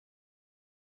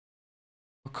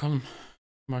Bakalım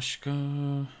başka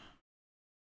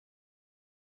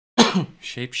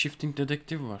Shape Shifting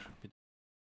Dedektif var. Bir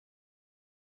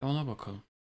de ona bakalım.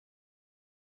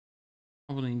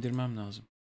 Ama bunu indirmem lazım.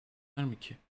 Var mı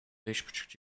ki?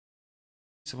 5.5 GB.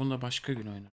 Neyse bunu da başka gün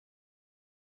oynar.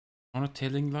 Sonra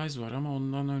Telling Lies var ama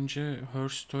ondan önce Her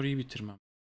Story'yi bitirmem.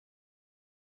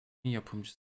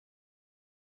 Yapımcısı.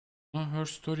 Ama Her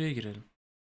Story'ye girelim.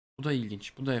 Bu da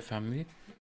ilginç. Bu da FMV.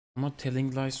 Ama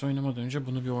Telling Lies oynamadan önce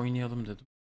bunu bir oynayalım dedim.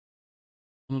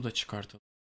 Bunu da çıkartalım.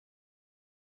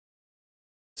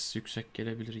 Yüksek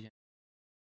gelebilir yani.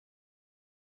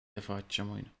 Bir defa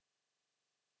açacağım oyunu.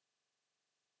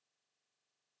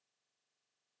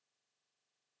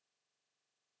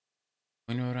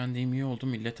 Oyunu öğrendiğim iyi oldu.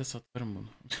 Millete satarım bunu.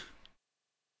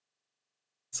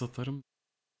 Satarım.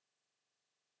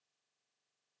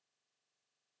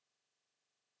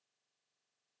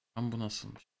 Ama bu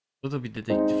nasılmış? Bu da bir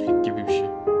dedektiflik gibi bir şey.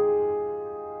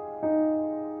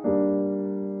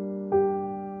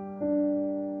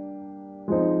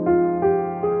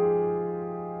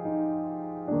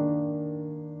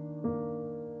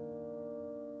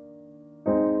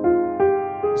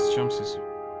 Kısacağım sesi.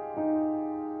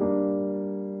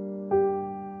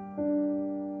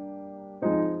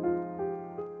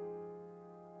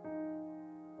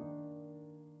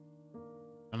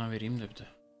 Bana vereyim de bir de.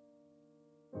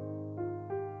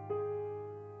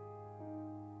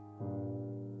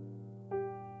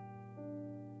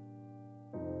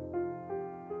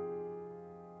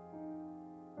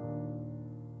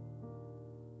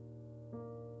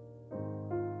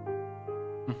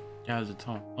 Geldi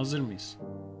tamam. Hazır mıyız?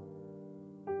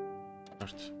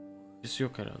 Start. Sesi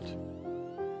yok herhalde.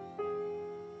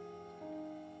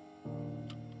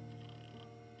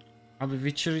 Abi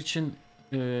Witcher için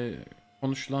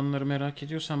konuşulanları merak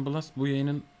ediyorsan Blast bu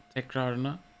yayının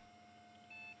tekrarına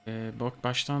bak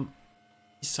baştan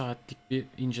 1 saatlik bir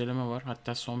inceleme var.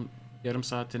 Hatta son yarım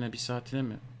saatine 1 saatine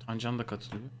mi? Tancan da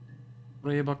katılıyor.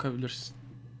 Buraya bakabilirsin.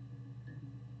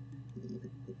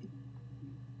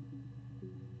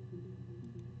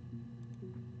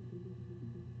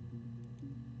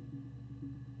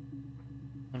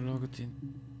 Login.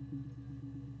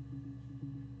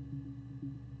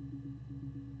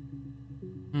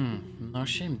 Bunlar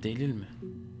şey mi? Delil mi?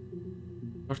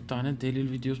 4 tane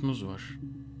delil videomuz var.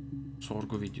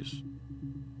 Sorgu videosu.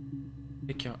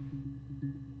 Peki.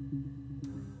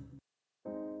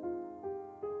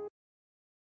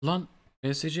 Lan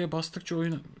ESC'ye bastıkça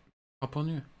oyun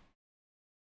kapanıyor.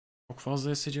 Çok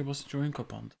fazla ESC basınca oyun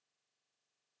kapandı.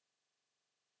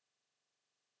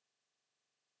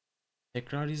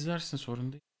 Tekrar izlersin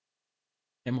sorun değil.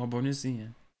 Hem abonesin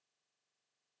ya.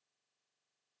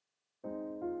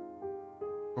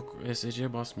 Çok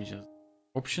ESC'ye basmayacağız.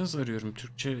 Options arıyorum.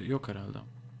 Türkçe yok herhalde.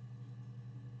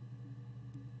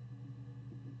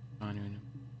 Yani oyunum.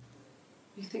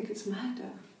 You think it's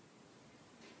murder?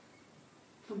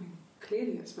 I mean,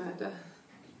 clearly it's murder.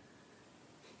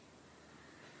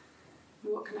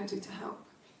 What can I do to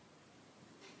help?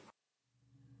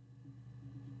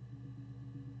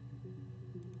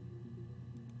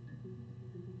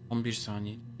 ...11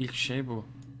 saniye. İlk şey bu.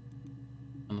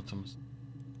 Anlatımız.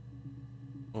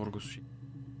 Sorgusu şey.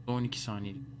 12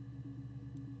 saniye.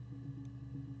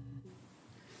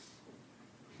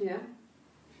 Yeah,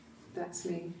 that's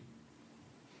me.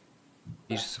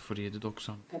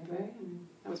 1.07.90. February, I mean,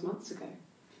 that was months ago.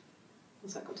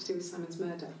 What's that got to do with Simon's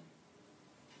murder?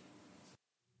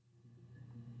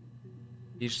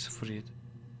 1.07.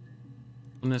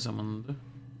 Bu ne zamanında?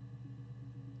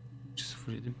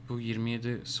 1.07. Bu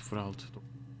 27.06.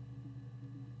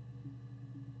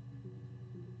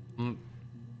 Bunu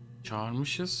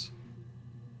çağırmışız.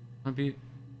 Bir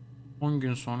 10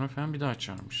 gün sonra falan bir daha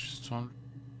çağırmışız. Sonra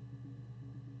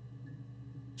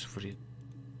 07.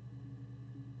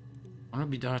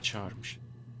 Sonra bir daha çağırmış.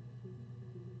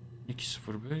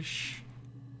 2.05.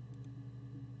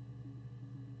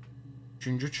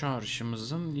 Üçüncü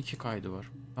çağrışımızın 2 kaydı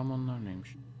var. Tam onlar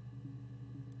neymiş?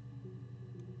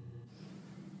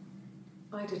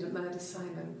 I didn't murder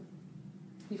Simon.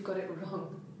 You've got it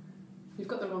wrong. You've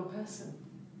got the wrong person.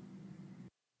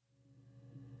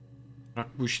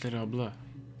 Bırak bu işleri abla.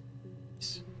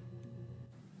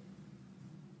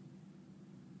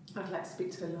 I'd like to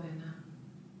speak to a lawyer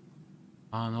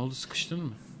now. Ne oldu, sıkıştın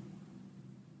mı?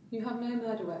 You have no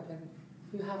murder weapon.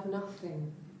 You have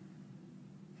nothing.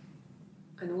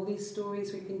 And all these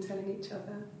stories we've been telling each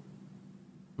other.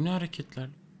 Bu ne hareketler?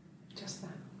 Just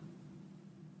that.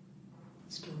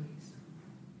 Stories.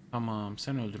 Tamam,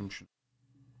 sen öldürmüşsün.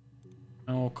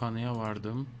 Ben o kanıya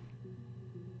vardım.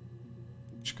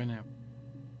 Başka ne yap?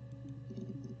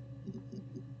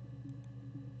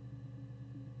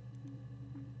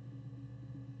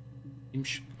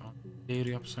 iyiymiş. Layer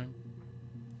yapsayım.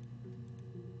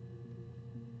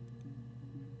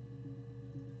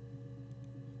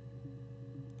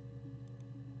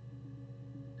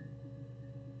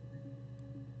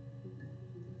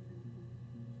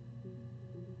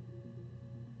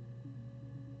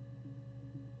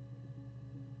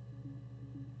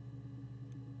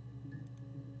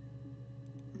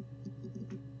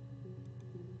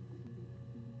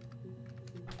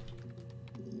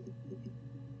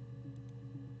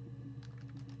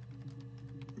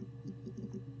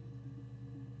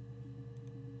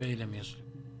 Beyle mi yazılıyor?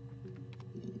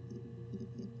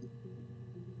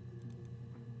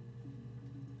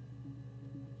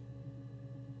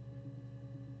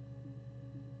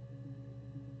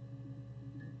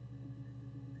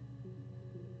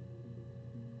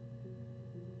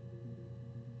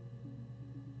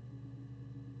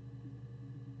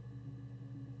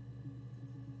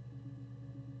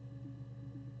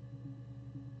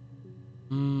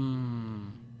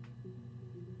 Hmm.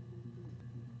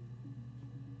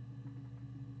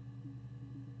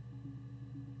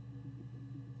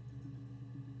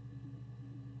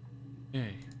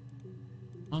 Hey.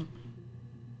 Lan.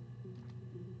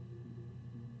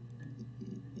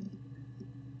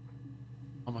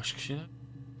 Ha, başka şeyler.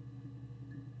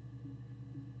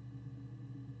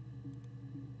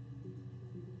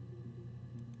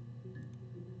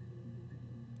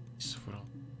 Sıfır al.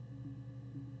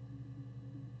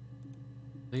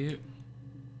 Dayı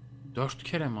 4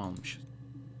 kere mi almışız?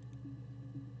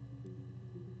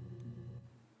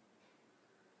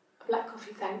 A black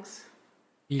coffee, thanks.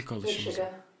 İlk No alışımız.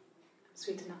 sugar. I'm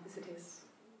sweet enough as it is.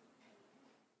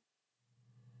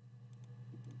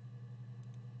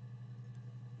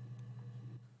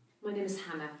 My name is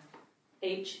Hannah.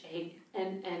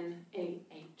 Hannah.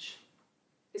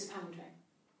 It's Pandre.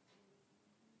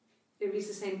 It reads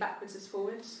the same backwards as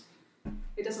forwards.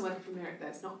 It doesn't work if you mirror it though.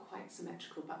 It's not quite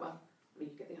symmetrical, but well, I mean,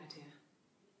 you get the idea.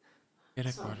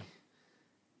 Gerek Sorry. var.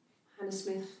 Hannah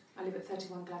Smith. I live at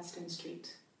 31 Gladstone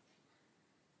Street.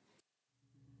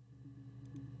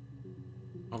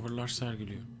 Tavırlar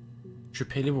sergiliyor.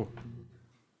 Şüpheli bu.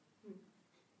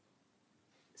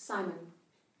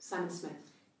 Simon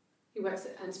Smith. He works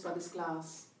at Ernst Brothers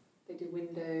Glass. They do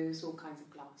windows, all kinds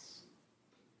of glass.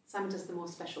 Simon does the more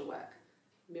special work.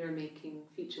 Mirror making,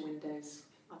 feature windows,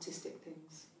 artistic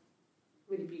things.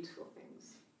 Really beautiful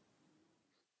things.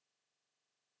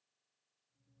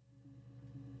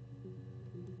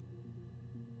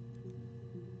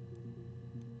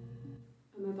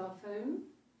 A mobile phone?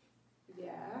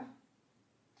 Yeah.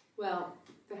 Well,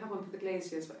 they have one for the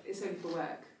glaziers, but it's only for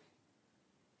work.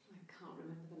 I can't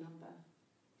remember the number.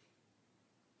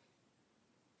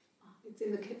 Oh, it's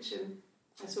in the kitchen.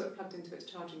 I saw it plugged into its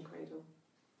charging cradle.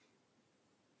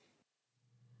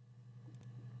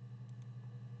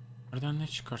 Nereden ne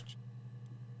çıkart?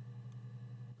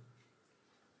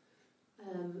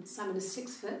 Simon is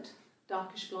 6 foot,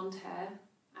 darkish blonde hair,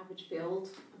 average build.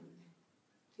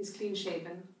 He's clean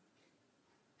shaven.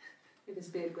 If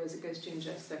his beard grows, it goes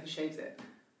ginger, so he shaves it.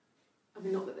 I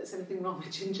mean, not that there's anything wrong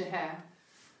with ginger hair.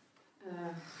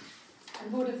 I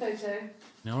bought a photo.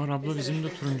 Ne var abla, bizim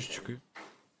de turuncu çıkıyor.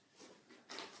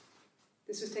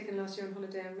 This was taken last year on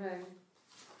holiday in Rome.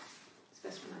 It's the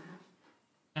best one I have.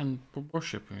 Yani bu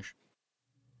boş yapıyor.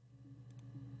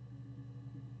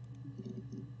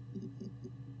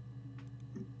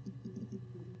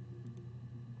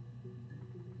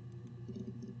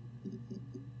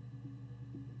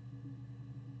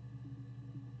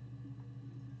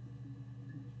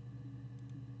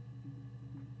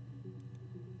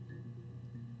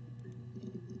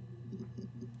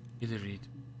 İleriydi.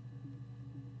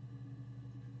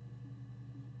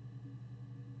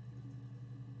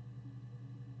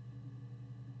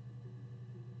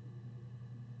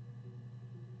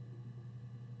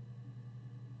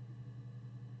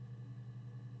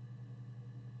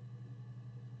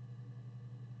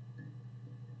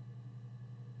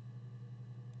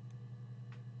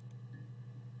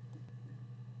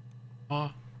 Aa.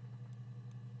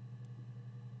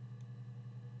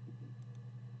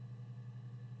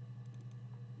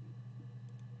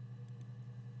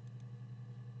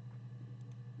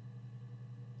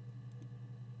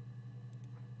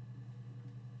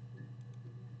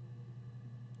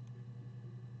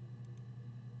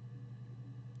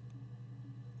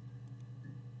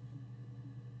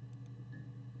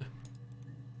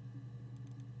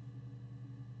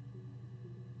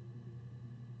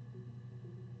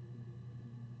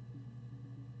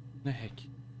 Ne hack?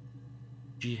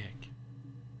 G-hack.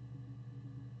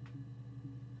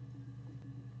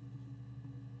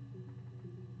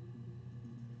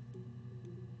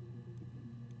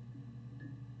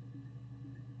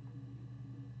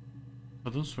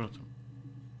 Kadın suratı mı?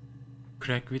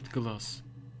 Crack with glass.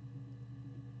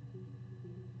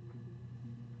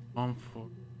 One for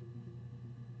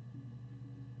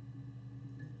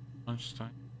Einstein.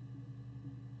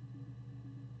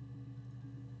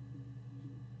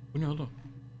 Bu ne oğlum?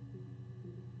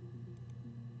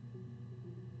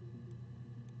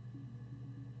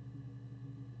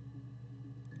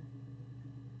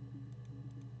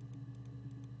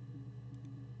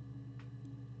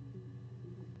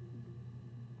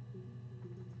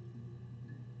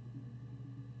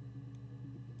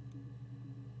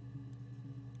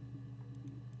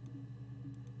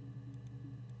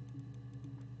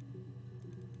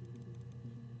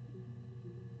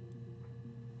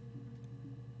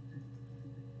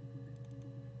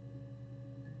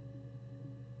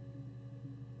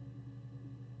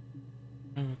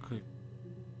 Evet, kayıp.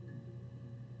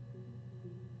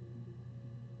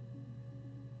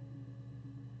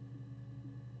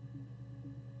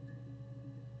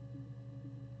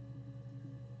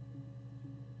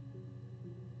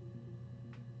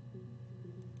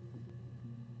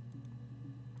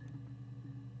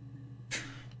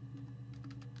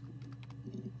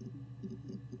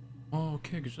 Aa,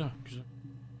 okey, güzel güzel.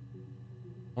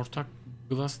 Ortak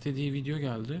glass dediği video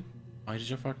geldi.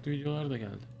 Ayrıca farklı videolar da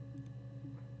geldi.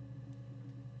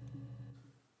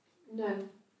 No,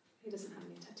 he doesn't have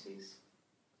any tattoos.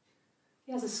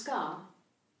 He has a scar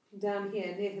down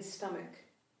here near his stomach,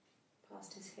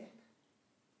 past his hip.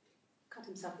 Cut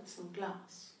himself with some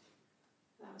glass.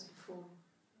 That was before,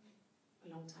 a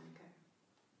long time ago.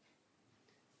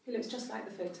 He looks just like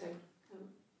the photo.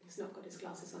 He's not got his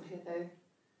glasses on here though.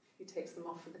 He takes them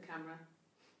off for the camera.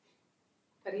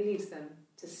 But he needs them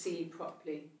to see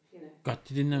properly, you know.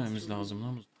 Dikkatli dinlememiz lazım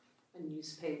lan. A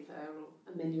newspaper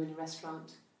or a menu in a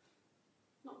restaurant.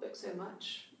 Not books so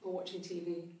much, or watching TV.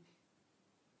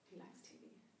 He likes TV.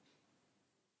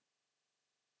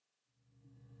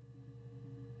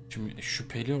 Şimdi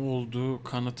şüpheli olduğu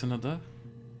kanıtını da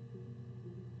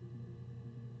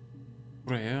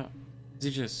buraya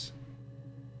dizeceğiz.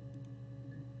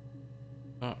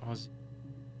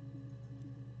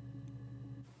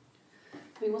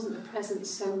 It wasn't the present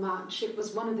so much. It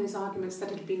was one of those arguments that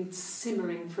had been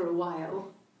simmering for a while.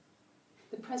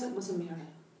 The present was a mirror,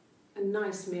 a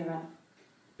nice mirror.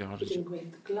 With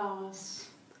engraved glass,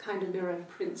 the kind of mirror a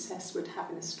princess would have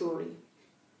in a story.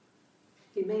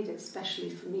 He made it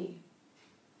specially for me.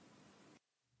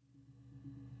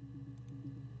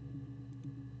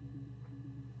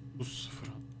 Bu sıfır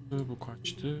attı, bu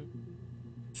kaçtı.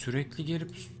 Sürekli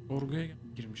gelip sorguya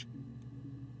girmiş.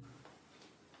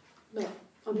 Look,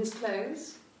 on his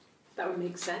clothes, that would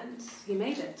make sense. He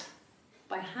made it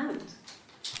by hand.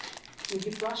 And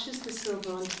he brushes the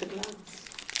silver onto the glass.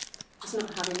 It's not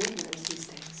how they make mirrors these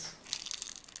days.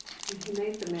 And he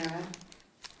made the mirror.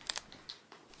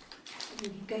 And he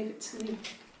gave it to me.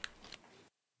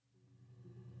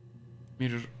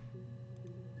 Mirror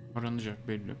aranacak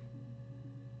belli.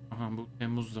 Aha, bu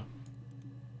Temmuz'da.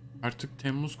 Artık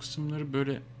Temmuz kısımları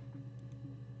böyle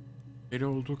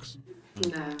olduğu kısım.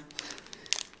 No.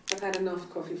 I've had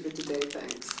enough coffee for today,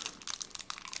 thanks.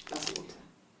 Glass of water.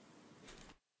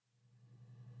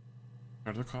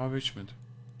 Yukarıda kahve içmedi.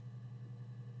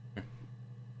 Okay.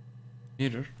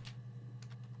 Mirror.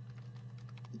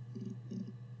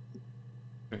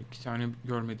 Böyle 2 tane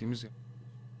görmediğimiz yer.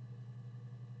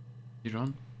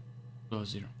 Ziran. Bu da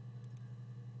Ziran.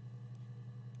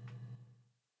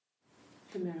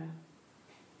 The mirror.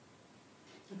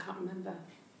 I can't remember.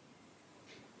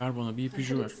 Ver bana bir I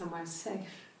ipucu put ver. it somewhere safe.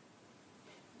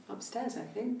 Upstairs,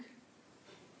 I think.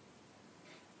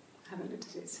 I haven't looked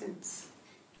at it since.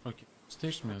 Bakayım.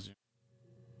 Stairs mi yazıyor?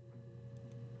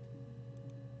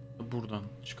 Buradan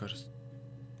çıkarız.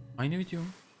 Aynı video mu?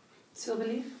 Silver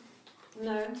leaf?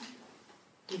 No.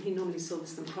 He normally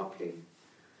silvers them properly.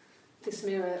 This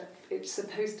mirror, it's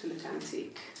supposed to look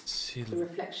antique. The Silver.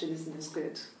 reflection isn't as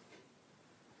good.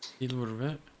 Silver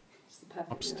ve It's the perfect mirror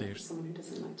for upstairs. someone who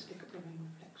doesn't like to look at their own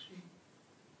reflection.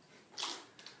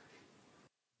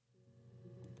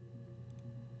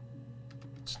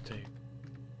 Stay.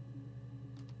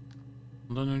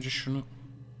 Bundan önce şunu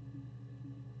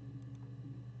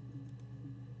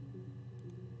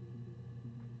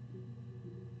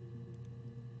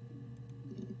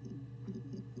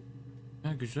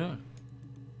ha, güzel.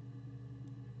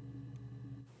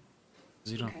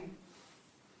 Ziran. Okay.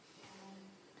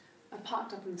 I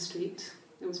parked up on the street.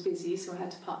 It was busy, so I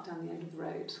had to park down the end of the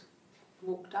road.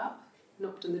 Walked up,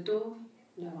 knocked on the door,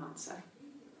 no answer.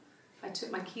 I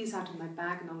took my keys out of my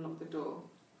bag and unlocked the door.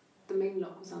 The main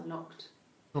lock was unlocked.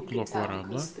 Çok lock var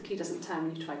abla. The key doesn't turn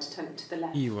when you try to turn it to the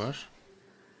left. İyi var.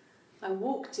 I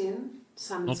walked in.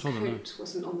 Simon's Not all, coat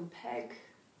wasn't on the peg.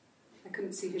 I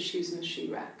couldn't see his shoes in the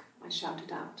shoe rack. I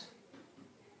shouted out.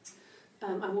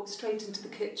 I walked straight into the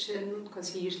kitchen because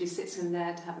he usually sits in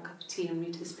there to have a cup of tea and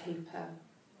read his paper.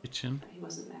 Kitchen. But he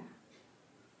wasn't there.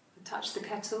 I touched the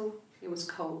kettle. It was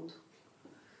cold.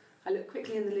 I looked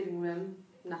quickly in the living room.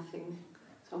 Nothing.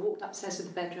 So I walked upstairs to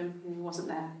the bedroom and he wasn't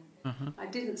there. I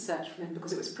didn't search for him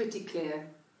because it was pretty clear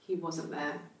he wasn't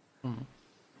there.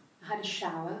 I had a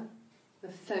shower.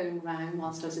 The phone rang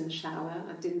whilst I was in the shower.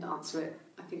 I didn't answer it.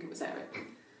 I think it was Eric.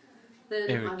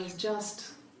 Then I was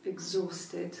just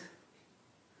exhausted.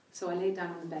 So I lay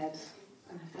down on the bed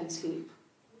and I fell asleep.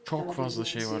 Çok fazla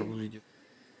şey var bu video.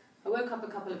 I woke up a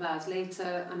couple of hours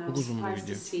later and I was surprised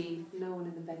to see no one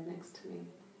in the bed next to me.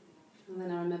 And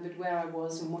then I remembered where I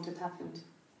was and what had happened.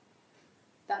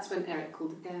 That's when Eric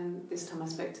called again. This time I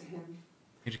spoke to him.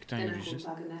 Erik'ten Then I yürüyeceğiz.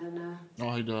 called Doug and Eleanor.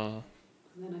 Hayda.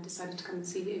 And then I decided to come and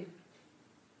see you.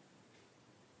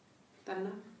 That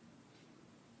enough?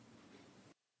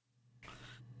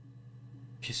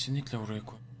 Kesinlikle oraya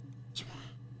koy.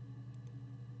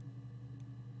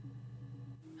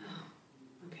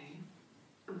 Okay.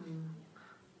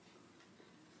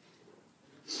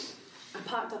 I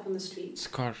parked up on the street.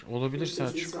 Scar olabilir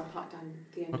Selçuk. So I parked down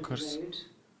the end of the road.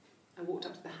 I walked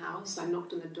up to the house. I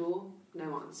knocked on the door.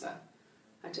 No answer.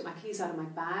 I took my keys out of my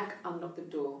bag, unlocked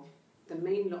the door. The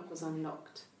main lock was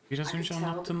unlocked. Biraz önce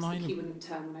anlattığın aynı. The key wouldn't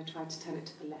turn when I tried to turn it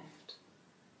to the left.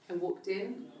 I walked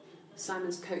in.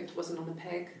 Simon's coat wasn't on the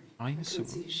peg. Aynısı I couldn't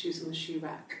see his shoes on the shoe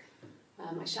rack.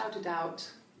 I shouted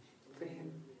out for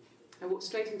him. I walked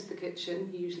straight into the kitchen.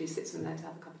 He usually sits in there to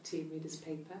have a cup of tea and read his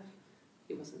paper.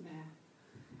 He wasn't there.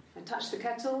 I touched the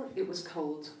kettle. It was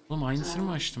cold. Oğlum aynısını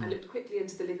mı açtım? I looked quickly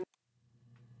into the living.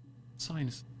 Nasıl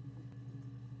aynısı?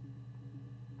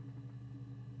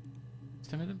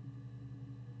 İstemedim.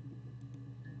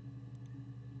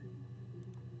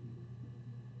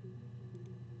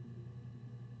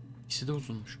 İkisi de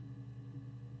uzunmuş.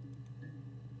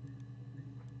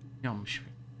 Yanmış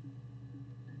bir.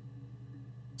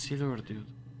 Silver diyordu.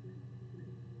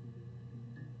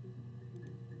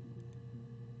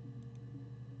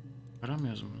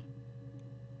 Aramıyoruz mu?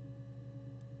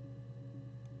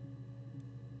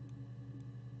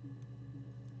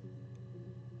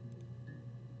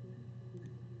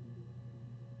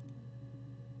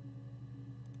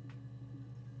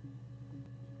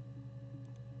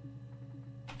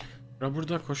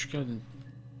 Burada hoş geldin.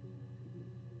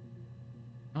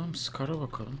 Tamam, Scar'a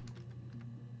bakalım.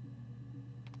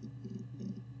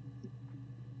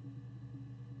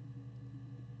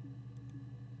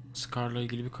 Scar'la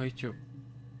ilgili bir kayıt yok.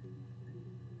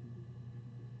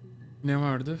 Ne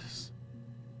vardı?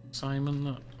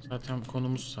 Simon'la zaten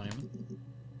konumuz Simon.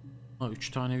 Ha,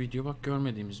 3 tane video bak,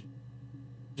 görmediğimiz.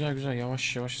 Güzel güzel,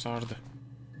 yavaş yavaş sardı.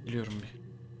 Biliyorum bir.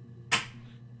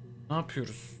 Ne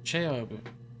yapıyoruz? Şey abi.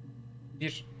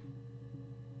 Bir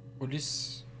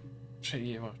polis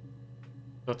şeyi var.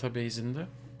 Database'inde.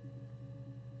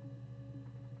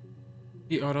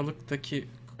 Bir aralıktaki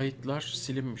kayıtlar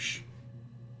silinmiş.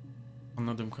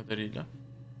 Anladığım kadarıyla.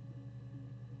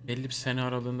 Belli bir sene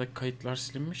aralığındaki kayıtlar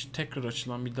silinmiş. Tekrar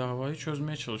açılan bir davayı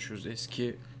çözmeye çalışıyoruz.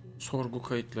 Eski sorgu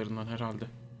kayıtlarından herhalde.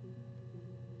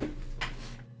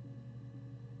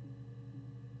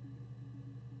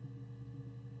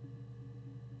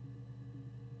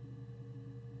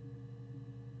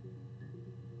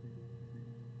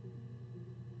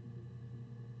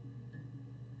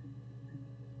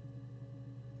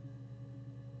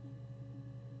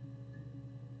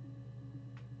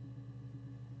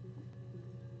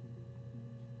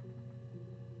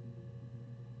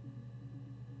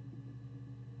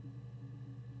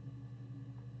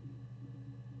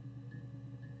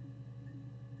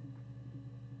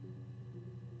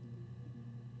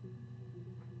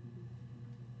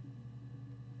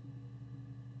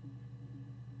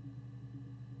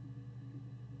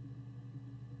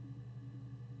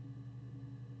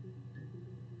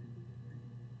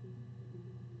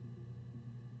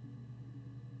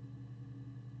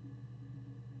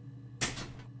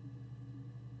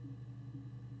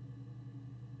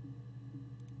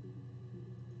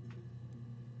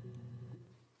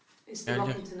 Gel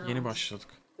gel, yeni başladık.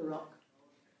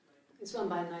 It's run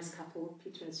by a nice couple,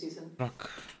 Peter and Susan.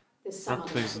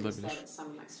 Rock da yazılabilir.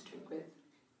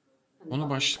 Onu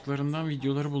başlıklarından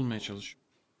videoları bulmaya çalışıyorum.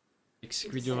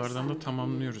 Eksik videolardan da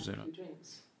tamamlıyoruz herhalde.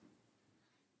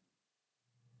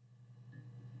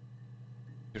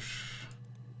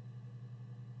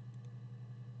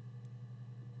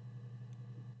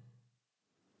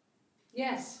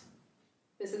 Yes,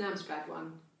 there's an Amstrad one.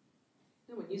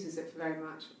 No one uses it for very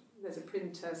much. There's a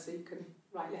printer so you can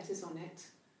write letters on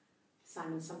it.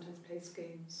 Simon sometimes plays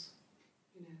games,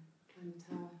 you know, climb the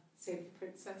tower, save the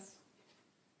princess,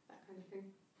 that kind of thing.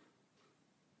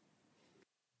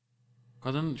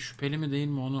 Kadın şüpheli mi değil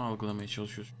mi onu algılamaya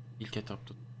çalışıyor ilk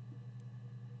etapta.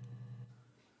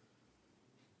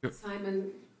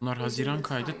 Simon, bunlar Haziran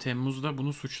kaydı, Temmuz'da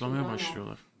bunu suçlamaya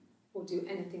başlıyorlar. Or do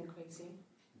anything crazy.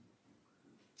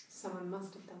 Someone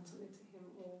must have done something to him,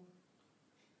 or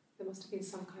there must have been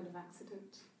some kind of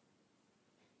accident.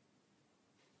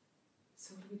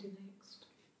 So what do we do next?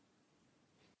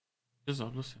 Kız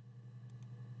ablası.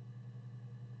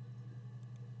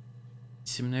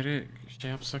 İsimleri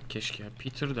şey yapsak keşke ya.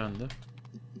 Peter'den de.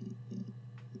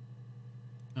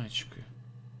 Ne çıkıyor?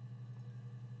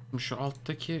 Şimdi şu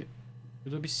alttaki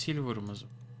burada bir Silver'ımız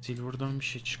var. Silver'dan bir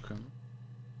şey çıkıyor mu?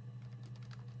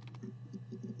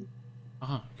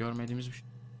 Aha, görmediğimiz bir şey.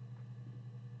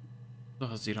 Bu da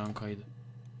Haziran kaydı.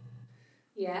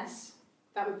 Yes,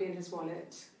 that would be in his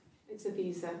wallet. It's a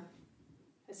Visa,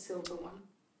 a silver one.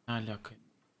 Ne alaka?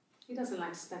 He doesn't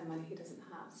like to spend money he doesn't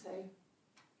have, so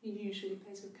he usually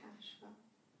pays with cash. But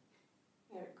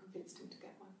Eric convinced him to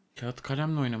get one. Kağıt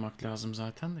kalemle oynamak lazım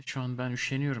zaten de şu an ben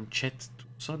üşeniyorum. Chat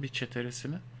tutsa bir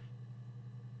çeteresini.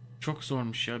 Çok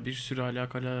zormuş ya. Bir sürü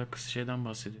alakası şeyden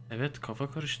bahsediyor. Evet,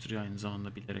 kafa karıştırıyor aynı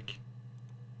zamanda bilerek.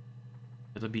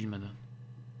 Ya da bilmeden.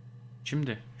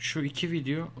 Şimdi şu iki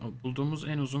video bulduğumuz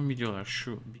en uzun videolar.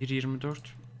 Şu 1.24,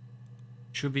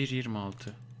 şu 1.26.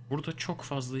 Burada çok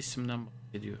fazla isimden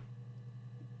bahsediyor.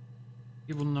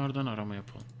 Bir bunlardan arama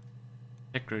yapalım.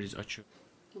 Tekrar açıyor.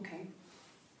 Okay.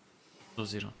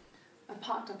 Haziran. I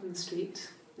parked up in the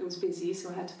street. It was busy, so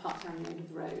I had to park down the end of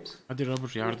the road. Hadi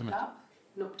Robert, yardım et.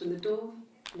 Knocked on the door,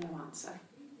 no answer.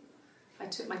 I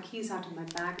took my keys out of my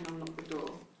bag and unlocked the door.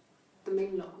 The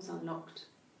main lock was unlocked.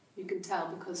 You can tell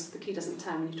because the key doesn't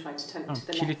turn when you try to turn it to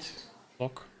the kilit left.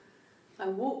 lock. I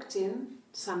walked in.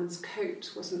 Simon's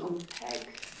coat wasn't on the peg.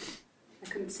 I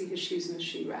couldn't see his shoes in the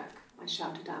shoe rack. I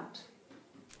shouted out.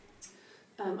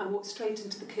 I walked straight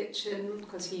into the kitchen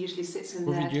because he usually sits in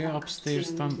Bu there. videoya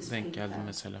upstairs'tan denk geldim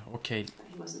mesela. Okey.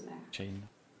 He wasn't there. Şeyinde.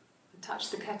 I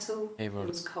touched the kettle. It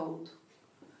was cold.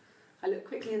 I looked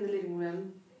quickly in the living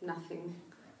room. Nothing.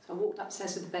 So I walked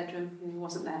upstairs to the bedroom and he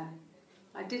wasn't there.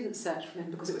 I didn't search for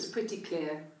him because it was pretty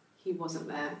clear he wasn't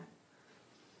there.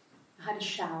 I had a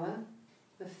shower.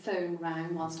 The phone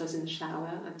rang whilst I was in the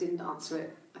shower. I didn't answer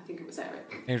it. I think it was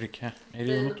Eric. Eric'i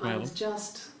Then unutmayalım. I was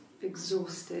just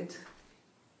exhausted.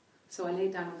 So I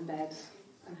lay down on the bed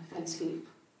and I fell asleep,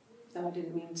 though I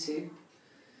didn't mean to.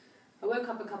 I woke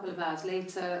up a couple of hours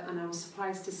later and I was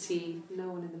surprised to see no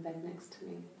one in the bed next to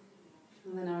me.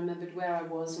 And then I remembered where I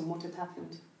was and what had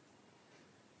happened.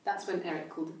 That's when Eric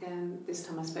called again. This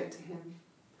time I spoke to him.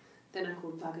 Then I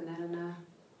called Doug and Eleanor.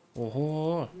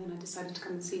 Oho. And then I decided to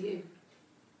come and see you.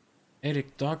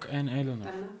 Eric, Doug and Eleanor.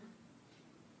 Eleanor?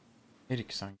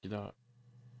 Eric sanki daha.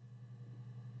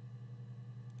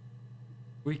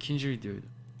 Bu ikinci videoydu.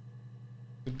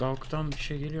 Doug'dan bir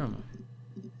şey geliyor mu?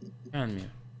 Gelmiyor.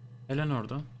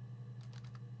 Eleanor'dan.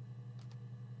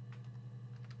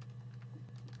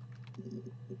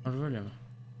 Böyle mi?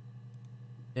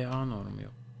 A normu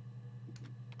yok.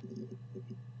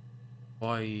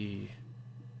 Vay.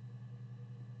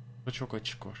 Bu çok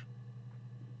açık var.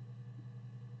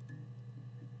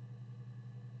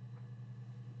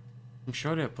 Şimdi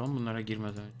şöyle yapalım bunlara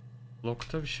girmeden.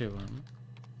 Log'da bir şey var mı?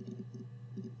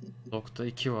 Log'da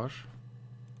 2 var.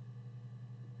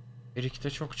 Eric'te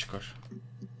çok çıkar.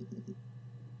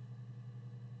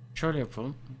 Şöyle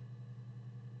yapalım.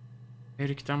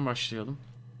 Eric'ten başlayalım.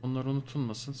 Onlar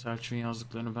unutulmasın. Selçuk'un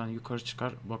yazdıklarını ben yukarı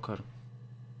çıkar bakarım.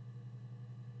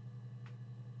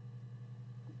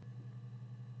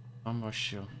 Buradan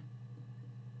başlayalım.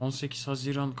 18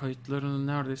 Haziran kayıtlarının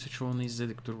neredeyse çoğunu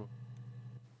izledik. Dur bak.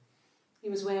 He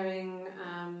was wearing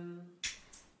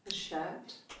a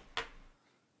shirt.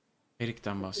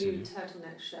 Eric'ten bahsediyor. Blue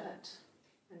turtleneck shirt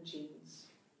and jeans.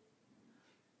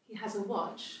 He has a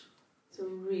watch. It's a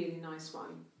really nice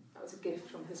one. That was a gift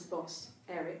from his boss,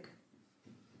 Eric.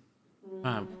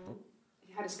 Ha,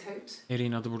 he had his coat.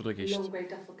 Eric'in adı burada geçti. Long grey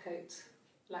duffel coat,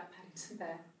 like Paddington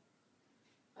Bear.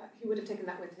 He would have taken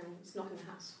that with him. It's not in the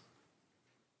house.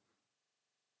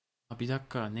 Ha, bir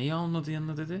dakika. Neyi almadı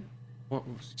yanına dedi? O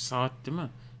saat değil mi?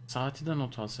 Saati de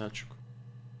not al Selçuk.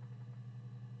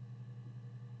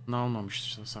 Ne almamıştı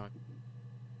işte saat.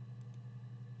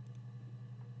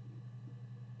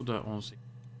 Bu da 18.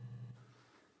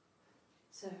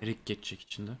 So, Eric geçecek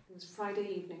içinde. it was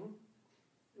Friday evening.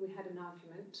 We had an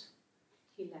argument.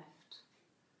 He left.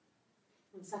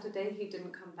 On Saturday, he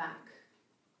didn't come back.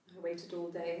 I waited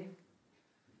all day.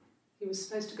 He was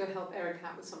supposed to go help Eric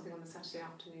out with something on the Saturday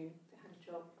afternoon. They had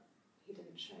a job. He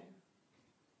didn't show.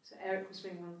 So Eric was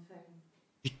ringing on the phone.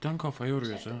 Cidden kafa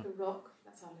yoruyoruz ha. The Rock,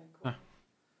 that's our local. Heh.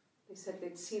 They said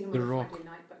they'd seen him The on a Rock. Friday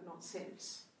night, but not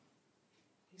since.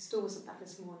 He still wasn't back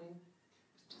this morning.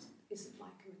 It just isn't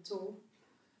like him at all.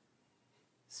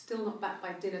 Still not back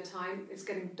by dinner time. It's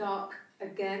getting dark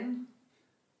again.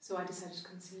 So I decided to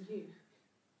come and see you.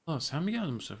 Aa, sen mi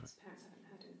geldin bu sefer? His parents haven't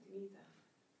heard anything either.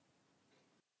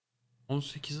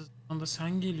 18 Haziran'da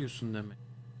sen geliyorsun demek.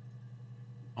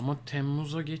 Ama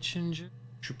Temmuz'a geçince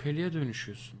şüpheliye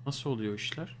dönüşüyorsun. Nasıl oluyor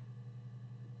işler?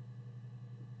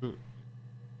 Şu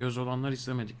göz olanlar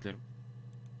izlemediklerim.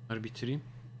 Bunları bitireyim.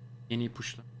 Yeni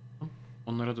ipuçlar.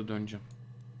 Onlara da döneceğim.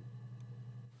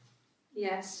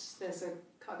 Yes, there's a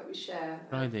car that we share.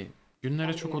 Friday.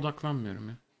 Günlere çok odaklanmıyorum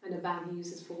ya. And a van he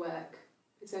uses for work.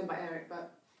 It's owned by Eric, but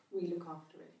we look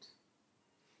after it.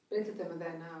 Both of them are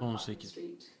there now, on the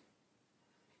street.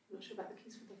 I'm not sure about the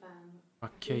keys for the van.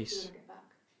 Bak case.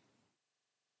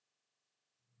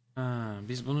 Ha,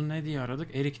 biz bunu ne diye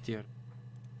aradık? Eric diye aradık.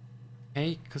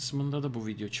 Hey kısmında da bu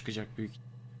video çıkacak büyük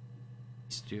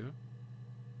istiyor.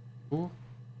 Bu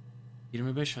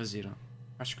 25 Haziran.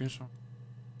 Kaç gün sonra?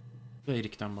 Bu da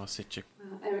Eric'ten bahsedecek.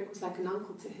 Eric was like an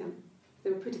uncle to him.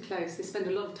 They were pretty close. They spend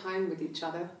a lot of time with each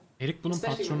other. Eric bunun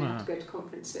patronu ha.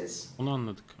 Onu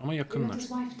anladık ama yakınlar. His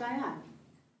wife Diane.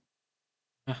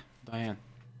 Diane.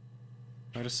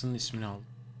 Karısının ismini aldı.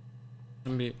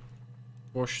 Bir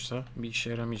boşsa, bir işe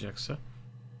yaramayacaksa.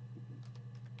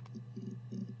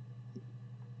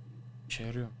 İşe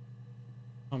yarıyor.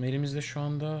 Tamam, elimizde şu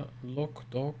anda Locke,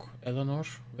 Dog,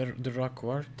 Eleanor ve The Rock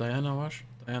var. Diana var.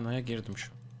 Diana'ya girdim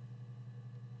şu an.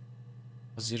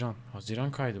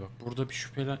 Haziran kaydı bak. Burada bir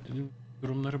şüpheli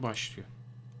durumları başlıyor.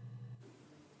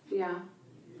 Yeah.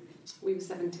 We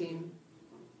were 17. It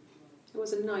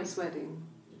was a nice wedding,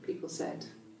 people said.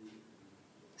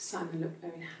 Simon looked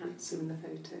very handsome in the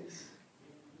photos.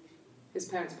 His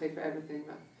parents paid for everything,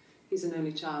 but he's an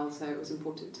only child, so it was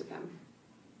important to them.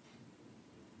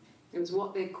 It was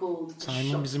what they called a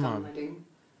shotgun wedding.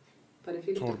 But if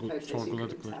you look at the photos, you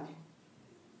couldn't tell.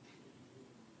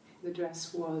 The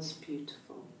dress was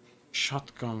beautiful.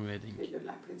 Shotgun wedding. It looked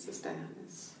like Princess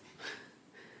Diana's.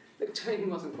 The train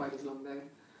wasn't quite as long though.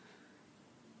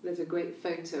 There's a great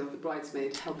photo of the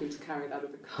bridesmaid helping to carry it out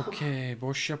of the car. Okay,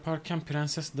 boş yaparken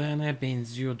Prenses Diana'ya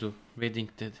benziyordu wedding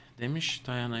dedi. Demiş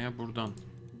Diana'ya buradan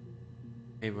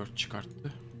keyword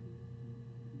çıkarttı.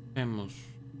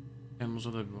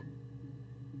 Temmuz'a da bir bak.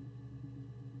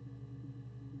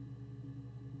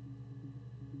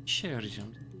 İşe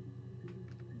yarayacağım.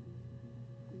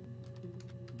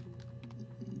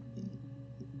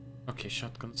 Okay,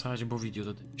 shotgun sadece bu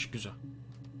videoda demiş. Güzel.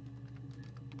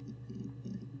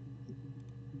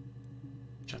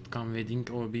 Shotgun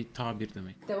wedding o bir tabir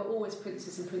demek. There were always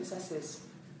princes and princesses.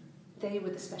 They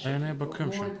were the special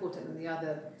people, more important than the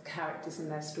other characters in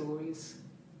their stories.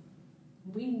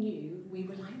 We knew we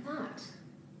were like that.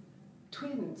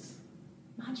 Twins.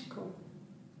 Magical.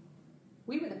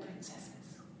 We were the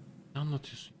princesses. Ne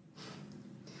anlatıyorsun?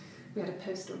 We had a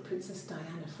poster of Princess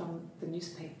Diana from the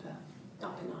newspaper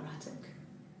up in our attic.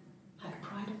 Had a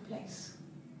pride of place.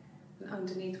 And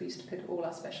underneath we used to put all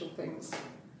our special things.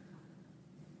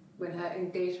 When her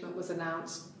engagement was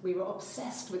announced, we were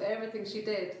obsessed with everything she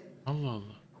did. Allah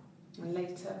Allah. And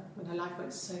later, when her life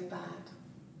went so bad,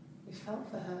 we felt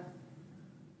for her.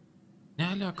 Ne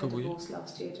alaka her bu ya? divorce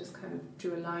last year just kind of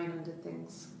drew a line under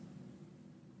things.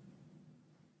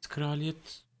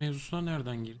 Kraliyet mevzusuna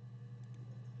nereden girdi?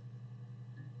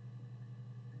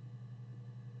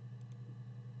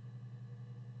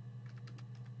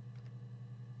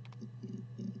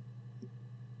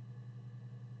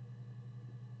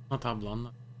 Anlat abla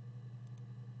anlat.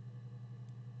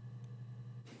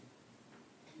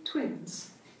 Twins?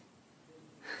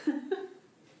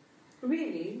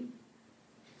 Really?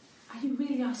 Are you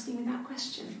really asking me that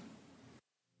question?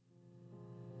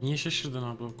 Niye şaşırdın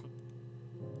abla o kadar?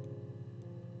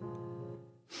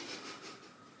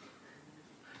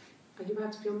 Are you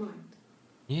out of your mind?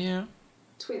 Niye ya?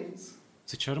 Twins?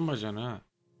 Sıçarım bacağına ha.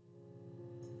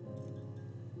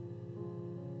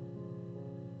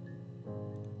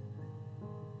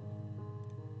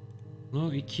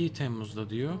 No 2 Temmuz'da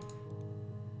diyor.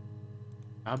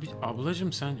 Abi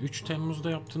ablacım sen 3 Temmuz'da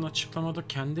yaptığın açıklamada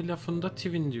kendi lafında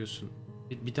twin diyorsun.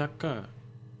 Bir dakika.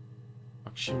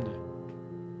 Bak şimdi.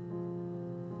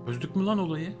 Çözdük mü lan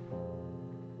olayı?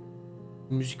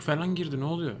 Müzik falan girdi, ne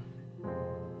oluyor?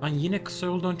 Lan yine kısa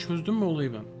yoldan çözdüm mü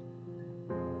olayı ben?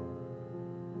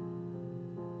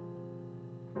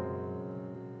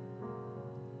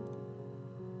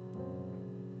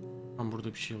 Tam burada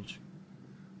bir şey olacak.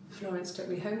 Florence took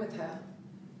me home with her.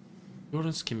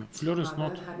 Florence kimi? Florence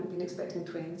Mother not. hadn't been expecting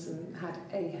twins and had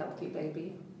a healthy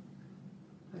baby.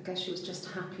 I guess she was just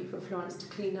happy for Florence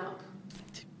to clean up.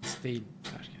 Tipis değil.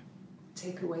 Derken.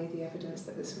 Take away the evidence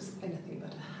that this was anything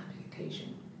but a happy occasion.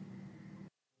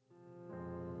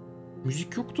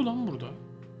 Müzik yoktu lan burada.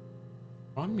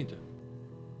 Var mıydı?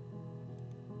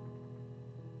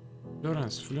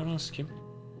 Florence. Florence kim?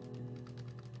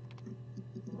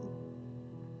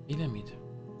 İle miydi?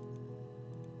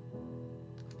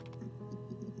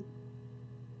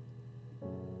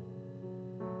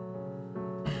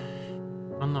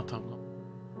 Anlat abla.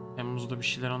 Temmuz'da bir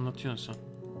şeyler anlatıyorsun sen.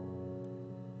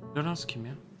 Florence kim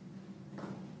ya?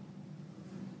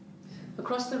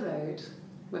 Across the road,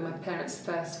 where my parents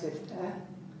first lived there,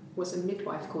 was a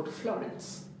midwife called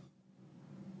Florence.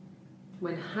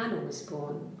 When Hannah was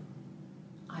born,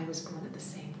 I was born at the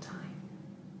same time.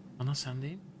 Ana sen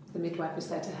değil mi? The midwife was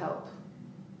there to help.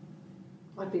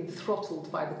 I'd been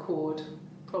throttled by the cord,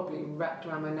 probably wrapped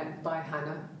around my neck by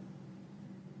Hannah.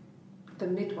 The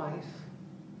midwife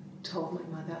told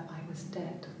my mother I was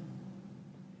dead.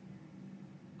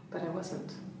 But I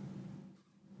wasn't.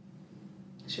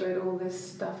 She wrote all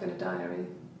this stuff in a diary.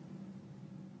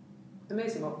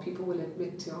 Amazing what people will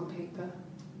admit to on paper.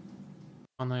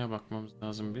 Anaya bakmamız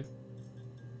lazım bir.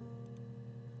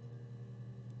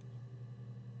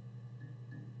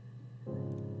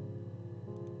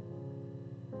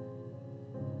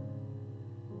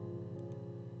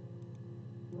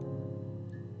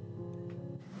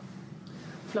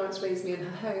 Florence raised me in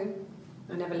her home.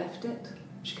 I never left it.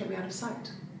 She kept me out of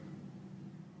sight.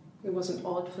 It wasn't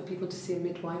odd for people to see a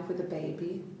midwife with a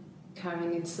baby,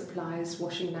 carrying in supplies,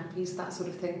 washing nappies, that sort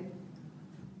of thing.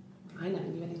 I never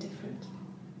knew any different.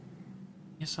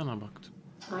 Niye sana baktım?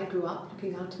 I grew up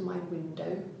looking out of my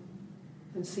window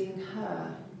and seeing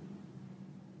her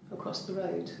across the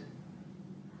road.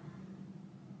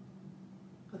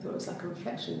 I thought it was like a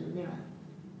reflection in the mirror.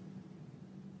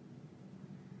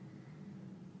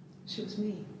 She was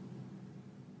me.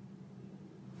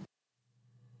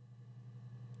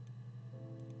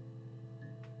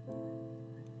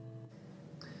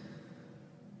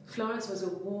 Florence was a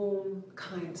warm,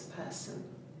 kind person.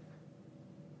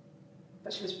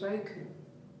 But she was broken,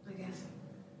 I guess.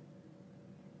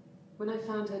 When I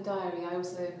found her diary, I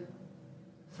also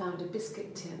found a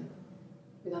biscuit tin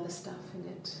with other stuff in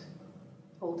it.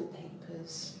 Older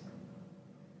papers,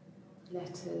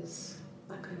 letters,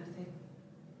 that kind of thing.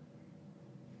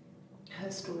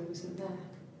 Her story was in there.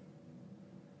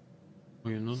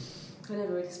 Oyunun I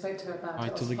never really spoke to her about it. I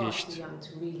was aytılı far geçti. too young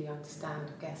to really understand.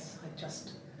 I guess I just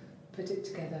put it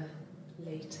together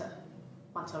later,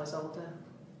 once I was older.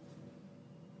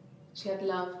 She had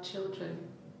loved children,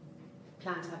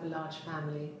 planned to have a large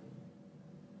family,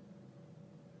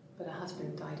 but her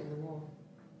husband died in the war.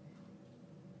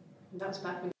 And that was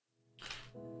back when...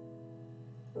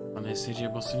 Hani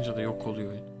SC'ye basınca da yok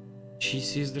oluyor oyun. She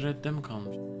Sees the Red'de mi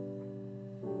kalmış?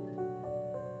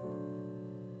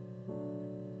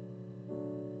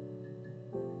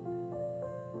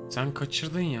 Sen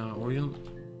kaçırdın ya.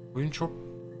 Oyun çok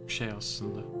şey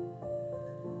aslında.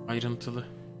 Ayrıntılı.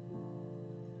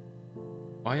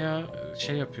 Bayağı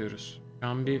şey yapıyoruz. Şu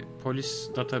an bir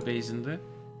polis database'inde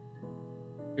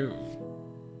bir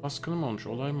baskın mı olmuş,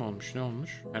 olay mı olmuş, ne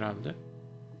olmuş herhalde.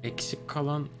 Eksik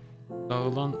kalan,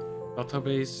 dağılan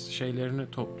database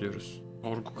şeylerini topluyoruz.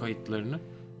 Sorgu kayıtlarını.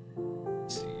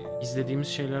 İzlediğimiz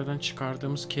şeylerden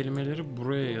çıkardığımız kelimeleri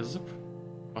buraya yazıp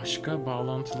başka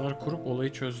bağlantılar kurup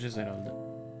olayı çözeceğiz herhalde.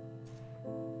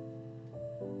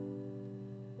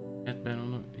 Evet, ben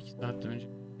onu 2 saat önce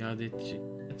iade edecek.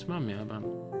 Etmem ya, ben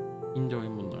indie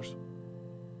oyun bunlar.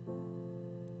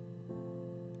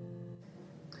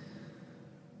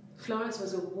 Florence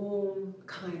was a warm,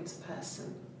 kind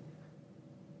person.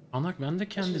 Anak ben de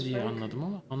kendi diye anladım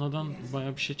ama anadan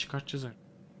bayağı bir şey çıkartacağız artık.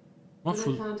 Ama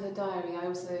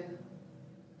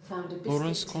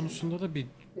Florence konusunda da bir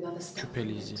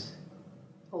şüpheliyiz yani.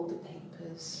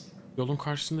 Yolun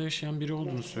karşısında yaşayan biri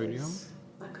olduğunu söylüyor ama.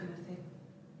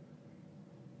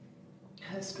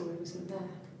 Her story was in there.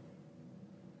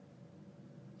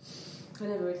 I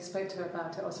never really spoke to her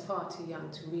about it. I was far too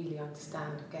young to really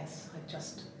understand. I guess I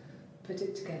just put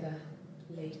it together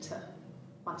later,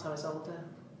 once I was older.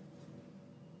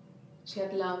 She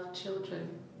had loved children,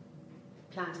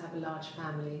 planned to have a large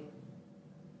family,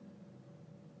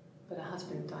 but her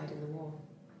husband died in the war.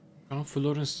 Şu an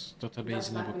Florence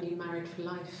database'ine bak.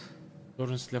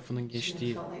 Florence lafının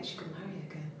geçtiği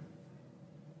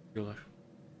diyorlar.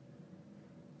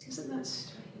 Isn't that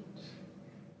strange?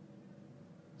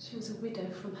 She was a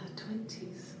widow from her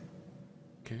 20s.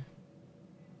 Okay.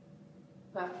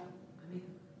 But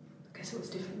guess it was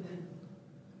different then.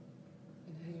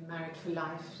 You married for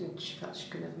life and she felt she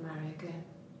could never marry again.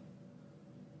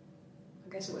 I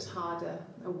guess it was harder,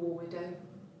 a war widow.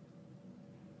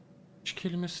 Hiç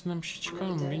kelimesinden bir şey çıkar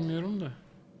mı bilmiyorum da.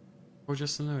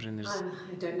 Kocasını öğreniriz.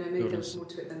 I don't know, maybe there was more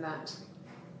to it than that.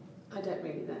 I don't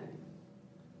really know.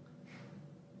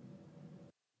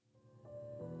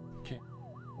 Okay.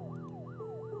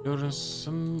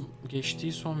 Lawrence'ın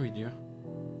geçtiği son video.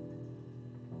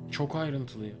 Çok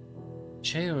ayrıntılı ya.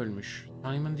 Ölmüş.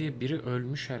 Simon diye biri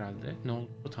ölmüş herhalde. Ne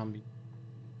oldu tam bilmiyorum.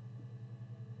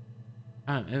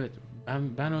 Ha evet.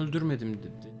 Ben öldürmedim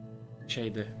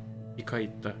dedi. Bir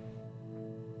kayıtta.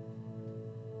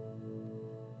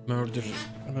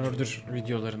 Murder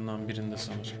videolarından birinde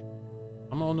sanırım.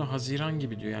 Ama onu Haziran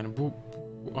gibi diyor. Yani bu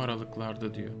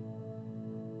aralıklarda diyor.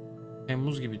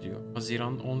 Temmuz gibi diyor.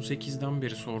 Haziran 18'den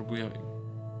beri sorguya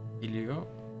geliyor.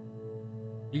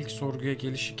 İlk sorguya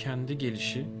gelişi kendi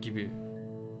gelişi gibi.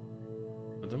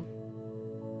 Anladım.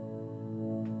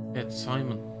 Evet,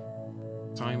 Simon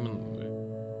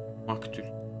maktul.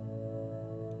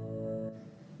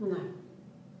 No.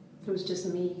 It was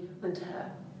just me and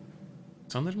her.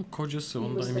 Sanırım kocası,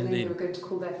 ondan emin değilim. They were going to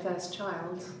call their first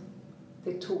child.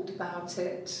 They talked about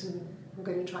it and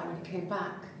were going to try when he came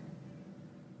back.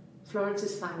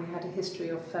 Florence's family had a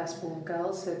history of firstborn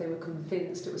girls, so they were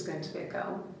convinced it was going to be a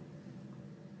girl.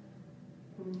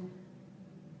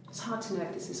 It's hard to know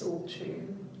if this is all true.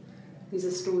 These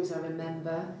are stories I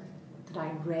remember that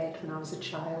I read when I was a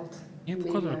child. Niye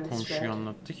bu kadar komşuyu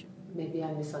anlattık? Maybe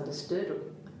I misunderstood.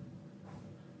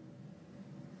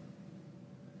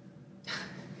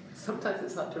 Sometimes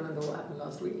it's hard to remember what happened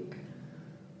last week.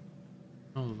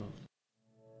 Allah Allah.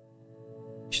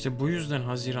 İşte bu yüzden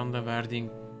Haziran'da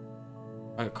verdiğin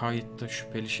kayıtta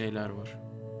şüpheli şeyler var.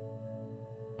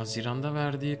 Haziran'da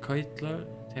verdiği kayıtla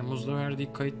Temmuz'da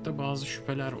verdiği kayıtta bazı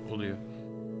şüpheler oluyor.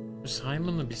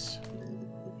 Simon'ı biz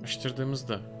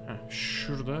araştırdığımızda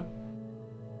şurada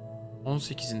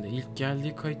 18'inde ilk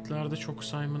geldiği kayıtlarda çok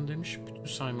Simon demiş. Bütün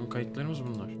Simon kayıtlarımız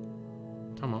bunlar.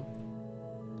 Tamam.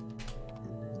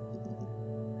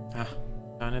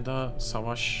 Bir tane daha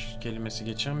savaş kelimesi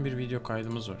geçen bir video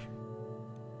kaydımız var.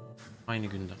 Aynı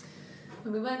günden.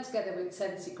 When we went together, we'd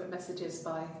send secret messages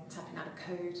by tapping out a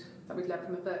code that we'd learned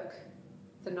from a book,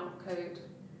 the knock code.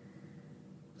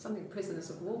 Something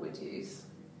prisoners of war would use.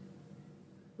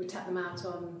 We'd tap them out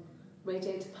on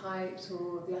radiator pipes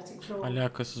or the attic floor.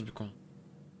 Alakasız bir konu.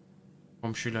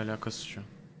 Komşuyla alakasız şu an.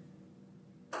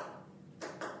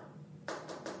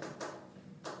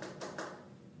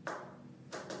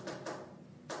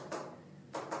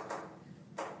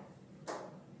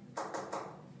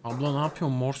 Abla ne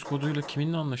yapıyorsun? Morse koduyla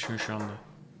kiminle anlaşıyor şu anda?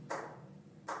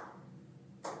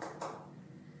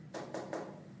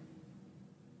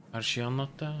 Her şeyi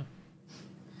anlattı ha.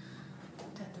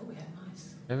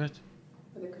 Evet.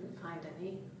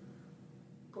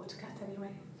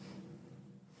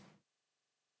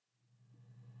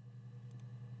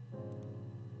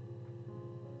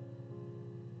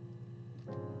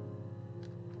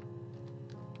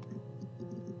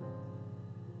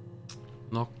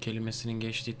 Knock kelimesinin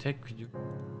geçtiği tek video.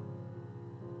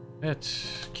 Evet,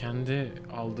 kendi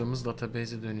aldığımız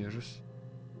database'e dönüyoruz.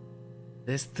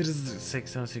 Desters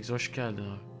 88 hoş geldin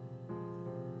abi.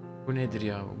 Bu nedir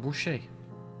ya? Bu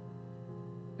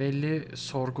belli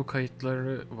sorgu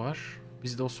kayıtları var.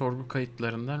 Biz de o sorgu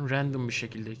kayıtlarından random bir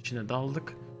şekilde içine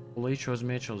daldık. Olayı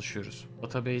çözmeye çalışıyoruz.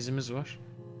 Database'imiz var.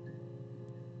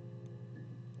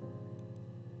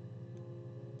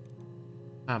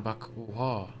 Bak,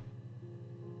 oha.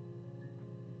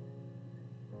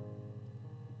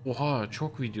 Oha,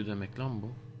 çok video demek lan bu.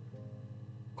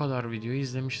 Bu kadar videoyu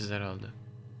izlemişiz herhalde.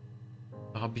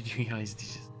 Daha bir dünya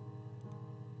izleyeceğiz.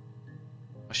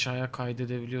 Aşağıya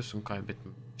kaydedebiliyorsun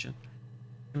kaybetmek için.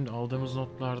 Şimdi aldığımız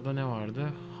notlarda ne vardı?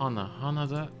 Hana. Hana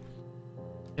da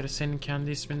bir kere senin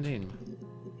kendi ismin değil mi?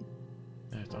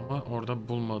 Evet ama orada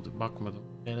bakmadım.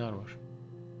 Neler var?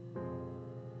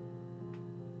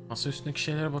 Masa üstündeki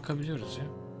şeylere bakabiliyoruz ya.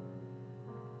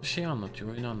 Bir şey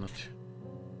anlatıyor, oyunu anlatıyor.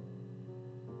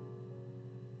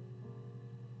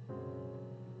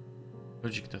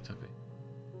 Logic'te tabii.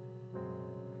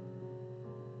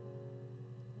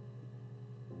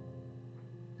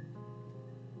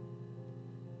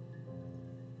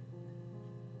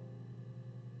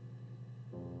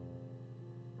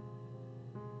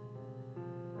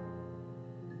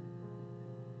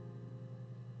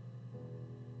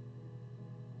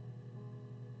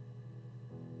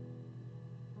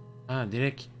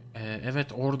 Direkt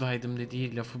evet oradaydım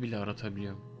dediği lafı bile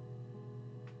aratabiliyorum.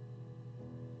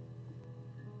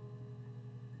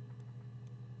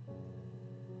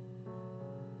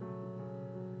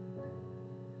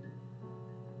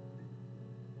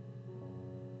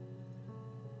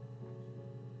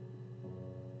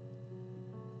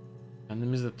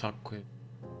 Kendimiz de tak koyalım.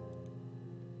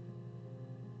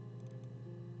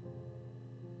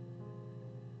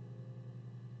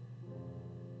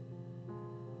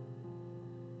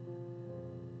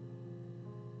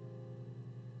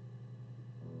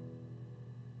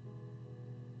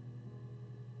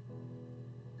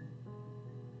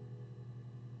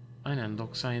 Aynen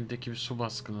 97'deki bir su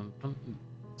baskınından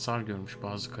hasar görmüş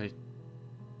bazı kayıt.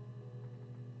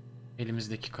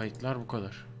 Elimizdeki kayıtlar bu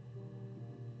kadar.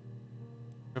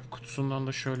 Çöp kutusundan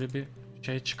da şöyle bir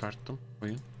şey çıkarttım.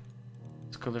 Oyun.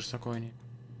 Sıkılırsak oynayayım.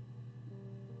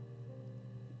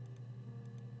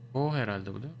 O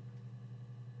herhalde bu da.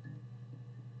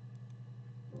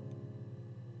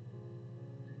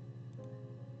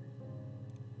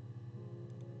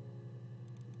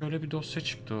 Şöyle bir dosya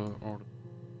çıktı orada.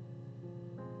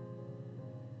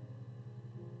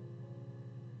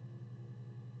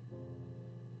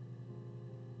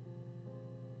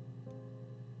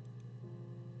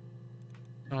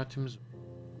 Saatimiz var.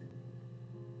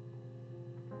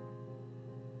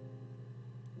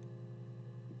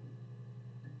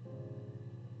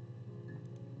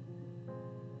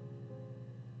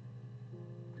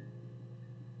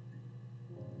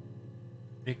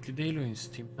 Sürekli değil oyun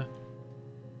Steam'de.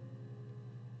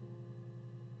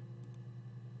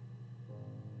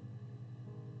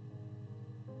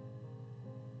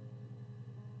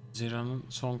 Zira'nın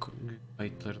son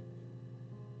kayıtları.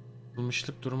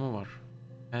 Bulmuşluk durumu var.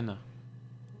 Hena.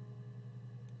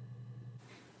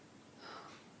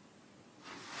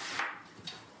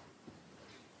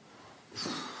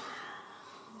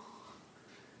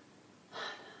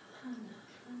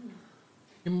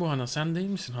 Kim bu Hana? Sen değil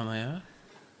misin Hana ya?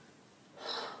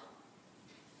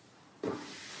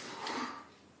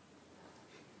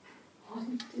 What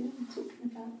are you doing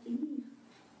talking about Eve?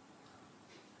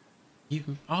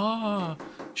 Eve mi? Aa,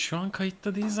 şu an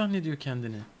kayıtta değil zannediyor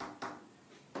kendini.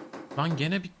 Lan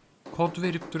gene bir kod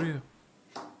verip duruyor.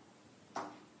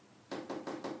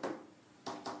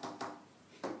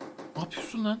 Ne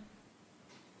yapıyorsun lan?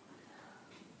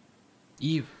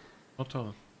 Eve. Not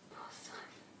alın.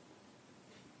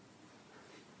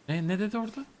 Ne dedi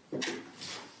orada?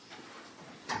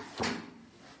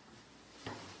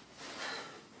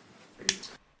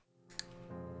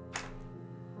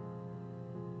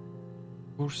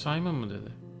 Simon mı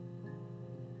dedi?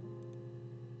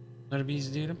 Bunları bir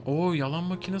izleyelim. Oo, yalan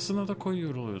makinesine de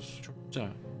koyuyoruz. Çok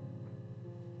güzel.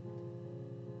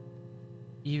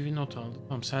 Eve'i not aldı.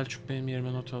 Tamam, Selçuk benim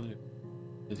yerime not alıyor.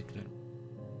 Dediklerim.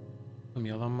 Tamam,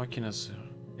 yalan makinesi.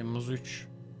 Temmuz 3.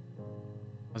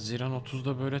 Haziran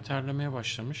 30'da böyle terlemeye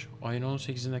başlamış. Ayın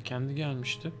 18'inde kendi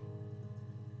gelmişti.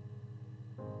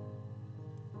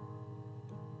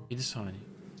 7 saniye.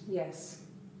 Yes.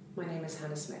 My name is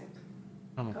Hannah Smith.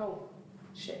 Tamam. Oh,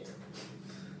 shit.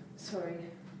 Sorry.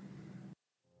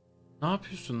 Ne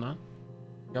yapıyorsun lan?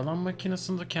 Yalan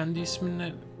makinesinde kendi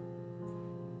isminle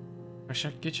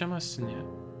aşak geçemezsin ya.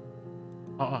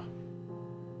 Aa.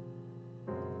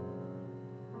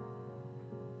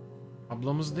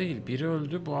 Ablamız değil. Biri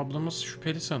öldü. Bu ablamız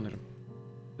şüpheli sanırım.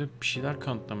 Bir şeyler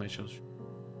kanıtlamaya çalışıyor.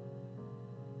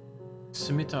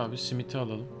 Smith abi. Smith'i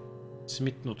alalım.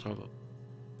 Smith notu alalım.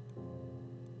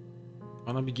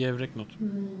 Bana bir gevrek notu.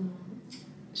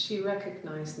 She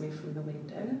recognized me from the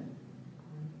window.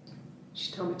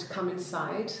 She told me to come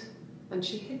inside and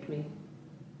she hid me.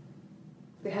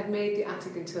 They had made the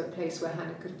attic into a place where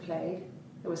Hannah could play.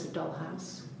 There was a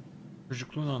dollhouse.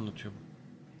 Çocukluğunu anlatıyor.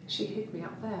 She hid me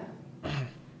up there.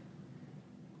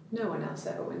 No one else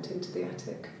ever went into the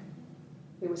attic.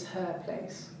 It was her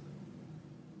place.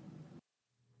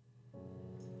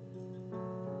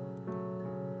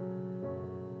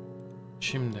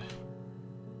 Şimdi.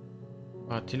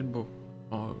 Katil bu.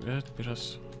 Evet,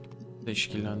 biraz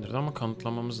teşkillendirdi ama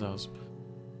kanıtlamamız lazım.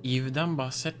 Eve'den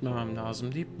bahsetmemem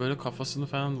lazım deyip böyle kafasını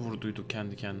falan vurduydu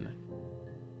kendi kendine.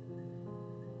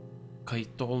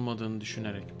 Kayıtta olmadığını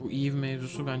düşünerek. Bu Eve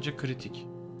mevzusu bence kritik.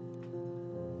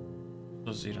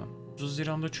 Haziran.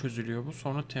 Haziran'da çözülüyor bu.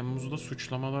 Sonra Temmuz'da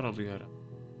suçlamalar alıyor ara.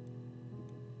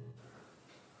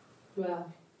 Well,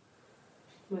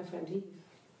 my friend Eve.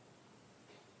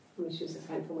 I mean, she was a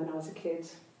friend from when I was a kid.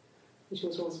 And she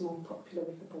was always more popular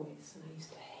with the boys, and I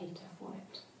used to hate her for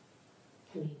it.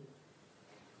 I mean,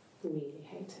 really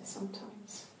hate her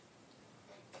sometimes.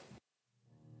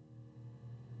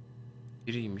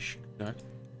 Biriymiş. Güzel.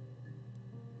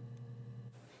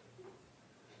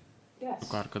 Yes.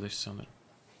 Çok arkadaş sanırım.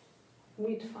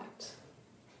 We'd fight.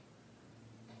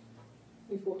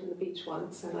 We fought on the beach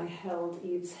once, and I held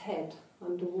Eve's head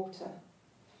underwater.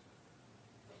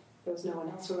 There was no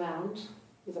one else around.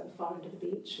 It was at the far end of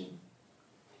the beach, and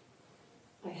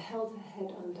I held her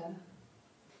head under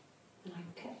And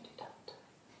I kept it out.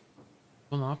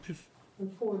 Bu ne yapıyorsun?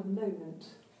 And for a moment,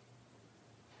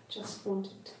 I just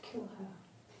wanted to kill her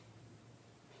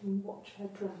and watch her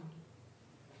drown.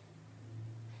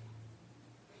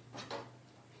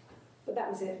 But that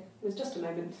was it. It was just a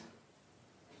moment.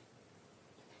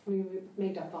 We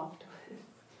made up after.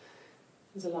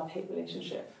 It was a love-hate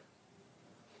relationship.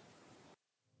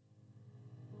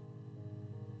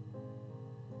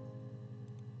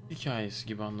 Hikayesi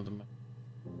gibi anladım ben.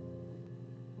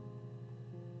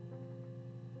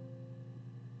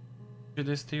 Bir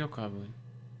desteği yok abi oyun.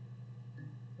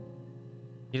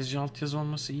 İngilizce altyazı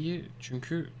olması iyi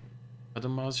çünkü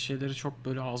kadın bazı şeyleri çok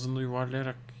böyle ağzında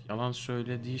yuvarlayarak yalan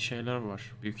söylediği şeyler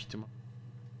var büyük ihtimal.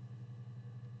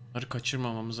 Bunları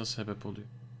kaçırmamamıza sebep oluyor.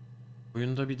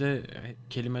 Oyunda bir de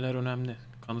kelimeler önemli.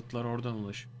 Kanıtlar oradan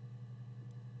ulaşıyor.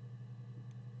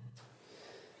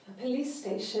 A police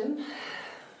station.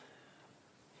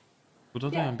 Bu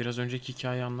da yani biraz önceki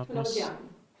hikayeyi anlatmaz.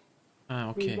 Ha,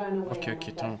 okey.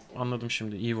 Okey, tamam. Anladım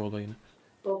şimdi Eve olayını.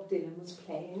 Bob Dylan was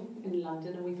playing in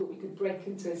London and we thought we could break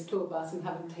into his tour bus and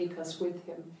have him take us with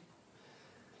him.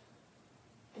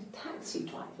 The taxi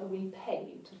driver we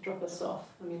paid to drop us off.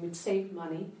 I mean, we'd saved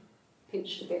money,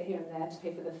 pinched a bit here and there to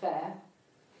pay for the fare.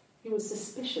 He was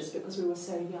suspicious because we were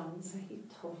so young, so he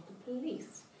told the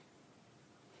police.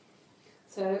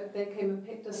 So they came and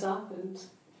picked us up and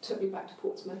took me back to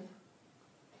Portsmouth.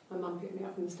 My mum picked me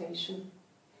up from the station.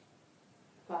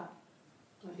 But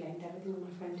I blamed everything on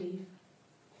my friend Eve.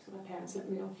 So my parents let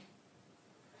me off.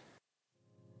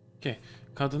 Okay.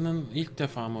 Kadının ilk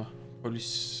defa mı polis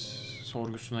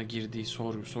sorgusuna girdiği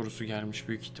sorusu gelmiş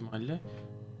büyük ihtimalle.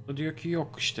 O diyor ki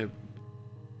yok işte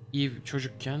Eve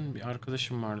çocukken bir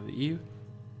arkadaşım vardı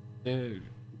Eve.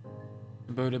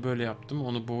 Böyle yaptım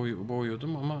onu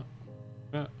boğuyordum ama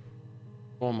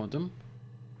boğmadım.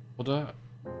 O da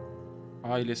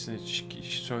ailesine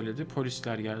söyledi.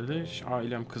 Polisler geldi.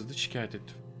 Ailem kızdı şikayet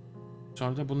etti.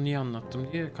 Sonra da bunu niye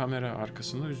anlattım diye kamera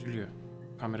arkasında üzülüyor.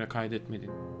 Kamera kaydetmedi.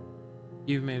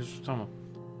 Eve mevzusu tamam.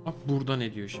 Bak burada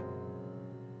ne diyor şimdi.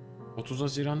 30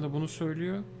 Haziran'da bunu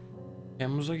söylüyor.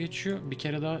 Temmuz'a geçiyor. Bir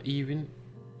kere daha Eve'in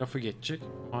lafı geçecek.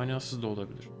 Manasız da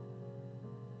olabilir.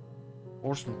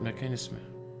 Portsmouth mekanizmi.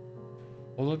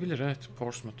 Olabilir evet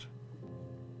Portsmouth.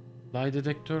 Lie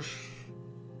dedektör.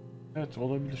 Evet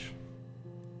olabilir.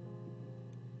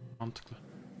 Mantıklı.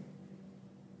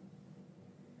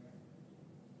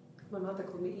 My mother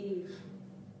called me Eve.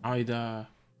 Hayda.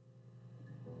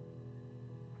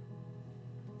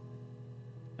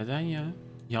 Neden ya?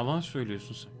 Yalan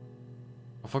söylüyorsun sen.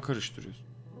 Kafa karıştırıyorsun.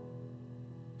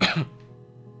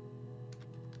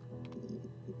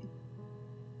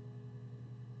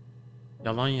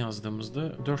 Yalan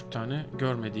yazdığımızda 4 tane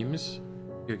görmediğimiz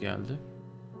video geldi.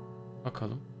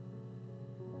 Bakalım.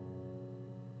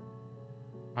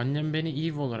 Annem beni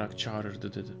Eve olarak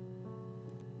çağırırdı dedi.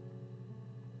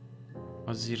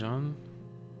 Haziran.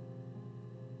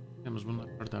 Temmuz bunlar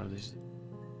ardardayız.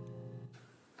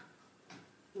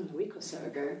 A week or so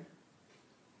ago.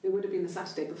 It would have been the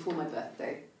Saturday before my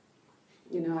birthday.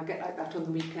 You know, I get like that on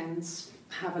the weekends,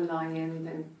 have a lie-in,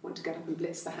 then want to get up and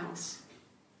blitz the house.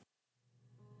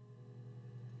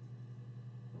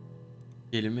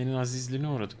 Kelimenin azizliğine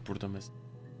uğradık burada mesela.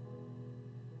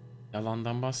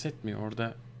 Yalandan bahsetmiyor.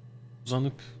 Orada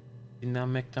uzanıp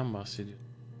dinlenmekten bahsediyor.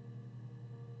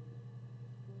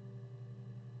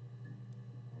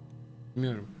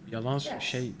 Bilmiyorum. Yalan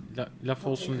laf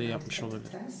olsun diye yapmış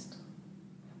olabilir.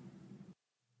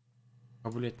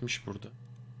 Kabul etmiş burada.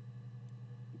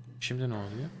 Şimdi ne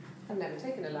oluyor? I've never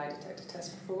taken a lie detector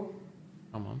test before.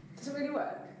 Tamam. Does it really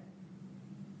work?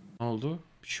 Ne oldu?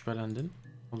 Bir şüphelendin.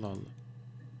 Allah Allah.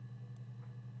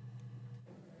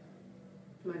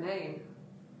 My name.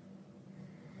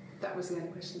 That was the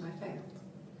only question I failed.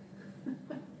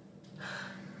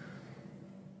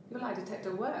 Your lie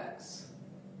detector works.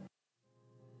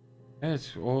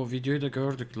 Evet, o videoyu da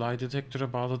gördük. Lie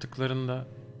detector'a bağladıklarında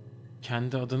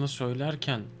kendi adını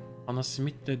söylerken Ana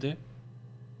Smith dedi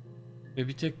ve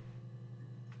bir tek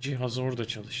cihaz orada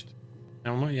çalıştı.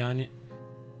 Ama yani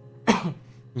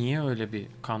niye öyle bir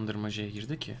kandırmacaya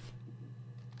girdi ki?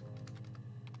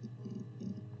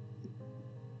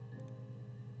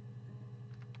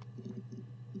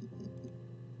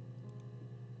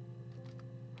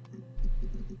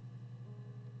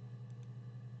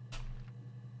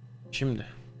 Şimdi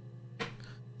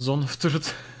Zone of Truth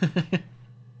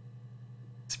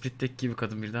Split'teki gibi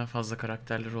kadın birden fazla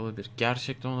karakterleri olabilir.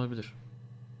 Gerçekten olabilir.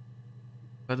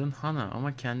 Kadın Hannah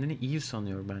ama kendini iyi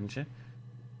sanıyor bence.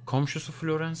 Komşusu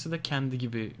Florence'ı da kendi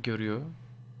gibi görüyor.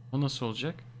 O nasıl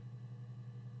olacak?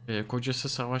 Kocası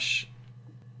savaş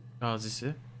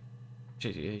gazisi.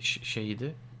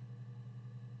 şeyiydi.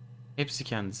 Hepsi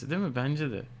kendisi değil mi?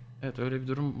 Bence de. Evet, öyle bir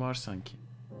durum var sanki.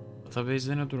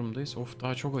 Database'de ne durumdayız? Of,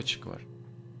 daha çok açık var.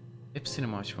 Hepsini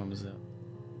mi açmamız lazım?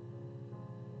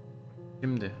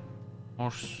 Şimdi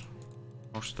Morse.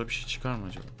 Morse'da bir şey çıkar mı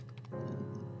acaba?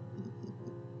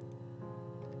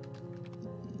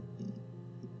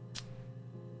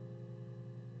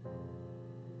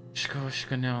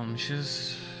 Başka ne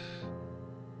almışız?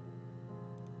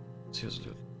 Nasıl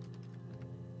yazılıyor?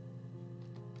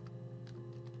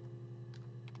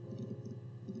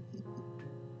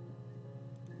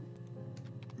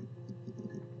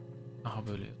 Aha,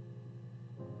 böyle.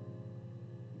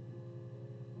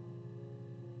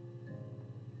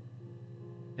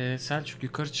 Selçuk,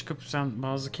 yukarı çıkıp sen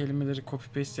bazı kelimeleri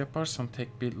copy paste yaparsan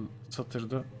tek bir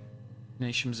satırda ne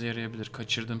işimize yarayabilir?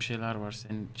 Kaçırdığım şeyler var.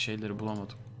 Senin şeyleri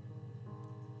bulamadım.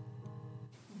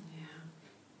 Yeah.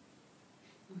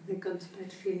 They'd gone to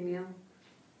bed feeling ill,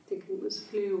 thinking it was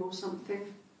flu or something.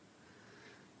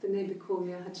 The neighbour called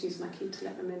me. I had to use my key to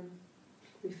let them in.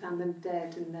 We found them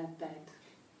dead in their bed.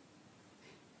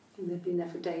 And they'd been there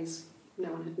for days.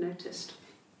 No one had noticed.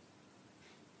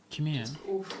 Kimi ya? Just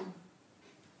awful.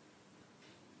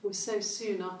 It was so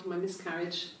soon after my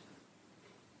miscarriage.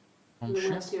 In the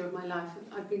worst year of my life.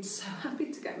 I'd been so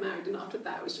happy to get married, and after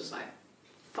that, it was just like,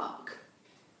 fuck.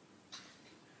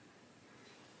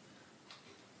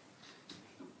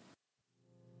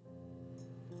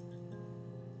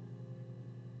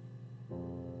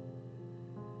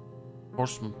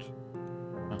 Portsmouth.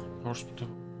 Ha, Portsmouth.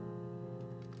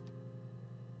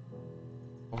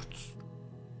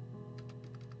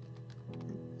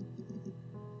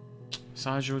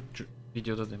 Sadece o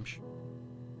videoda demiş.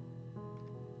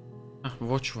 Hah,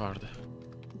 watch vardı.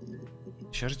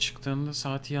 Dışarı çıktığında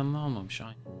saati yanına almamış.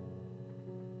 Aynı.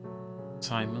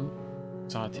 Simon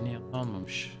saatini yanına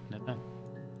almamış. Neden?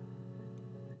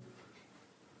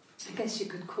 I guess you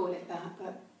could call it that,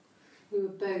 but we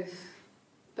were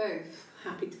both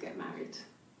happy to get married.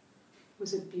 It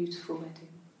was a beautiful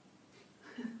wedding.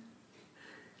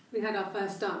 We had our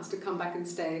first dance to come back and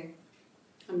stay.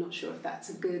 I'm not sure if that's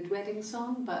a good wedding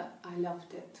song, but I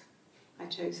loved it. I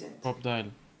chose it. Bob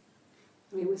Dylan.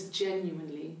 I mean, it was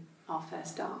genuinely our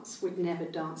first dance. We'd never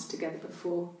danced together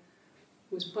before.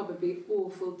 It was probably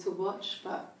awful to watch,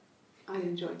 but I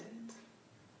enjoyed it.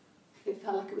 It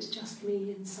felt like it was just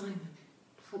me and Simon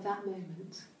for that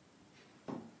moment.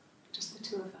 Just the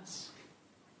two of us.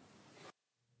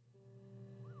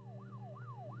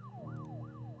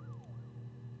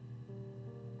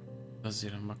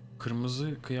 Haziran, bak,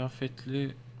 kırmızı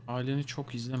kıyafetli halini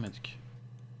çok izlemedik.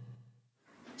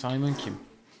 Simon kim?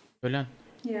 Ölen.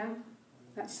 Yeah,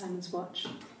 that's Simon's watch.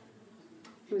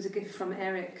 It was a gift from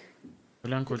Eric.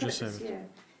 Ölen kocası, evet. Yeah.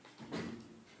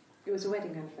 It was a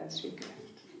wedding anniversary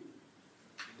gift.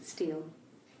 Steel.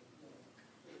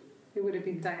 It would have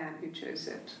been Diane who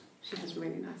chose it. She has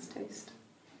really nice taste.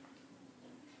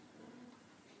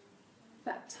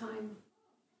 That time,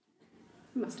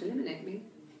 it must eliminate me.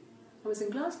 I was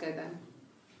in Glasgow then.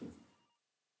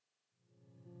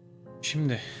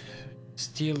 Şimdi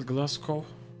Steel, Glasgow.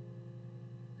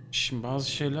 Şimdi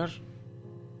bazı şeyler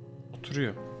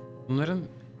oturuyor. Bunların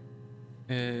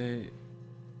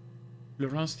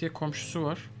Florence diye komşusu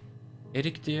var.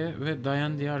 Eric diye ve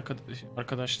Diane diye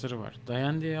arkadaşları var.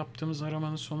 Diane diye yaptığımız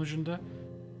aramanın sonucunda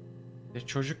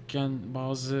çocukken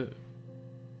bazı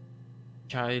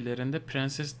hikayelerinde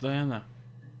Prenses Diana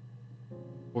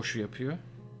boşu yapıyor.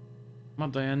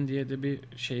 Ama Diane diye de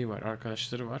bir şey var,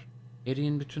 arkadaşları var.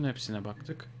 Eric'in bütün hepsine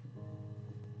baktık.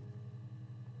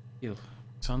 Yıl.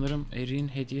 Sanırım Eric'in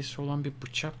hediyesi olan bir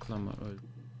bıçakla mı öldü?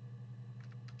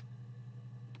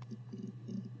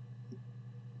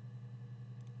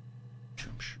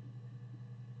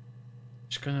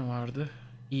 Başka ne vardı?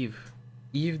 Eve.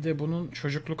 Eve de bunun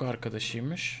çocukluk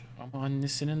arkadaşıymış. Ama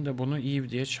annesinin de bunu Eve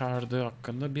diye çağırdığı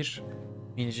hakkında bir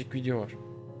minicik video var.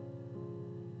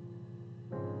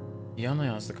 Diana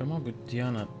yazdık ama bu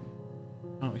Diana.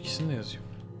 Ha, ikisini de yazıyor.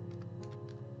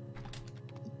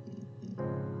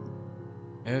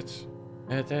 Evet.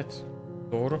 Evet.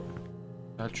 Doğru.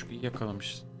 Selçuk iyi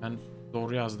yakalamış. Ben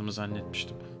doğru yazdığımı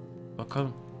zannetmiştim.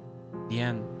 Bakalım.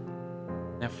 Diyen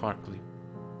ne farklı?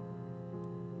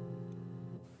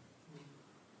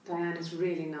 Diane is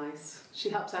really nice. She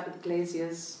helps out with the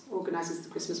glaziers, organises the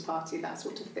Christmas party, that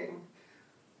sort of thing.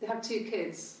 They have 2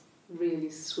 kids, really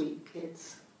sweet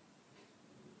kids.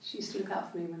 She used to look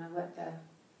out for me when I worked there.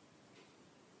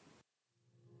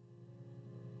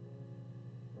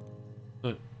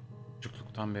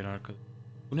 Çocukluktan beri arkadaş.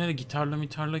 Bu ne,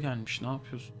 gitarla gelmiş, ne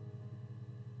yapıyorsun?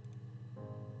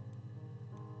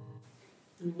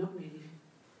 Not really.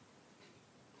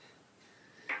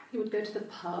 He would go to the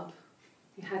pub.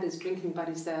 He had his drinking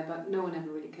buddies there, but no one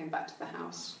ever really came back to the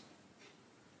house.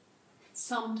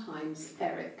 Sometimes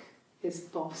Eric, his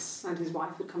boss, and his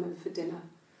wife would come over for dinner.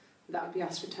 That would be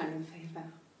us returning the favour.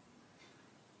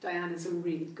 Diana's a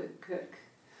really good cook,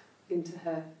 into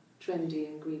her trendy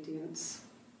ingredients.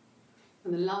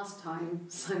 And the last time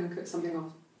Simon cooked something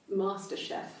off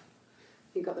MasterChef,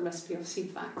 he got the recipe off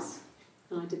Seedfax,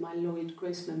 and I did my Lloyd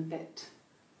Grossman bit,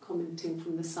 commenting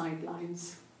from the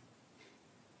sidelines.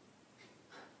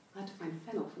 I had to find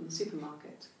fennel from the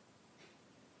supermarket.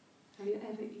 Have you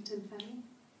ever eaten fennel?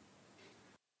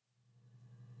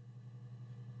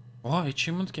 Oha,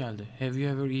 achievement geldi. Have you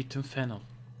ever eaten fennel?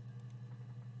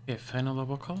 Fennel'a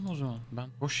bakalım o zaman. Ben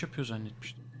boş yapıyor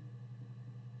zannetmiştim.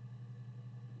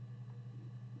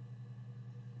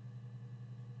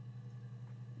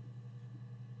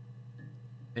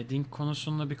 Wedding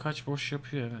konusunda birkaç boş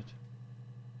yapıyor, evet.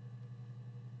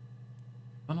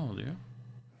 Ne oluyor?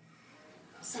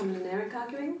 Simon and Eric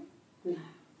arguing? No, I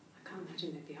can't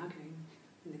imagine they'd be arguing.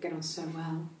 And they get on so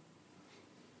well.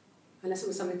 Unless it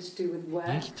was something to do with work.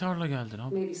 Niye gitarla geldin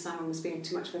abi? Maybe Simon was being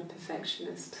too much of a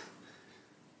perfectionist.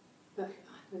 But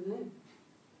I don't know.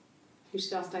 You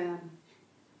should ask Diane.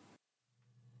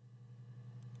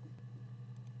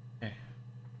 Okay.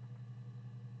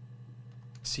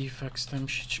 Seedfax'ten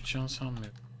bir şey çıkacağını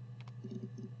sanmıyorum.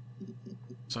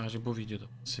 Sadece bu videoda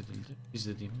bahsedildi.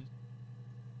 İzlediğimiz.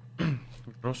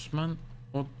 Grossman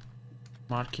o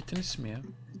marketin ismi ya.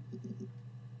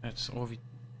 Evet, o video.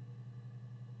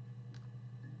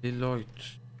 Deloitte.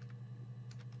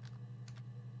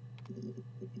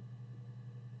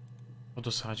 O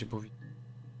da sadece bu video.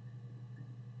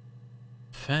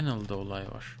 Fennel'da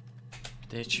olay var. Bir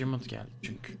de achievement geldi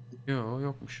çünkü. Yo,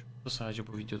 yokmuş. O da sadece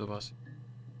bu videoda bahsediyor.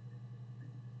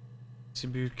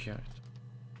 Hepsi büyük ya.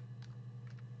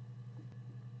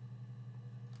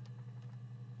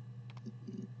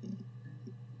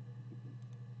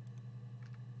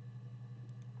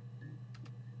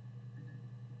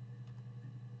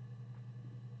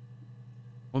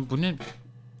 Oğlum bu ne?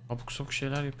 Abuk sabuk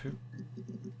şeyler yapıyor.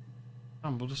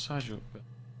 Tamam, bu da sadece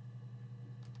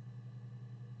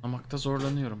anlamakta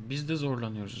zorlanıyorum. Biz de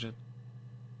zorlanıyoruz Red.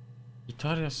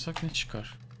 Gitar yazsak ne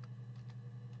çıkar?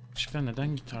 Gerçekten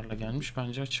neden gitarla gelmiş?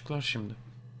 Bence açıklar şimdi.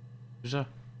 Güzel.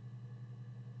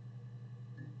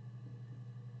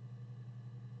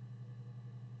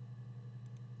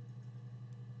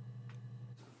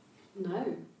 No.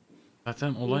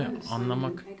 Zaten olay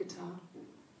anlamak.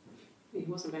 He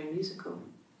wasn't very musical.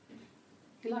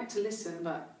 He liked to listen,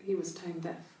 but he was tone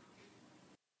deaf.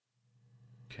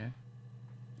 Okay.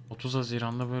 30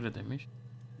 Haziran'da böyle demiş.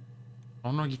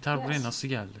 Sonra gitar buraya nasıl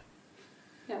geldi?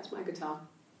 Yeah, it's my guitar.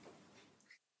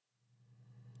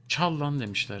 Çal lan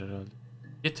demişler herhalde.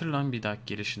 Getir lan bir dahaki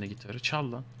gelişine gitarı.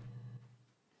 Çal lan.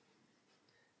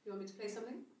 You want me to play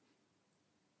something?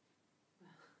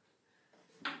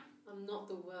 I'm not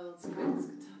the world's greatest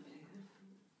guitar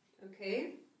player.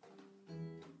 Okay.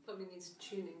 Probably needs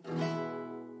tuning. No, it's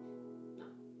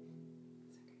okay.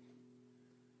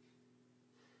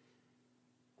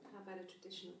 How about a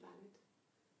traditional ballad?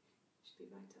 Should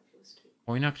be right up your street.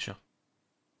 Oynak çal.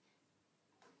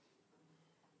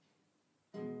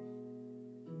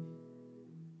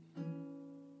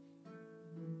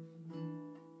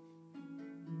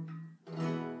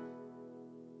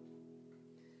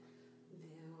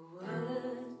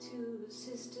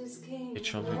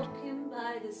 Çalıyordu.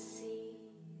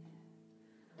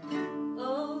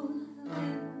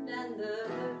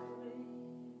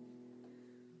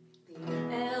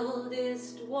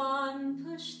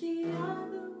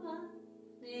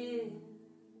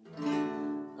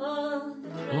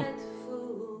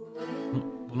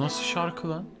 Bu nasıl şarkı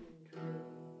lan?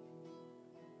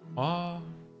 Aa,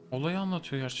 olayı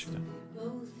anlatıyor gerçekten.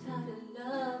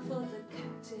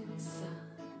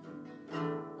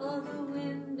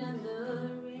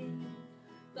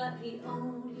 But he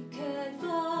only cared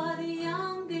for the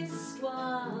youngest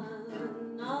one.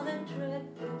 All the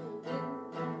dreadful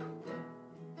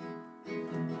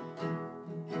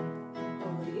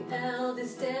oh, the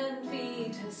eldest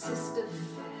envied her sister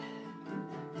fair.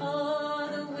 Oh,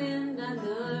 the wind and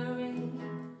the rain,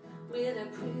 with a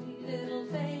pretty little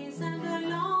face and her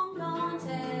long blonde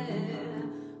hair.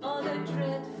 Oh, the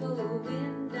dreadful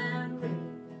wind and rain.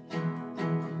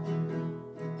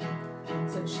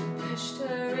 So she pushed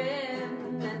her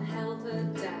in and held her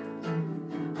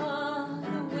down. Oh,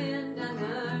 the wind and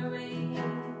the rain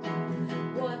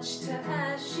watched her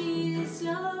as she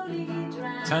slowly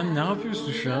drowned. Sen ne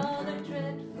yapıyorsun şu an?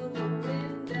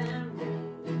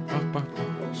 Bak bak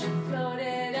bak. She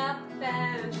floated up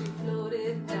and she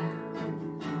floated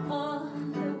down. Oh,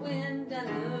 the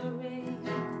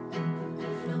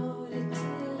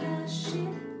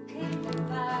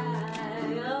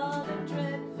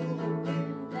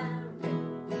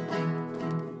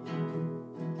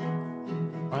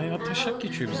Bayağı taşak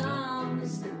geçiyor bizde.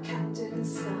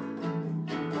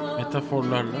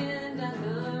 Metaforlarla.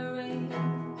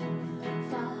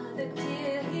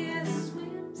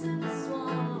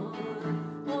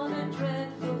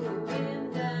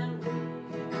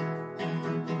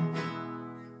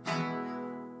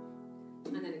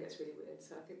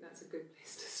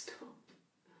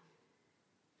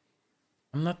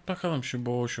 Anlat bakalım şu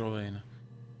boğuş olayını.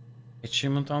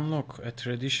 Achievement unlock. A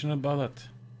traditional ballad.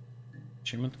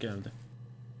 Achievement geldi.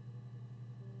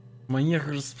 Manyak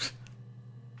hırs.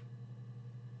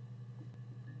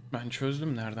 Ben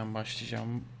çözdüm nereden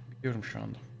başlayacağımı biliyorum şu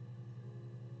anda.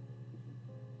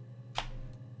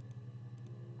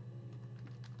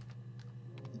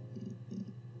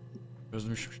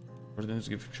 Çözmüşüm. Gördüğünüz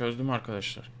gibi çözdüm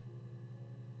arkadaşlar.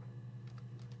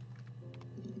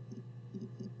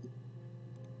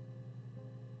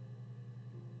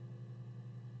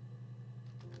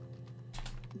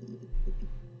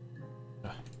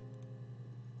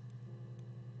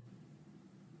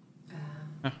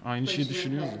 Aynı şeyi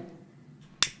düşünüyoruz.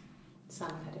 Sam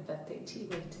had a birthday tea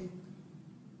waiting.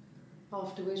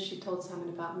 Afterwards, she told Simon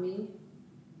about me.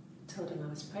 Told him I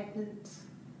was pregnant.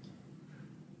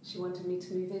 She wanted me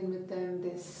to move in with them.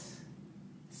 This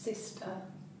sister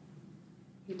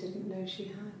he didn't know she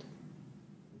had.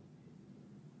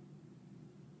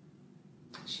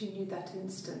 She knew that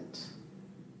instant.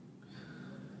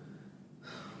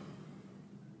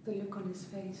 The look on his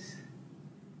face.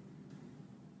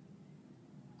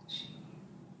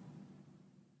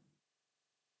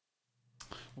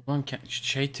 Ulan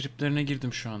şey triplerine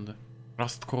girdim şu anda.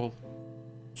 Rust Call.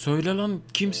 Söyle lan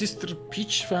kim sister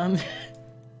piç falan.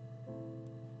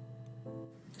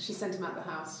 She sent him out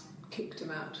the house, kicked him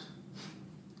out,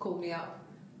 called me up,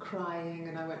 crying,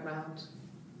 and I went round.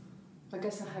 I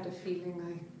guess I had a feeling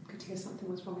I could hear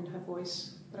something was wrong in her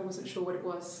voice, but I wasn't sure what it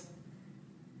was.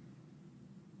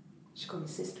 She called me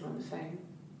sister on the phone.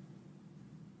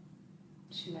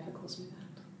 She never calls me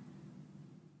that.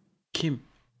 Kim?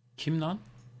 Kim lan?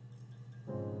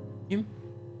 Kim?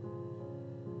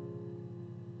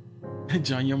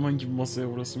 Can Yaman gibi masaya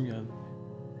vurasım geldi.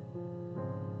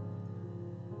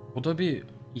 O da bir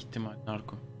ihtimal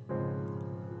narko.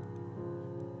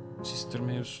 Sister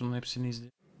mevzusunun hepsini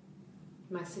izledim.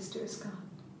 My sister is gone.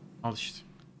 Al işte.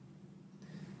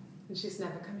 And she's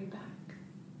never coming back.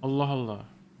 Allah Allah.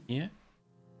 Niye?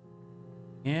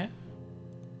 Niye?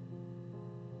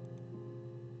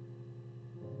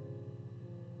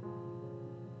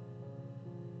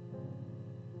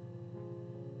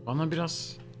 Bana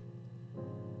biraz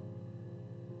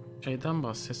şeyden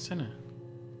bahsetsene.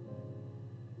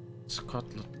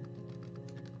 Scotland.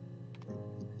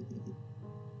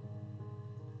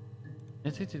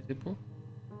 Ne dedi bu?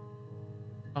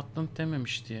 Scotland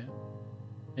dememişti ya.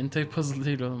 Hentai puzzle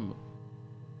değil oğlum bu.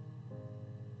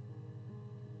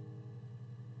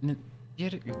 Ne?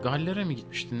 Diğer Galler'e mi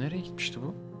gitmişti? Nereye gitmişti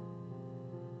bu?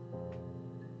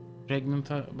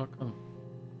 Pregnant'a bakalım.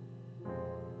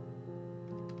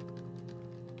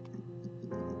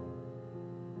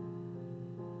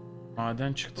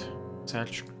 Maden çıktı.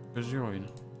 Selçuk çözüyor oyunu.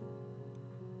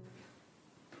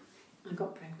 I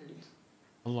got pregnant.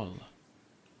 Allah Allah.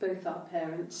 Both our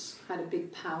parents had a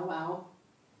big powwow.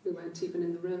 We weren't even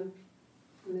in the room.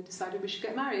 And they decided we should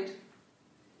get married.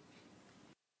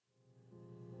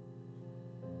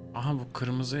 Aha bu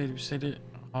kırmızı elbiseli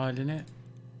halini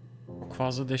çok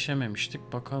fazla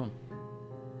deşememiştik. Bakalım.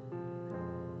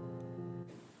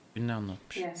 Ne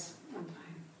anlatmış? Yes, I'm fine.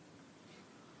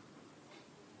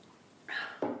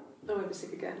 I won't be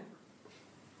sick again.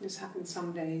 This happened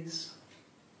some days.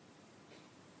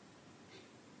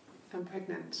 I'm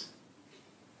pregnant.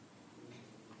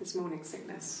 It's morning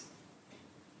sickness.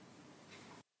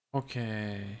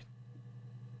 Okey.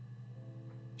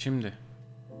 Şimdi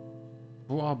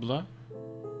bu abla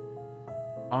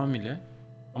hamile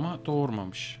ama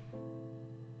doğurmamış.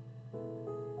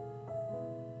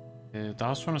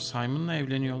 Daha sonra Simon'la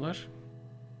evleniyorlar.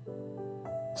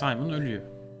 Simon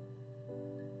ölüyor.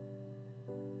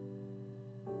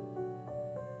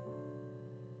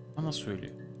 Bana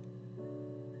söylüyor.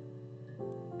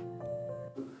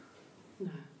 No.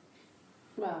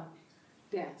 Well,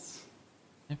 yes.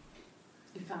 Yep.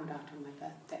 He found out on my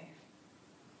birthday.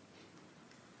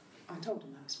 I told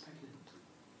him I was pregnant.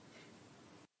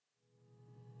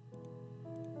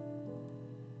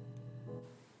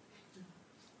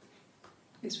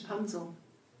 It's Rapunzel.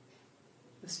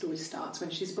 The story starts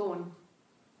when she's born.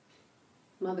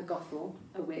 Mother Gothel,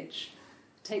 a witch,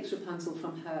 takes Rapunzel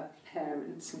from her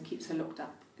parents and keeps her locked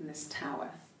up in this tower.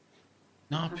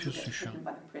 Ne Rapunzel yapıyorsun gets şu an?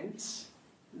 taken by the prince.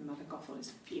 And Mother Gothel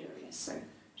is furious, so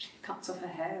she cuts off her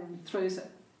hair and throws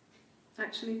it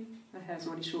actually. Her hair's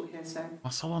already short here, so...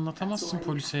 Masal anlatamazsın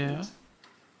polise ya.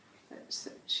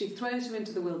 She throws her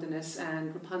into the wilderness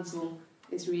and Rapunzel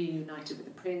is reunited with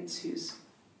the prince who's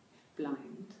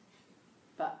blind.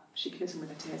 But she kills him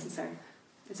with her tears, and so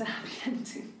it's a happy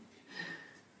ending.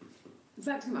 Is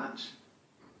that too much?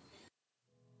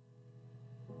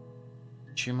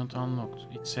 Achievement unlocked.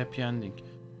 It's happy ending.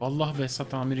 Vallahi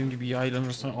Behzat amirim gibi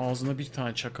yaylanırsa ağzına bir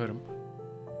tane çakarım.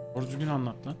 Doğru düzgün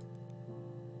anlat lan.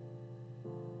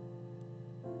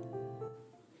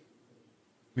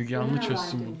 Müge Anlı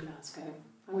çözsün bunu.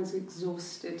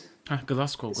 Heh,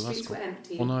 Glasgow.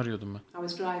 Onu arıyordum ben.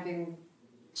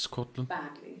 Scotland.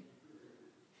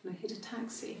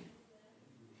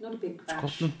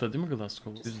 Scotland'da değil mi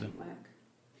Glasgow? O yüzden.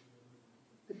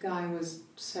 The guy was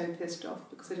so pissed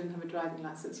off because I didn't have a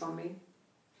driving license on me.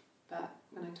 But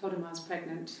when I told him I was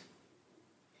pregnant,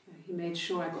 he made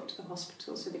sure I got to the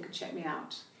hospital so they could check me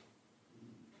out.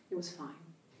 It was fine.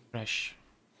 Fresh.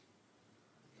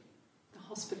 The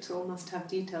hospital must have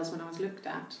details when I was looked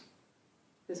at.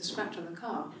 There's a scratch on the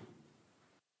car.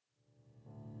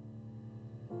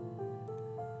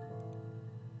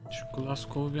 Şu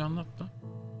Glasgow'u bir anlat da.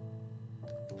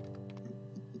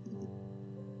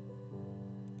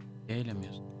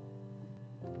 Eylemiyorsun.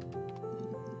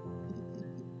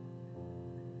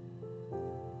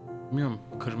 Bilmiyorum,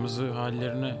 kırmızı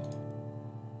hallerine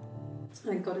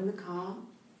I got in the car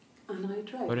and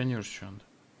I drove. öğreniyoruz şu anda.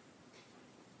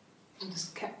 I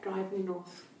just kept driving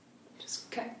north.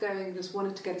 Just kept going, just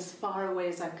wanted to get as far away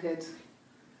as I could.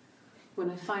 When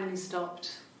I finally stopped,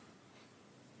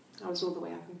 I was all the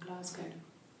way up in Glasgow.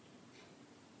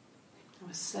 I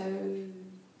was so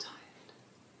tired.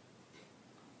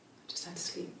 I just had to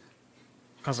sleep.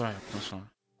 Kaza yaptın sonra.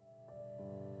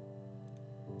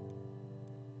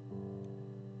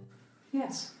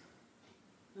 Yes.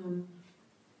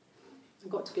 I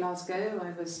got to Glasgow,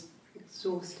 I was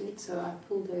exhausted, so I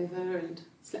pulled over and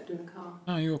slept in the car.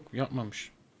 Ha yok,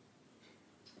 yapmamış.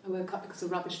 I woke up because a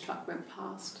rubbish truck went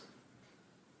past.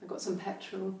 I got some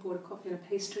petrol, bought a coffee and a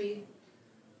pastry,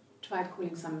 tried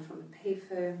calling someone from the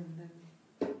payphone, and then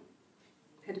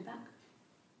headed back.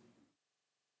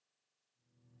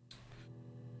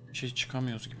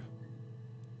 Çıkamıyoruz gibi.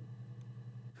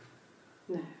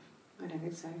 No, I don't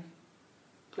think so.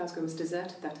 Glasgow was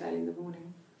deserted that early in the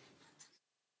morning.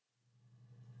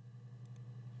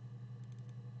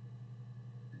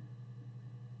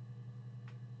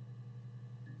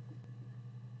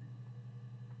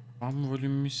 One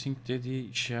volume missing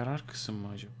dediği işe yarar kısım mı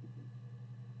acaba?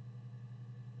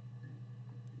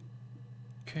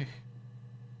 Okay.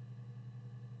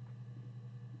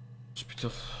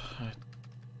 Hospital. Evet.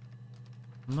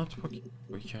 Anlat bakayım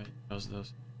bu hikayeyi biraz daha.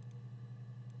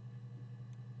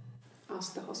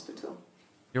 Ask the hospital.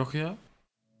 Yok ya.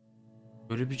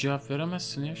 Böyle bir cevap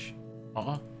veremezsin ya.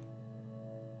 Aa.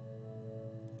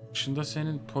 Dışında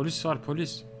senin polis var,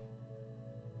 polis.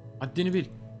 Haddini bil. I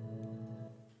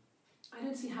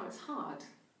don't see how it's hard.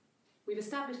 We've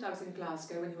established I was in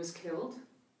Glasgow when he was killed.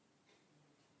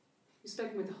 You've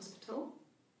spoken with the hospital.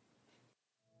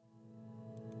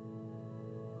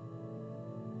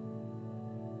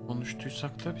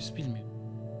 Konuştuysak da biz bilmiyoruz.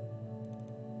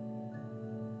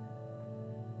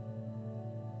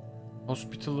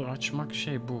 Hospital'ı açmak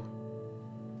şey bu.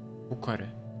 Bu kare.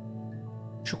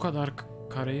 Şu kadar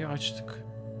kareyi açtık.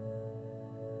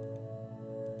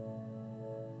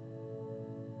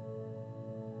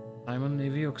 Simon'ın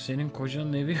evi yok, senin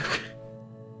kocanın evi yok.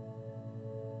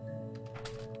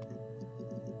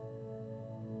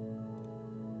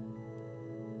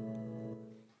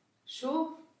 Sure.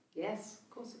 Yes, of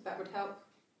course, if that would help.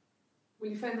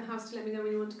 Will you phone the house to let me know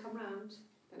when you want to come round?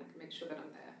 Then I can make sure that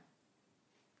I'm there.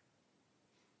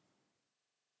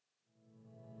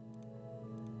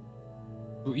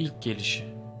 Bu ilk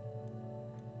gelişi.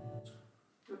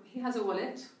 He has a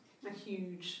wallet, a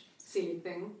huge, silly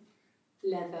thing,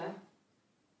 leather,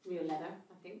 real leather,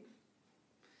 I think.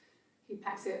 He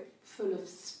packs it full of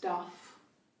stuff,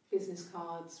 business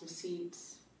cards,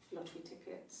 receipts, lottery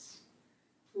tickets.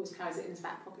 He always carries it in his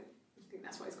back pocket. I think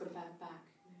that's why he's got a bad back.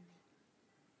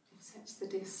 Offsets the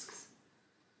discs.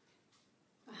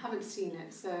 I haven't seen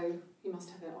it, so he must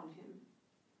have it on him.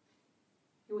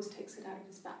 He always takes it out of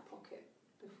his back pocket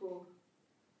before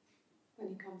when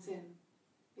he comes in,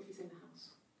 if he's in the house.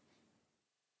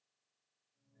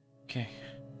 Okay.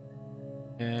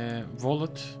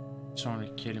 Wallet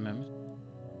sonraki kelimemiz.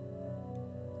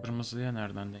 Kırmızıya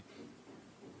nereden denk?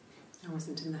 I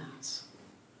wasn't in the house.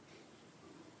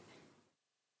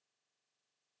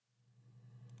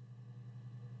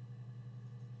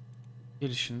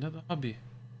 Gelişinde daha bir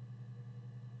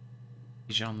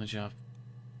canlı cevap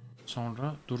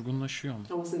sonra durgunlaşıyor mu? I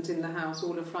wasn't in the house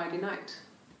all of Friday night.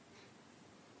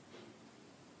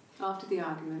 After the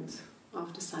argument,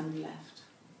 after Simon left,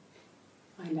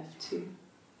 I left too.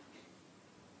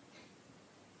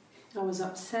 I was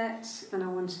upset and I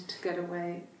wanted to get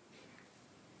away.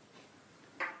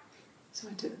 So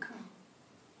I took the car.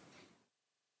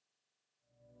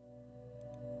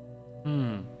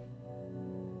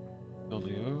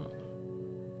 Oluyor.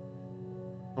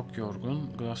 Çok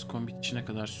yorgun. Glasgow bitişine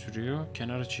kadar sürüyor.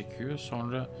 Kenara çekiyor.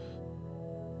 Sonra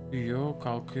uyuyor,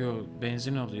 kalkıyor,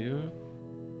 benzin alıyor.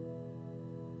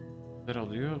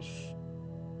 Alıyor.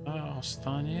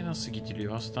 Hastaneye nasıl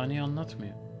gidiliyor? Hastaneyi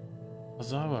anlatmıyor.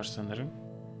 Kaza var sanırım.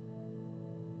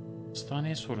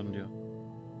 Hastaneye sorun diyor.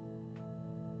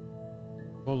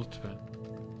 Bol lütfen.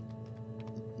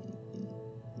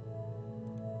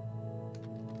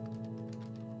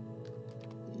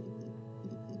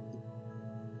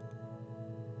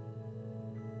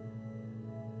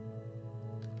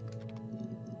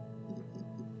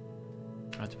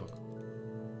 Hadi bak.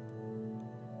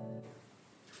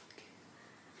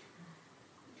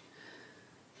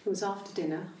 It was after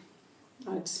dinner.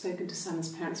 I'd spoken to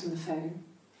Sam's parents on the phone.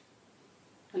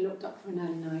 I looked up for an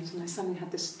early night and I suddenly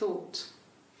had this thought.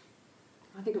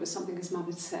 I think it was something his mum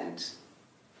had said.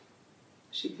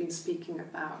 She'd been speaking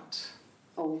about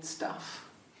old stuff.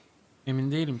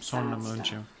 Emin değilim, sonra mı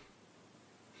önce mi?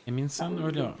 Eminsen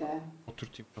öyle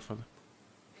oturtayım kafanı.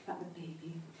 About the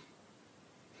baby.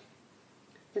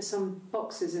 There's some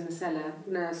boxes in the cellar,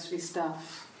 nursery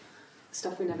stuff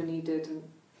we never needed and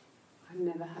I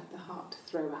never had the heart to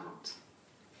throw out.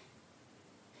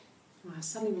 And I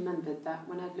suddenly remembered that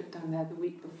when I'd looked down there the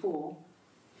week before,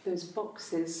 those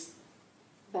boxes,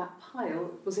 that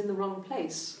pile was in the wrong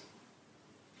place.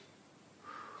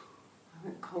 I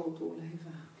went cold all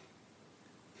over.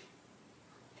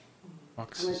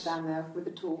 Boxes. I went down there with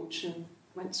a torch and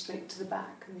went straight to the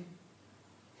back and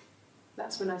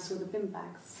that's when I saw the bin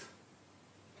bags.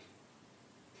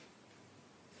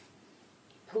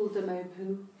 Pulled them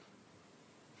open.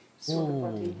 Saw the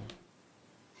body.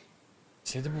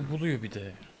 Seni bu buluyor bir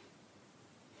de.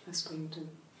 I screamed and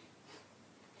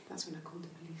that's when I called the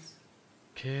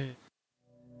police.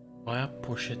 Bayağı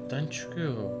poşetten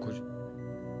çıkıyor koca.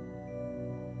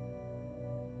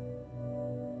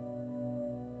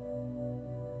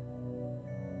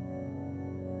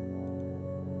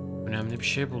 Önemli bir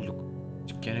şey bulduk.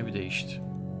 Gene bir değişti.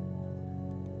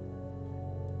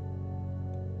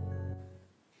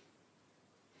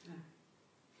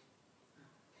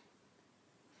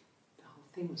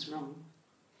 Thing was wrong.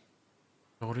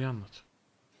 Doğruyu anlat.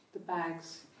 The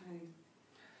bags,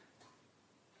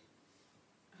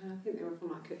 I think they were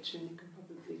from our kitchen. You can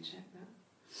probably check that.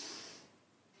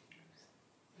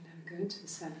 We never go into the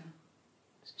cellar.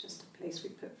 It's just a place we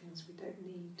put things we don't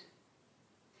need.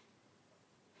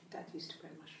 Dad used to grow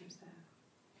mushrooms there.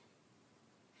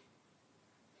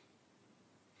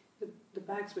 The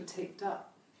bags were taped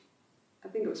up. I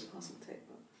think it was parcel tape,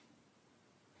 but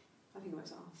I think it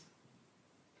was ours.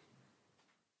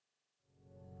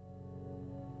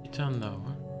 Bir tane daha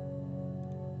var.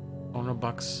 Sonra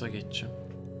box'a geçeceğim.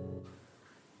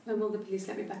 When will the police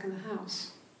let me back in the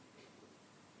house?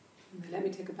 And they let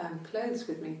me take a bag of clothes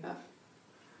with me, but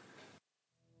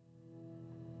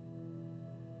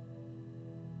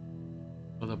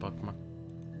O da bakmak.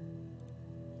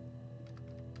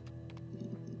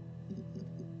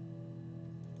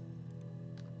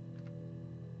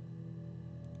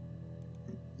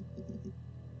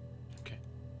 Okay.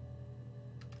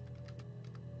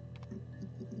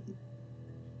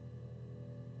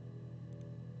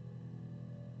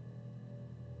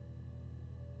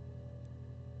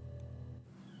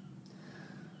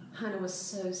 Hannah was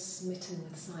so smitten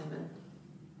with Simon.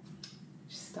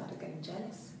 She started getting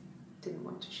jealous. Didn't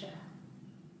want to share.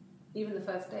 Even the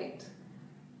first date.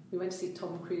 We went to see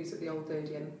Tom Cruise at the Old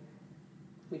Odeon.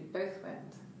 We both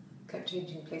went. Kept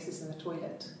changing places in the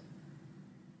toilet.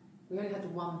 We only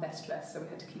had one best dress, so we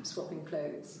had to keep swapping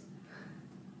clothes.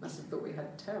 Must have thought we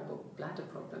had terrible bladder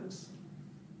problems.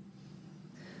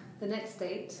 The next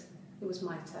date, it was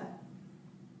my turn.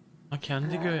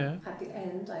 Kendi göğe. At the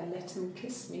end, I let him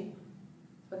kiss me.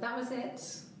 But that was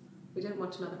it. We didn't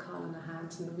want another Carl on our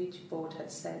hands, and the Ouija board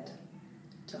had said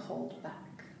to hold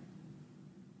back.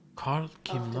 Carl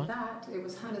kim After lan? that, it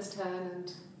was Hannah's turn,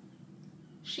 and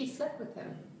she slept with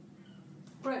him.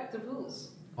 Broke the rules.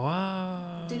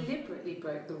 Wow. Deliberately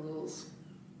broke the rules.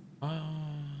 Wow.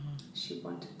 She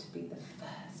wanted to be the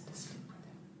first to sleep with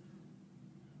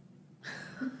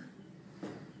him.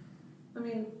 I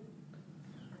mean,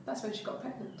 that's when she got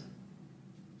pregnant.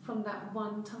 From that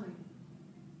one time.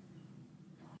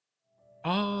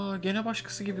 Gene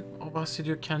başkası gibi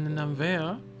bahsediyor kendinden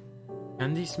veya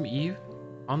kendi ismi Eve.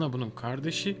 Ana bunun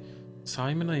kardeşi.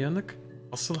 Simon'a yanık.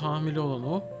 Asıl hamile olan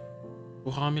o.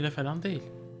 Bu hamile falan değil.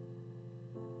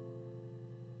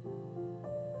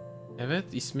 Evet,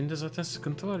 isminde zaten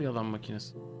sıkıntı var, yalan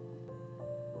makinesi.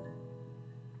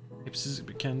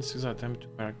 Hepsi kendisi zaten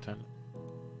bütün karakterler.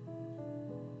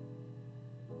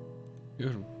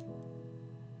 Diyorum.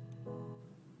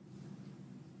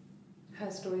 Her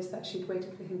story is that she'd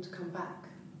waited for him to come back.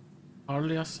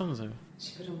 Harlı yazsanıza bir.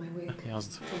 She put on my wig,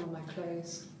 Yazdı. put on my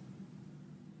clothes,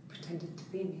 pretended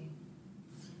to be me.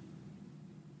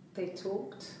 They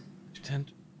talked. Pretend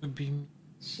to be me.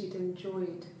 She'd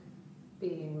enjoyed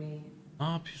being me. Ne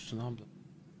yapıyorsun abla?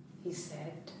 He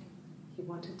said he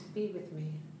wanted to be with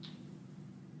me.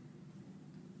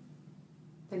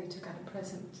 Then he took out a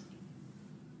present.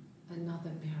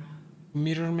 Another mirror.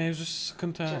 Mirror mevzusu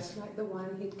sıkıntı ha. Just like the one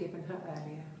he'd given her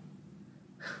earlier.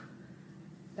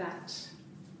 That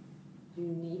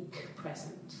unique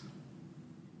present.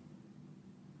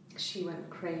 She went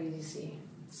crazy,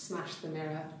 smashed the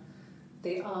mirror.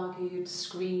 They argued,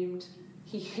 screamed.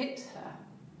 He hit her.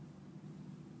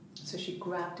 So she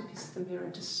grabbed a piece of the mirror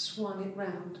and just swung it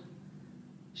round.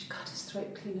 She cut his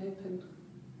throat clean open.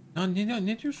 Ya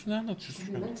ne diyorsun, ne anlatıyorsun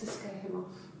She şu an? meant to scare him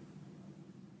off.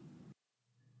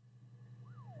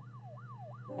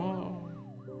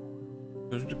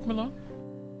 Gözlük mü lan?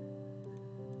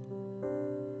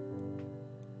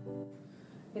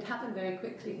 It happened very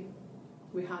quickly.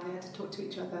 We hardly had to talk to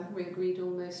each other. We agreed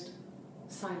almost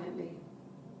silently.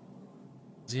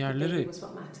 The baby Ziyerleri was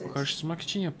what mattered. karıştırmak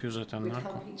için yapıyor zaten We'd narko.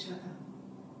 help each other.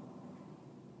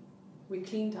 We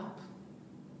cleaned up.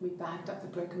 We bagged up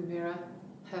the broken mirror,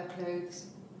 her clothes.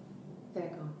 They're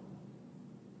gone.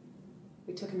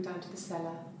 We took him down to the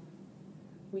cellar.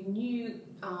 We knew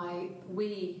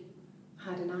we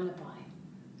had an alibi,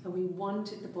 and we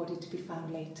wanted the body to be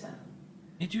found later.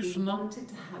 Ne We diyorsun lan? wanted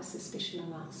to have suspicion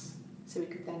on us, so we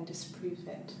could then disprove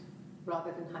it,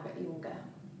 rather than have it linger.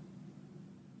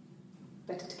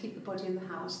 Better to keep the body in the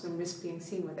house than risk being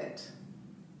seen with it.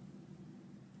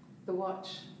 The watch,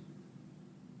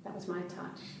 that was my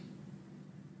touch,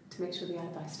 to make sure the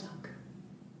alibi stuck.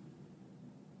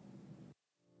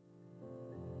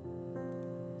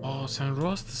 Sen ruh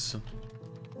hastasın.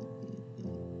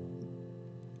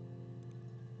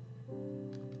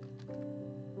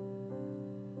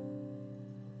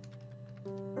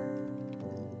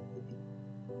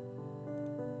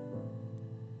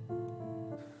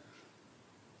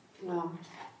 Well,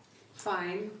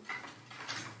 fine,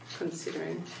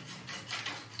 considering.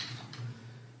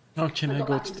 How can I I got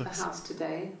go back to into the this? house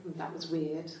today, and that was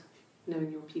weird,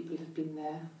 knowing your people have been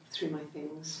there through my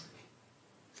things.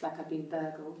 It's like I've been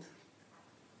burgled.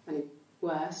 I mean,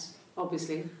 worse,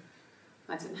 obviously.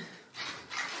 I don't know.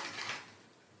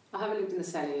 I haven't lived in the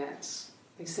cellar yet.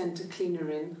 They sent a cleaner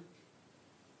in.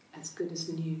 As good as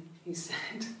new, he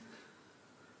said.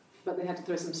 But they had to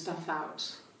throw some stuff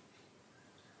out.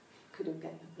 Couldn't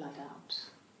get the blood out.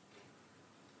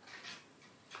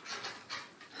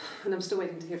 And I'm still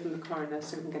waiting to hear from the coroner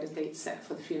so we can get a date set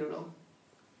for the funeral.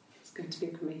 It's going to be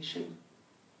a cremation.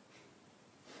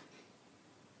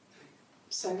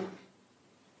 So,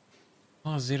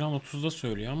 Haziran 30'da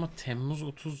söylüyor ama Temmuz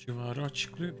 30 civarı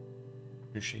açıklıyor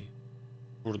bir şeyi.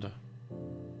 Burada.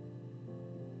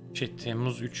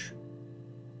 Temmuz 3.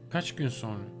 Kaç gün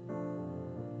sonra?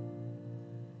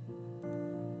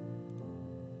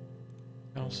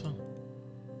 Alsana.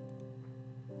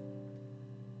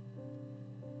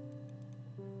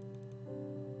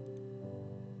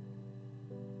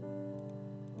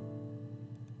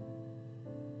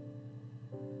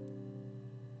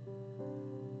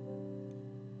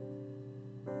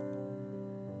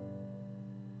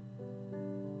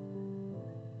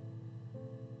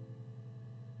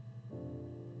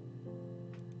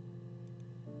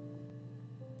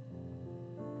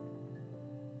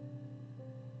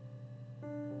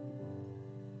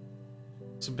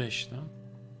 Nasıl 5 lan?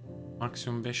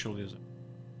 Maksimum 5 oluyor zaten.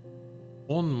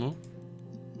 10 mu?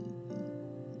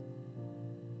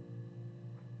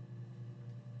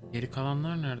 Geri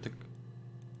kalanlar nerede?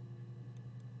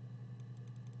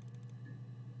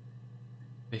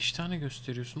 5 tane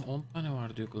gösteriyorsun, 10 tane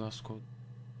var diyor Glasgow.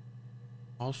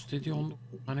 House dediği 10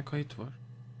 tane kayıt var.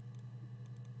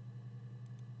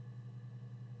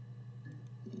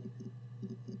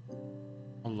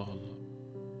 Allah Allah.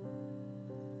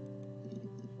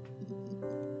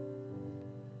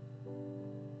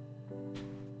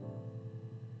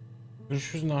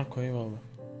 Görüşürüz narko, eyvallah.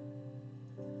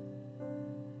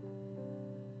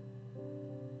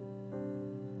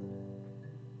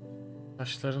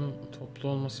 Taşların toplu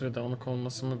olması ve dağınık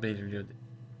olması mı belirliyor diye.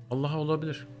 Allah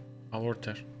olabilir.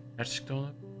 Avorter. Gerçekten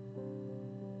olabilir.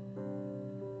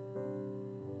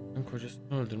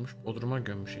 Kocasını öldürmüş, bodruma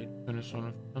gömmüş. 50 sene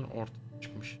sonradan ortaya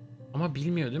çıkmış. Ama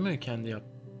bilmiyor değil mi kendi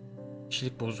yaptığı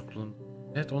kişilik bozukluğunu?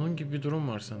 Evet, onun gibi bir durum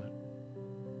var sanırım.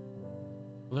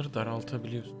 Bunları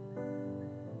daraltabiliyorsun.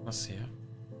 Nasıl ya?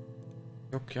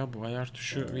 Yok ya, bu ayar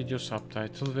tuşu video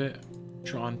subtitle ve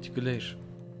şu anti-glare.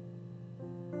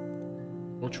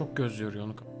 O çok göz yoruyor,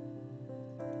 onu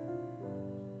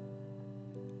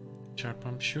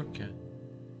çarpan bir şey yok ya.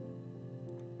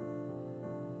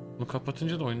 Bunu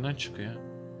kapatınca da oyundan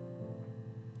çıkıyor.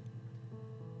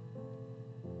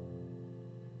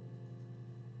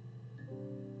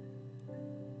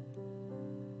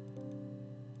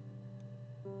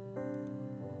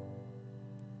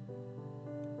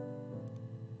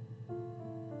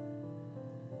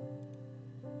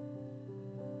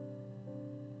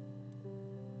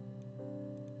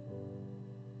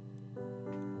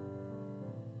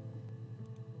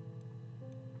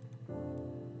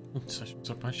 Saçma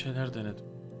sapan şeyler denedim.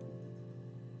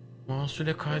 Mouse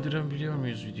ile kaydırabiliyor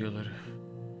muyuz videoları?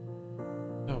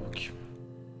 Ya bakayım.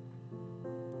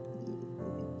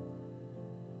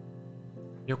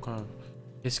 Yok abi.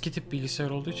 Eski tip bilgisayar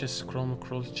olduğu için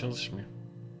scroll hiç çalışmıyor.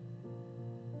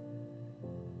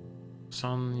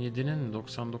 97'nin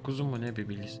 99'u mu ne bir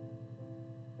bilgisayar?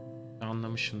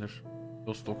 Anlamışsındır.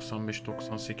 DOS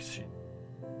 95-98 şey.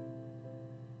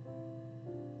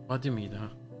 Hadi miydi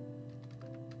ha?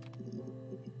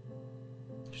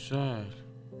 Güzel.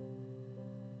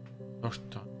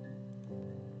 4 tane.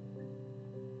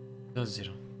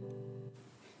 Haziran.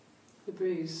 The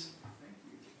bruise.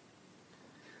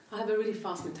 I have a really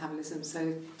fast metabolism,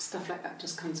 so stuff like that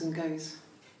just comes and goes.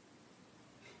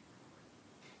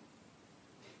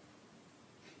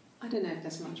 I don't know if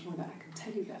there's much more that I can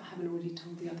tell you that I haven't already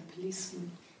told the other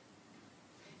policeman.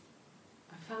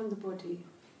 I found the body.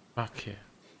 Bak ya.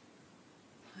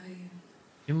 I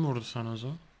Kim vurdu sana o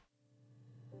zaman?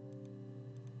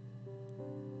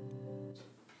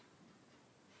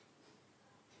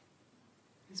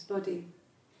 His body.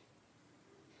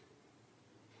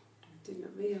 It didn't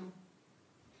look real.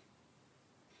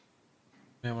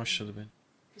 Ne başladı beni?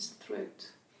 His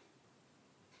throat.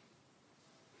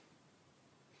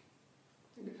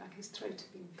 It looked like his throat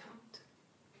had been cut.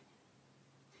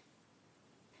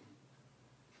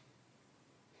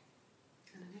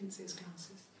 And I didn't see his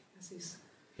glasses. His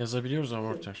Yazabiliyoruz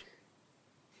avorter.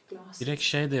 glasses. Direkt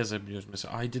şey de yazabiliyoruz.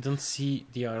 Mesela I didn't see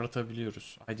diye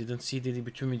aratabiliyoruz. I didn't see dediği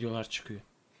bütün videolar çıkıyor.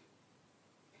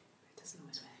 It doesn't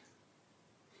always work.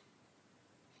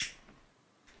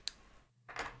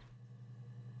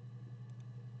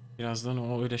 Birazdan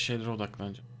o öyle şeylere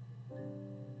odaklanacak.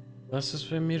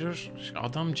 Glasses ve mirror.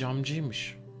 Adam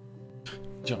camcıymış.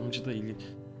 Camcı da ilgili.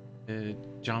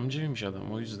 Camcıymış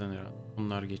adam, o yüzden herhalde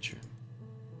bunlar geçiyor.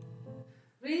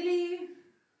 Really?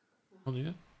 Ne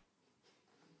oluyor?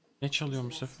 Ne çalıyor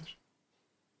bu sefer?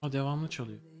 Ha, devamlı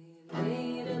çalıyor.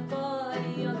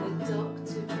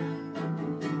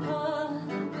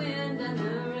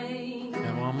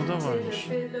 Devamı da varmış.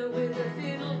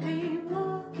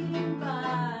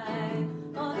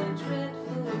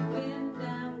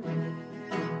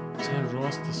 Sen ruh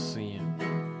hastasısın ya.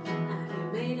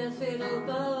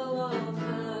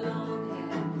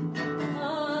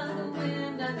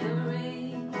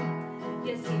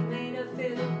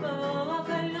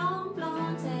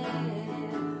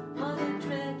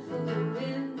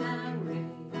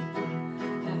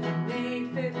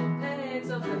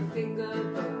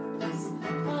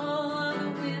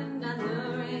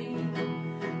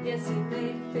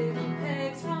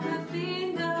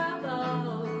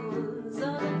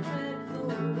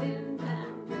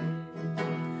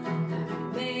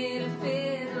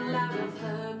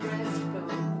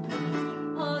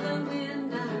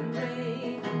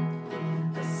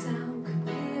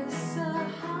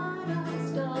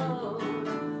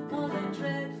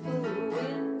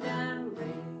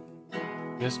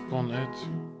 Respond, evet.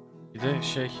 Bir de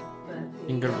şey,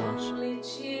 finger bones.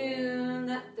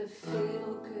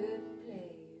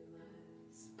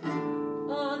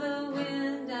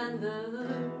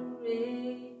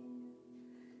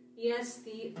 Yes,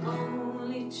 the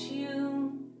only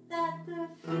tune that the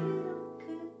fiddle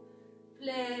could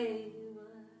play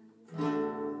was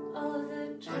oh, the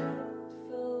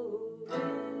dreadful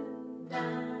wind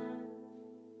and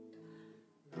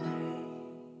rain.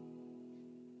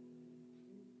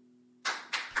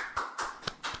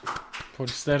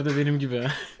 Polisler de benim gibi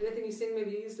ha. Anything you sing may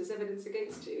be used as evidence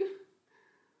against you.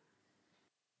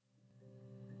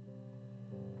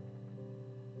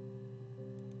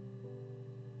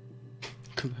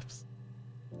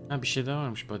 Ha bir şey daha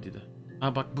varmış body'de.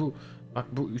 Ha bak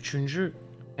bu 3.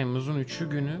 Temmuz'un 3'ü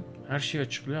günü her şeyi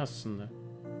açıklıyor aslında.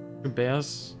 Şu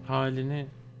beyaz halini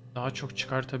daha çok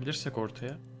çıkartabilirsek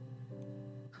ortaya.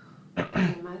 Can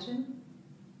you imagine?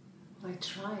 I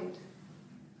tried.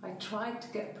 I tried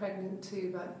to get pregnant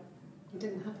too, but it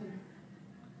didn't happen.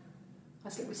 I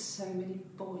slept with so many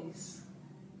boys,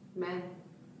 men.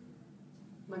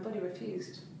 My body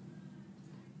refused.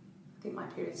 I think my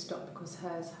period stopped because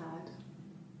hers had.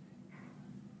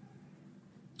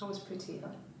 I was pretty ill.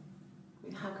 I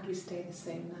mean, how could we stay the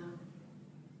same now?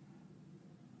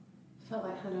 I felt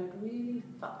like Hannah had really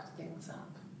fucked things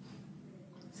up.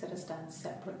 Set us down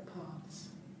separate paths.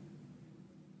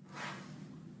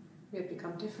 We had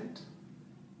become different.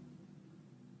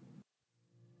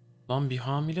 Lan bir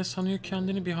hamile sanıyor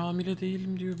kendini, bir hamile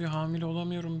değilim diyor, bir hamile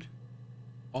olamıyorum diyor.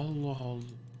 Allah Allah.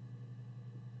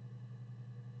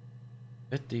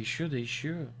 Evet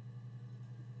değişiyor.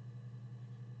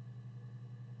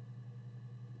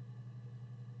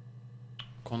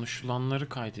 Konuşulanları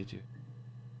kaydediyor.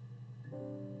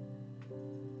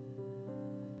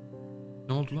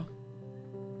 Ne oldu lan?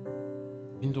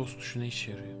 Windows tuşu ne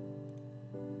işe yarıyor?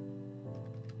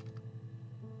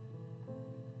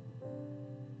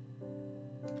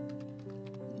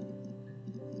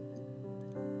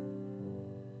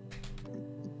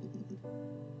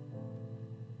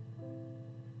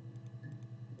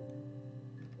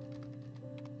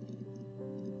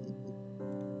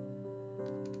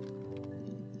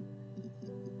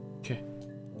 Okay.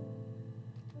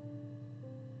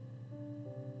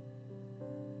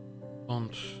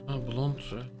 Blond. Ha blond.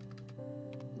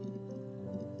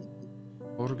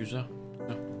 Doğru güzel.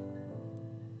 Ha.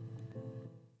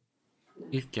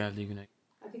 İlk geldiği güne.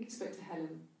 I think he spoke to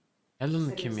Helen.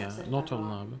 Helen kim ya? Not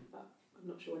alın abi. I'm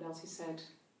not sure what else he said.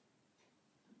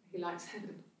 He likes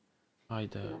Helen.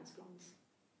 Hayda. He likes blondes.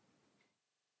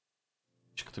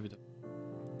 Çıktı bir de.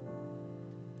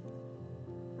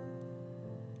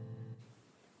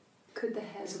 Could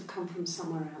the hairs have come from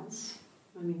somewhere else?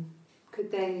 I mean,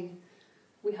 could they...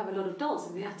 We have a lot of dolls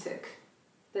in the attic.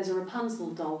 There's a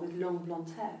Rapunzel doll with long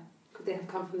blonde hair. Could they have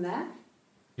come from there?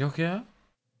 Yok ya.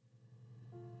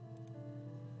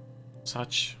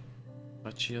 Saçı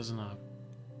yazın abi.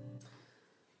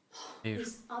 Hayır.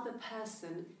 This other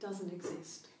person doesn't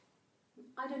exist.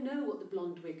 I don't know what the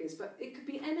blonde wig is, but it could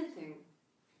be anything.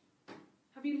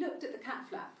 Have you looked at the cat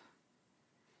flap?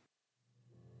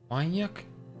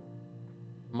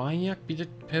 Manyak bir de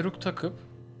peruk takıp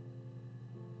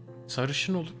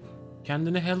sarışın olup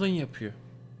kendini Helen yapıyor.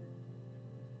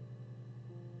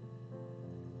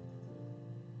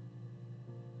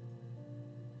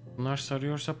 Bunlar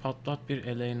sarıyorsa patlat bir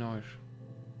Eleanor.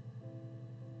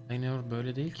 Eleanor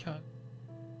böyle değil ki abi.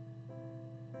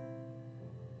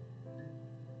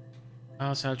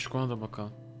 Ha Selçuk ona da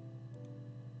bakalım.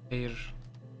 Hayır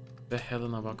ve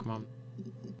Helen'a bakmam.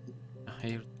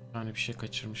 Hayır tane bir şey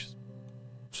kaçırmışız.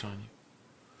 Bir saniye.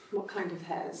 What kind of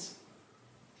hairs?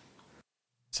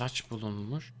 Saç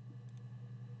bulunmuş.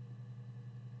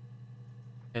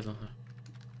 Helen ha.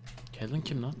 Helen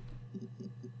kim lan?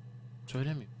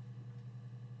 Söylemiyor.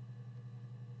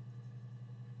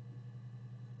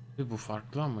 Bu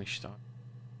farklı ama işte.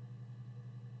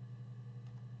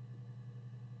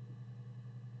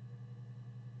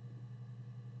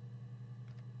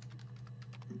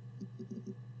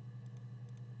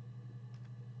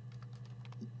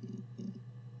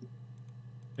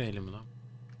 Elim lan.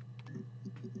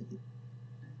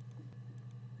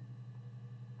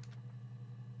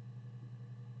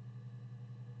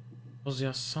 Oz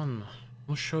yazsan mı?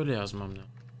 Bunu şöyle yazmam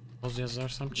lazım. Oz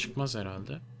yazarsam çıkmaz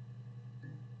herhalde.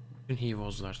 Bütün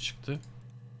hivozlar çıktı.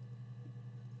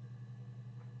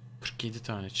 47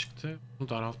 tane çıktı. Bunu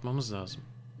daraltmamız lazım.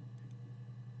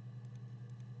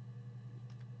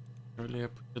 Şöyle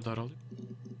yapınca daralıyor.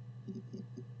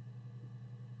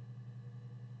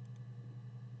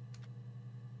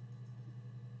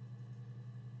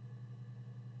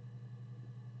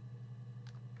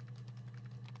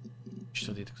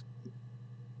 İşte dedik.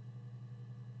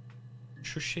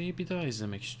 Şu şeyi bir daha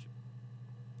izlemek istiyorum.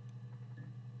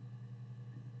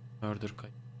 Murder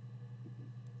kayıt.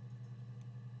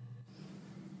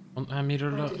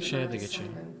 Mirror'la şeye de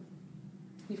geçelim.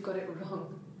 You've got it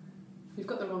wrong. You've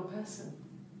got the wrong person.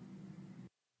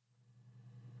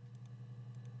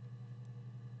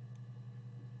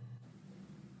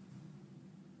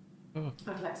 Oh.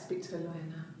 I'd like to speak to a lawyer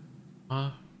now.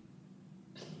 Ah.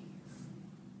 Please.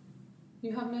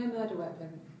 You have no murder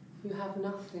weapon. You have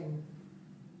nothing.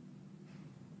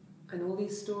 And all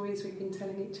these stories we've been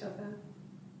telling each other.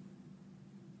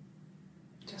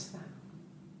 Just that.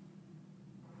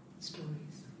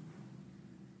 Stories.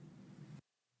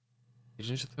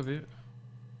 Birinci tabii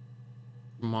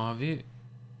mavi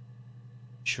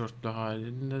tişörtlü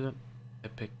halinde de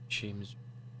pek bir şeyimiz yok.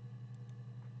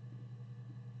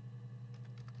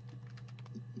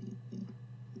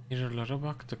 Mirror'lara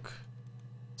baktık.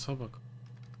 Sabah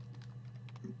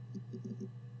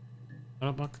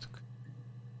baktık.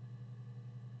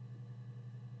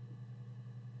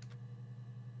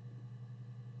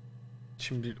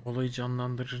 Şimdi olayı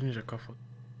canlandırınca kafa.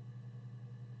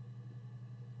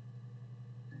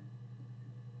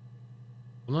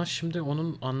 Buna şimdi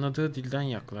onun anladığı dilden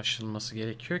yaklaşılması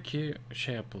gerekiyor ki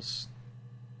şey yapılsın.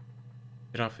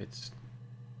 İtiraf etsin.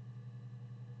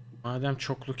 Madem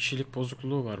çoklu kişilik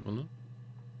bozukluğu var bunun.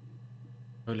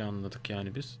 Öyle anladık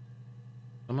yani biz.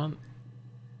 O zaman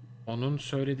onun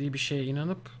söylediği bir şeye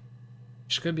inanıp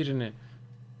başka birini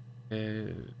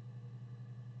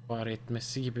var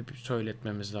etmesi gibi bir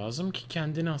söyletmemiz lazım ki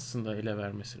kendini aslında ele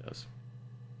vermesi lazım.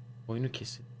 Oyunu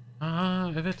kesin.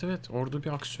 Aa evet evet, orada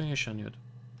bir aksiyon yaşanıyordu.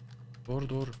 Doğru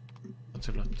doğru.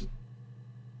 Hatırlattın.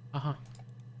 Aha.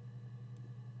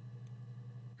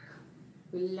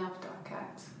 We loved our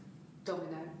cat,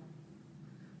 Domino.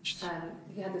 İşte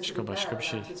He had this little başka bell bir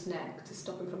şey. around his neck to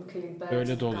stop him from killing birds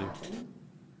Öyle in de the oluyor. garden.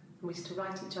 And we used to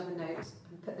write each other notes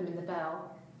and put them in the bell,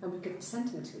 and we could send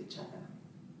them to each other.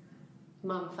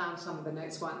 Mum found some of the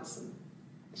notes once, and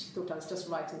she thought I was just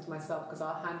writing to myself because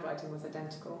our handwriting was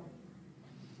identical.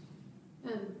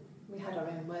 And we had our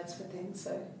own words for things,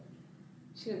 so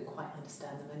she didn't quite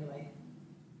understand them anyway.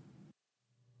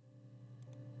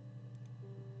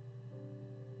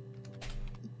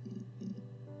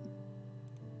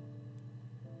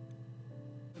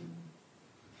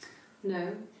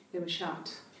 No, they were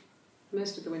shut.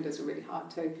 Most of the windows were really hard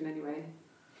to open anyway.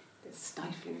 They're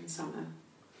stifling in summer.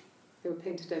 They were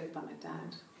painted over by my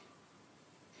dad.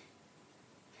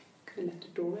 Could have left a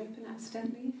door open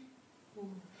accidentally. Or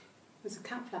there's a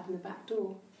cat flap in the back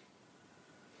door.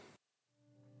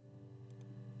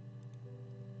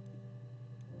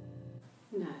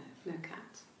 No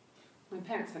cat. My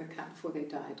parents had a cat before they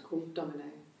died called Domino.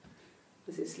 It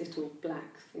was this little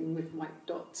black thing with white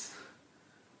dots.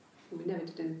 And we never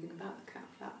did anything about the cat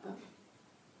flap, but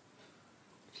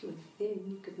if you were thin,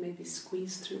 you could maybe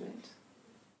squeeze through it.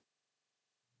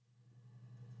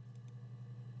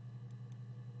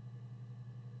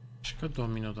 Başka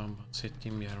dominodan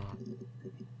bahsettiğim bir yer var.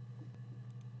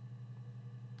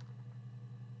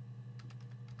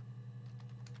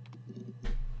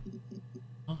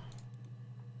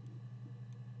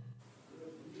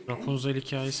 Rapunzel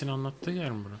hikayesini anlattığı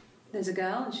yer mi bura? There's a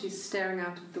girl and she's staring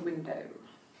out of the window.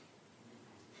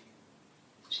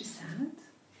 She's sad.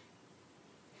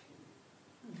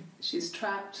 She's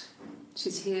trapped.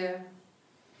 She's here.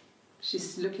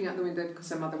 She's looking out the window because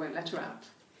her mother won't let her out.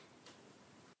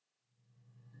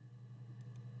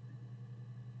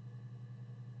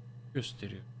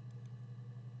 Gösteriyor.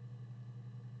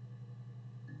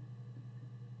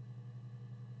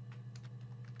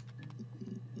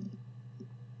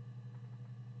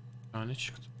 Tane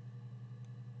çıktı.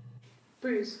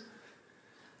 Bruise.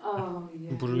 Oh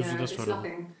yeah. Bruise'u No, da it's soralım.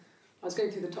 nothing. I was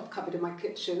going through the top cupboard in my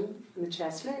kitchen and the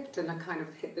chair slipped and I kind of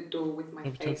hit the door with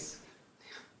my face.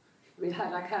 I mean, it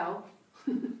hurt like hell.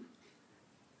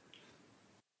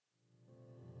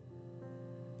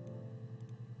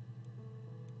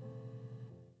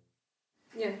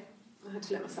 Yeah, I had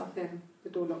to let myself in. The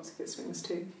door locks if it swings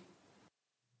too.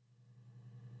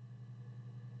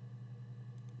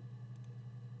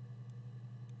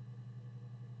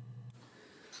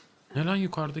 Ne lan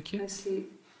yukarıdaki? I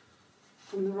sleep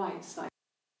on the right side.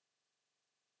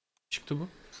 Çıktı bu.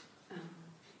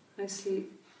 I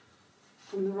sleep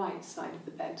on the right side of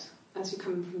the bed as you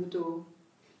come in from the door.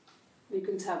 You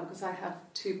can tell because I have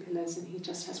two pillows and he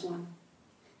just has one.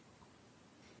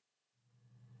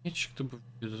 Ne çıktı bu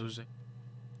videoda özel?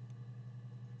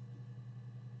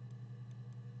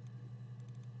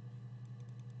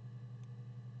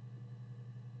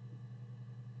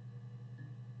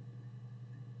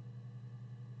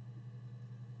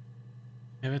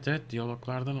 Evet evet,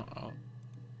 diyaloglardan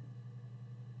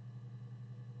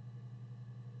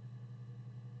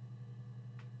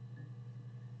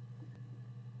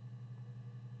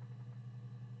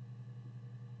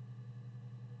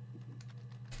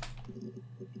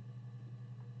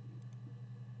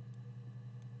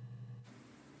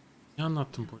ne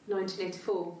anlattın bu?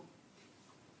 1984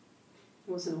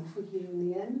 was an awful year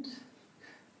in the end.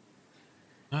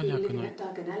 Ne We were alaka living lan? at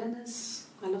Doug and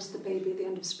Eleanor's. I lost the baby at the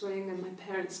end of spring and my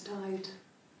parents died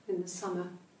in the summer.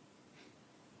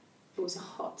 It was a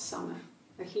hot summer,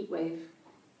 a heat wave.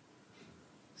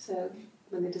 So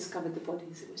when they discovered the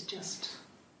bodies, it was just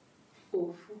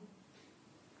awful.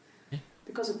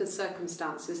 Because of the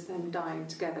circumstances, them dying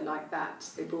together like that,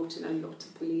 they brought in a lot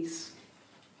of police.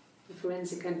 A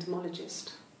forensic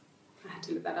entomologist. I had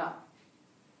to look that up.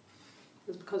 It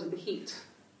was because of the heat.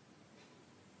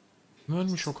 Kim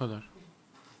ölmüş o kadar?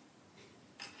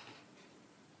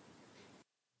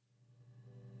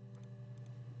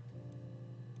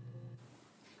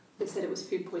 They said it was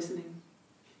food poisoning.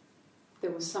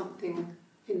 There was something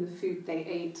in the food they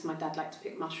ate. My dad liked to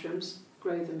pick mushrooms,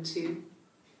 grow them too.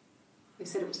 They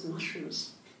said it was the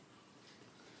mushrooms.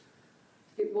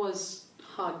 It was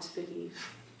hard to believe.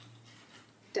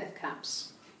 Death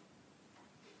caps.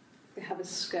 They have a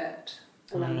skirt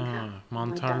around the cap.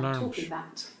 Mantarlarmış. My dad taught me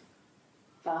that.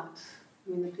 But,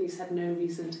 the police had no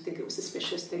reason to think it was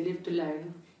suspicious. They lived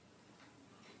alone.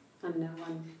 And no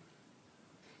one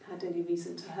had any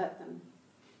reason to hurt them.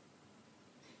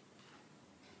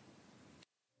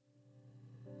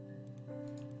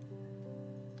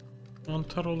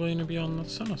 Mantar olayını bir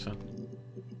anlatsana sen.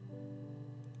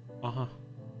 Aha.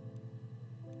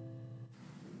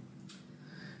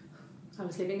 I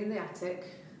was living in the attic.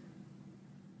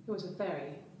 It was a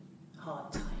very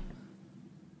hard time.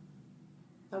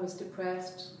 I was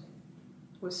depressed.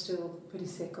 Was still pretty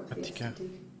sick of the STD.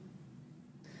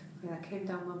 And I came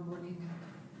down one morning and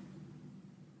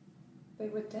they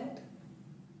were dead.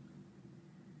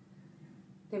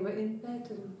 They were in bed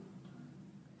and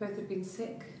both had been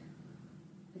sick.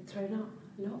 They'd thrown up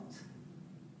a lot.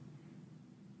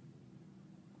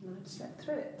 And I'd slept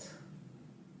through it.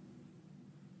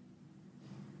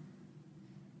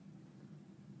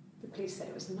 The police said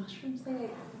it was the mushrooms they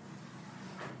ate.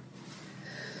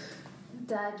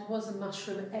 Dad was a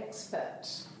mushroom expert.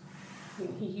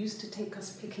 He used to take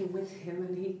us picking with him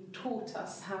and he taught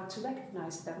us how to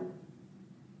recognise them.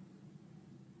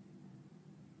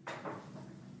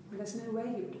 And there's no way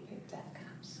he would have picked death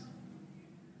caps.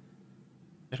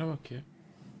 Yere bak ya.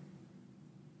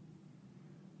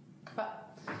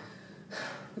 But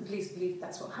the police believe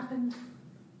that's what happened.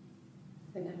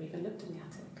 They never even looked in the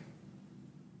attic.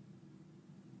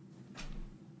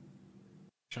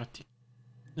 Atik.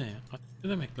 Ne ya? Atik ne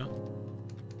demek lan?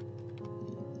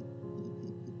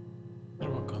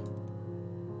 Dur bakalım.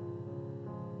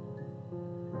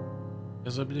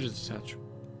 Yazabiliriz Selçuk.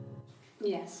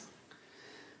 Yes.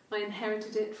 I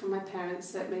inherited it from my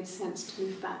parents, so it made sense to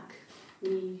move back.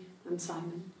 Me and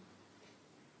Simon.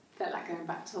 Felt like going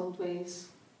back to old ways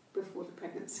before the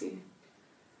pregnancy.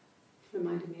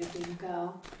 Reminded me of being a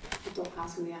girl, the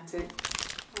dollhouse in the attic,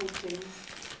 old things.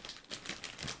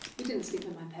 We didn't sleep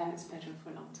in my parents' bedroom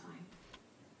for a long time.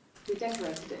 We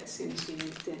decorated it as soon as we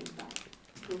moved in, but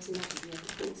it was another year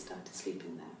before we started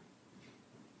sleeping there.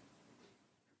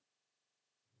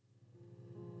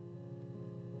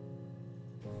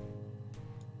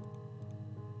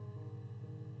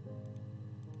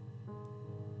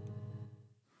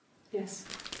 Yes,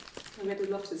 I read a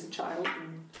lot as a child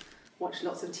and watched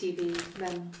lots of TV.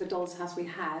 Then the doll's house we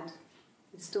had,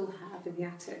 we still have in the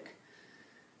attic.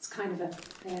 It's kind of a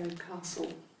fairy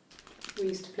castle. We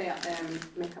used to play up there and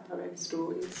make up our own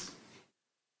stories.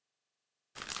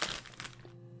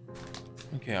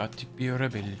 Okay, Atik bir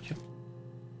yöre belli ki.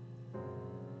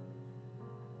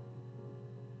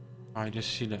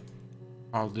 Ailesiyle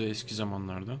kaldığı eski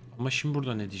zamanlardan. Ama şimdi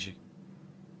burada ne diyecek?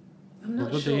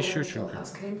 Burada değişiyor çünkü. I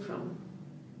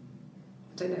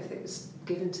don't know if it was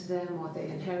given to them or they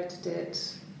inherited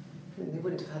it. They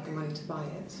wouldn't have had the money to buy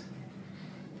it.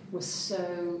 It was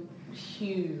so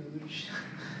huge.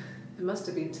 It must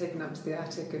have been taken up to the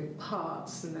attic in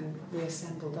parts and then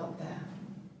reassembled up there.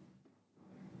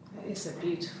 It's a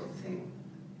beautiful thing.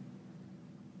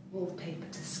 Wallpaper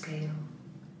to scale,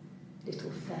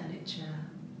 little furniture,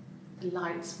 the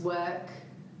lights work,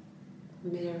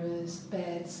 mirrors,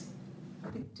 beds,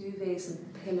 big duvets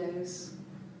and pillows.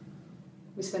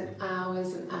 We spent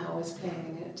hours and hours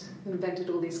playing in it, invented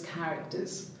all these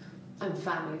characters and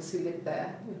families who lived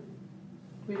there.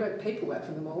 We wrote paperwork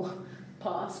for them all,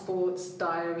 passports,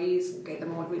 diaries, and gave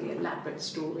them all really elaborate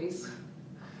stories.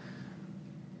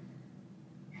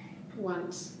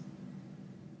 Once,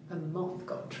 a moth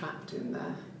got trapped in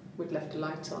there. We'd left a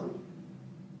light on.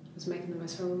 It was making the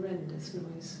most horrendous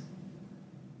noise.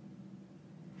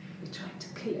 We tried to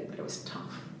kill it, but it was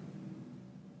tough.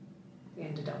 We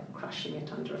ended up crushing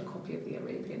it under a copy of the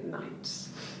Arabian Nights.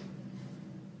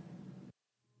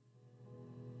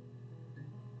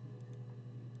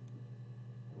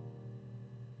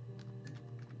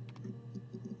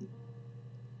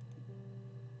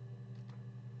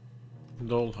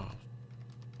 Dollhouse.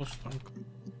 Postank.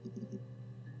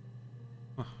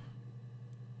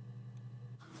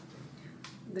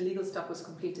 The legal stuff was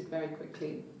completed very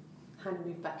quickly. Hannah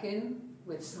moved back in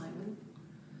with Simon.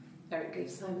 Eric gave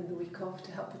Simon the week off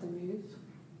to help with the move.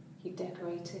 He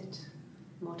decorated,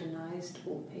 modernised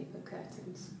wallpaper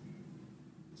curtains.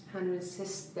 Hannah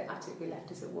insists the attic be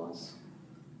left as it was,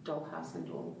 dollhouse and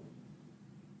all.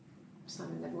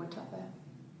 Simon never went up there.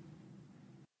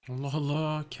 Allah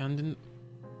Allah, kendi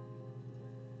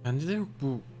de yok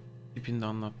bu tipinde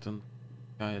anlattığın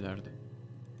hikayelerde.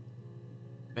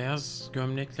 Beyaz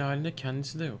gömlekli halinde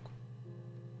kendisi de yok.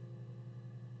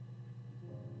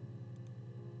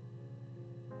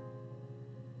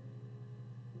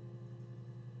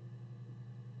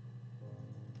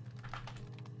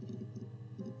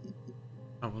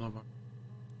 Ha, buna bak.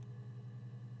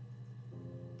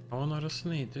 Tavan arası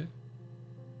neydi?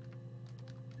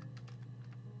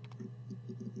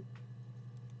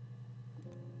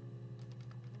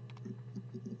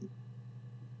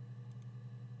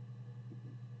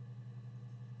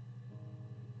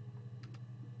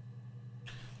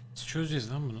 Nasıl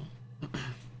çözeceğiz lan bunu?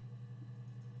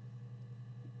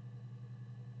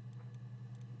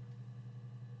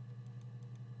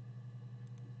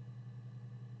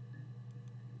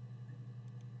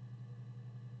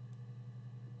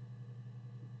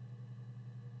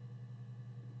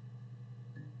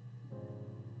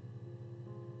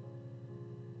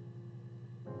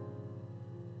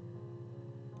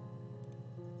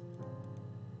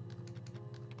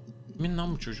 Kimin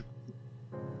lan bu çocuk?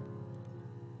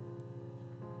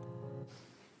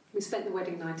 We spent the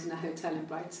wedding night in a hotel in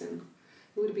Brighton.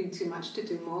 It would have been too much to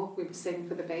do more. We were saving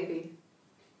for the baby.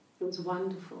 It was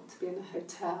wonderful to be in a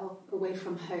hotel, away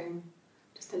from home,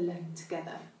 just alone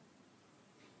together.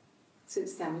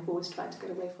 Since then, we've always tried to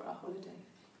get away for our holiday.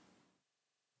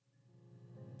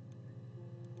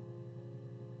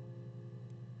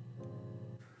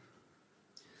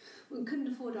 We couldn't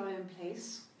afford our own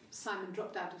place. Simon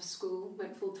dropped out of school,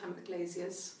 went full-time at the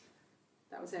Glaziers.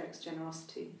 That was Eric's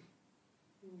generosity.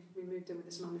 We moved in with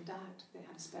his mum and dad. They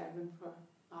had a spare room for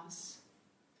us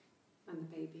and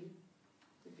the baby,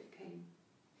 if it came.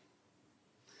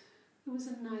 It was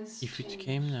a nice If it change,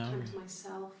 came now. time to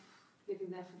myself,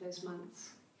 living there for those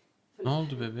months. Ne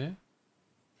oldu bebe?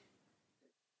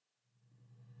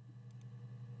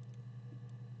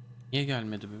 Niye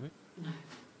gelmedi bebek? No.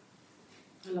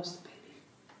 I lost the baby.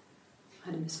 I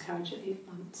had a miscarriage at 8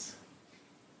 months.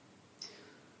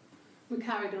 We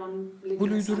carried on living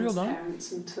with Simon's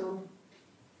parents until,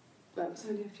 well, it was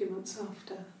only a few months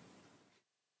after.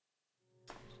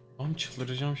 Oğlum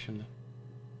çıldıracağım şimdi.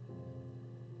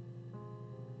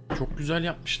 Çok güzel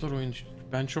yapmışlar oyunu.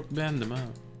 Ben çok beğendim ha.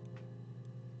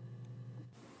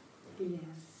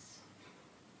 Yes.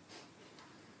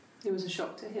 It was a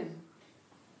shock to him.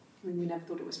 I mean, we never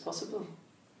thought it was possible.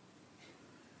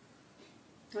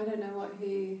 I don't know what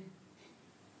he...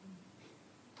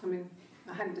 I mean,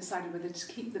 I hadn't decided whether to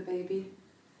keep the baby.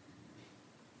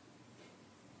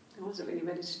 I wasn't really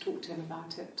ready to talk to him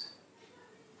about it.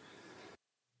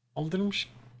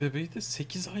 Aldırmış bebeği de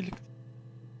 8 aylık.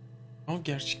 Ama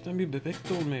gerçekten bir bebek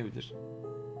de olmayabilir.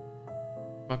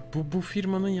 Bak bu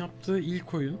firmanın yaptığı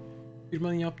ilk oyun.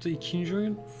 Firmanın yaptığı ikinci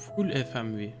oyun full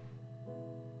FMV.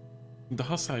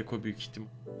 Daha psycho büyük ihtimal.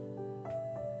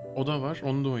 O da var,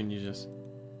 onu da oynayacağız.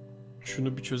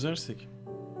 Şunu bir çözersek.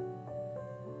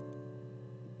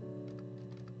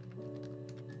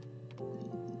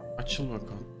 Açıl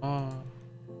bakalım. Aa.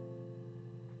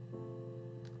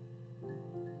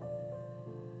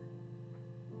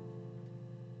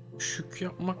 Şük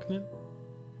yapmak ne?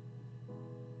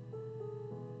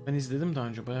 Ben izledim daha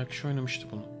önce. Bayağı kişi oynamıştı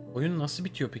bunu. Oyun nasıl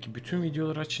bitiyor peki? Bütün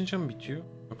videoları açınca mı bitiyor?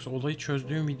 Yoksa olayı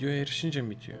çözdüğüm videoya erişince mi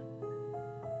bitiyor?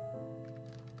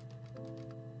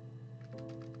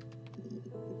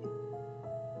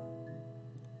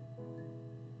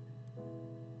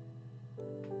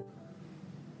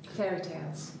 Fairy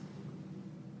tales.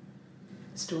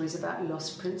 Stories about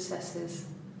lost princesses,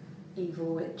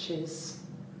 evil witches,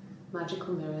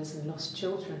 magical mirrors and lost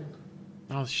children.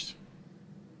 Al işte.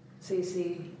 So you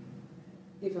see,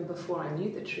 even before I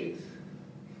knew the truth,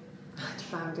 I'd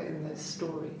found it in those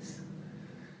stories.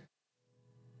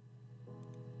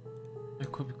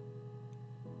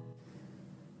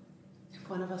 If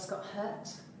one of us got hurt,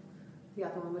 the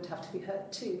other one would have to be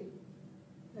hurt too.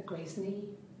 A grazed knee,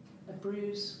 a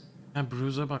bruise. Ha,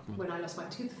 bruise'a bakma. When I lost my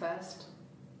tooth first,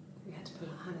 we had to pull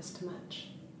our harness to match.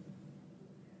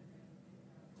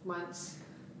 Once,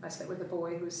 I slept with a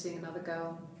boy who was seeing another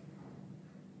girl.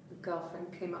 The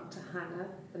girlfriend came up to Hannah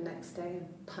the next day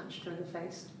and punched her in the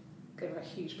face, gave her a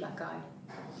huge black eye.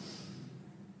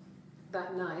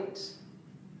 That night,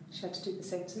 she had to do the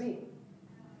same to me.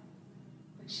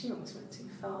 But she almost went too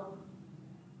far.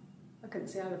 I couldn't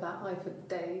see out of that eye for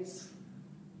days.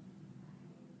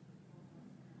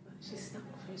 She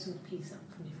snapped frozen peas up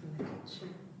for me from the kitchen.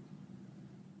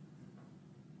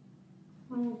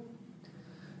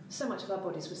 So much of our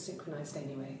bodies was synchronized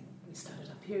anyway. We started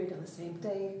our period on the same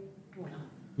day. All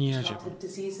our childhood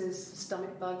diseases,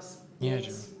 stomach bugs,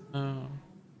 AIDS.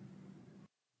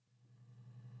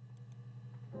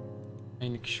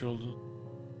 Aynı kişi oldu.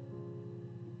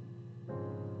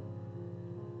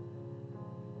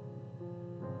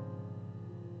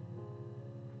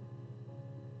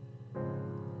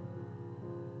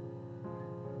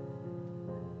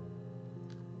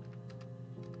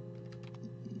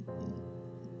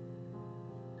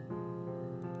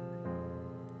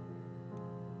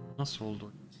 Nasıl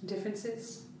oldu?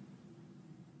 Differences?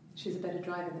 She's a better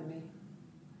driver than me.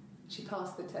 She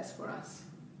passed the test for us.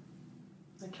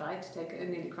 I tried to take it and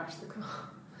nearly crashed the car.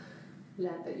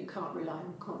 Learned that you can't rely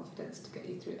on confidence to get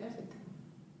you through everything.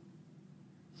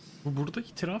 Bu burada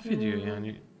itiraf ediyor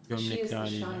yani gömlekli haliyle.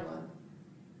 She is the shy one.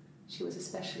 She was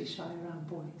especially shy around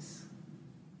boys.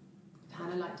 If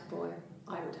Hannah liked a boy,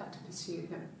 I would have to pursue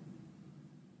him.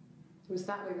 It was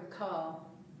that way with Carl.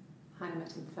 Hannah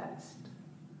met him first.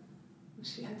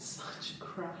 She had such a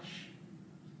crush.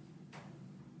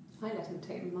 I let him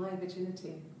take my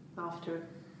virginity after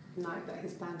a night that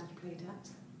his band had played at.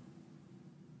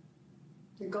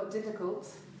 It got difficult.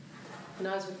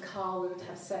 When I was with Carl, we would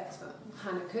have sex, but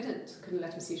Hannah couldn't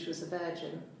let him see she was a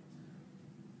virgin.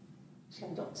 She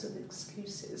had lots of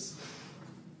excuses.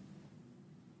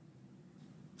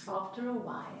 After a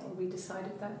while, we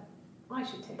decided that I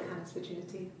should take Hannah's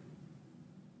virginity.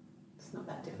 It's not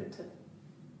that different to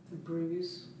a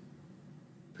bruise,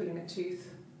 pulling a tooth,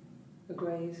 a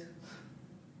graze.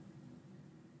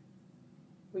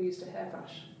 We used a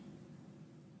hairbrush.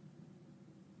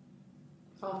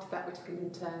 After that, we took it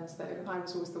in turns, though I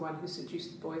was always the one who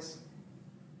seduced the boys.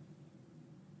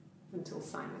 Until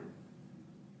Simon.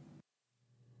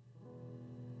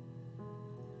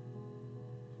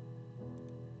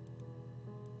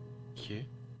 Ki.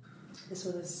 This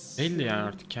was Belli yani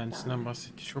artık kendisinden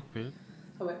bahsettiği çok belli.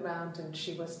 I went round and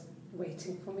she was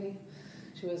waiting for me.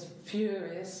 She was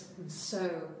furious and so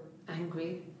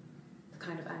angry. The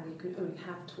kind of anger you can only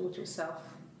have towards yourself.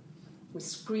 We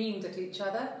screamed at each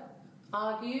other,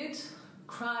 argued,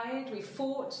 cried, we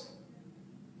fought.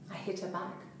 I hit her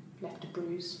back, left a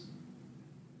bruise.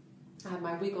 I had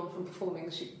my wig on from performing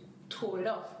and she tore it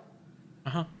off.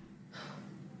 Aha.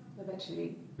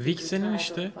 Eventually, Wig senin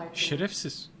işte,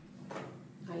 şerefsiz.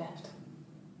 I left.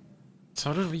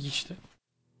 Sarır wig işte.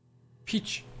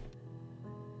 Piç.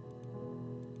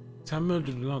 Sen mi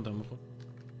öldürdün lan adamı?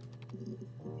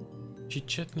 Chit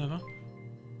chat ne lan?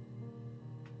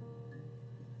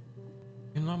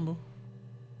 Kim lan bu?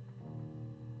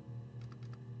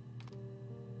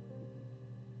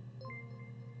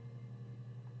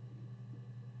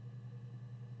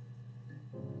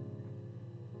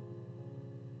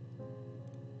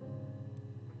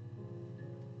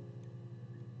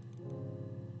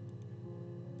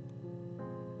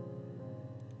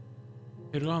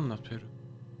 Peru anlat Peru.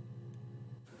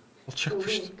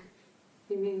 Alçakmış.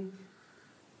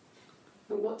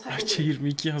 Gerçi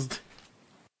 22 yazdı.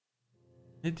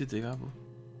 Ne dedi ya bu?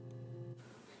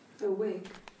 A wig?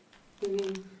 You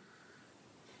mean...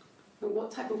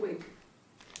 What type of wig?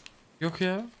 Yok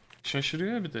ya.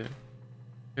 Şaşırıyor ya bir de.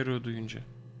 Peru duyunca.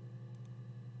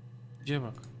 Diye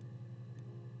bak.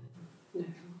 No,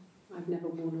 I've never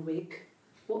worn a wig.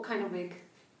 What kind of wig?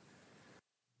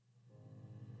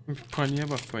 Paniğe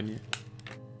bak paniğe.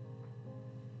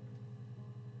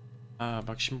 Aa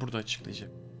bak şimdi burada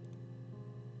açıklayacak.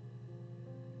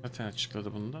 Zaten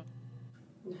açıkladı bunu da.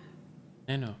 No.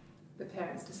 Ne o? The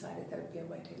parents decided there would be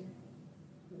a wedding.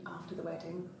 And after the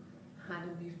wedding,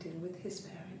 Hannah moved in with his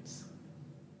parents.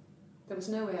 There was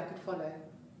no way I could follow.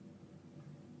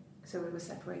 So we were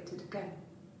separated again.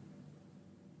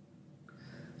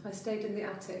 I stayed in the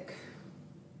attic.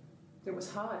 It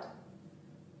was hard.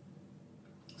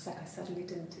 It's like I suddenly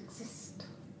didn't exist.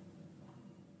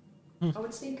 I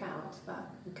would sneak out, but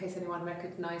in case anyone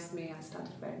recognized me, I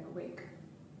started wearing a wig.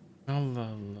 Allah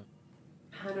Allah.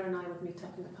 Hannah and I would meet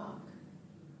up in the park.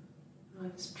 I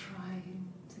was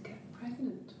trying to get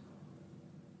pregnant.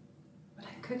 But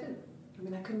I couldn't. I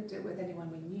mean, I couldn't do it with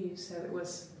anyone we knew, so it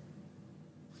was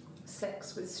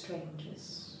sex with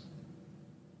strangers.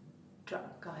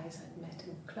 Drunk guys I'd met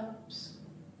in clubs,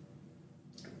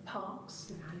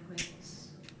 parks and alleyways.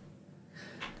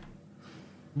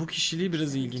 Bu kişiliği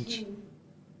biraz ilginç. It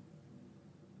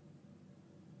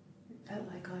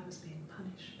felt like I was being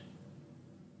punished.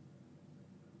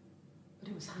 But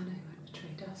it was Hannah who had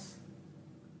betrayed us.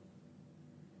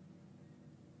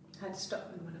 I had to stop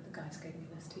when one of the guys gave me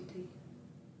an STD.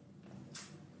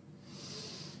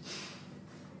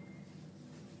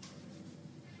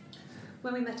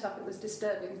 When we met up, it was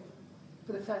disturbing.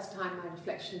 For the first time, my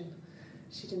reflection,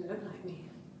 she didn't look like me.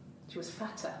 She was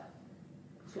fatter,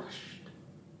 flushed.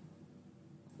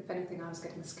 If anything, I was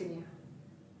getting skinnier.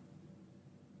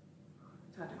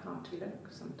 Found it hard to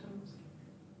look sometimes.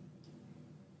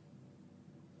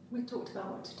 We talked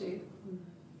about what to do.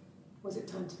 Was it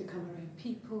time to become our own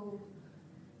people?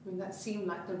 I mean, that seemed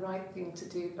like the right thing to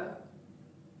do, but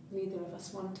neither of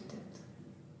us wanted it.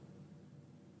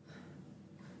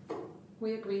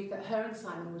 We agreed that her and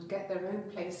Simon would get their own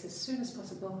place as soon as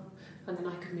possible, and then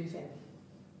I could move in.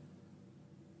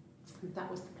 And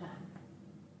that was the plan.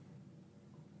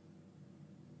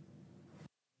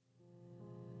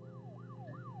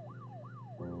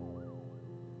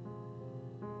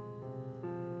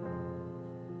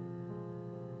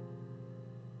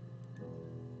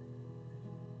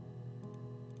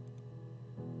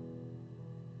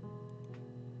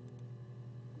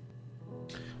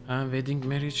 Ha, wedding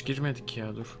marriage girmedik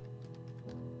ya, dur.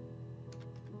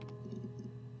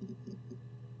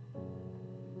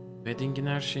 Wedding'in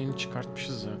her şeyini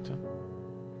çıkartmışız zaten.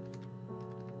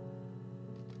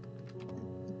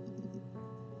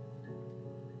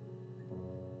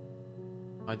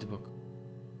 Hadi bak.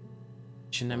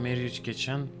 İçinde marriage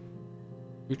geçen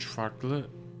 3 farklı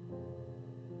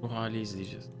ruh hali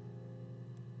izleyeceğiz.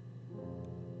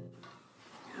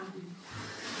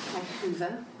 I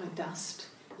hoover, I dust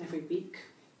every week,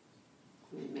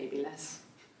 maybe less.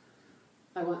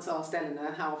 I once asked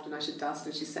Eleanor how often I should dust,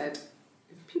 and she said,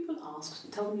 if people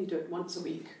ask, tell them you do it once a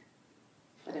week,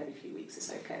 but every few weeks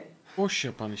is okay. Boş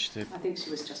yapan işte. I think she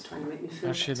was just trying to make me feel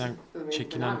Her şeyden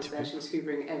çekinen tipi. She was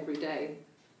hoovering every day,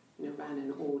 around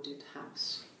an ordered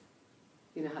house.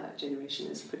 You know how that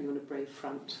generation is, putting on a brave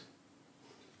front.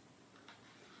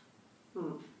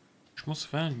 Konuşması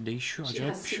falan değişiyor.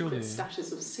 Acayip bir şey oluyor. She has secret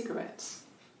stashes of cigarettes.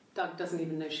 Doug doesn't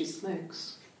even know she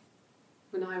smokes.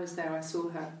 When I was there, I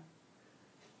saw her.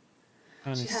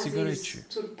 Yani she has sigara these içiyor.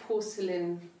 sort of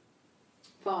porcelain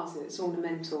vases,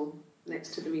 ornamental,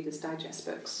 next to the Reader's Digest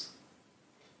books.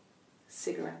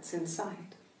 Cigarettes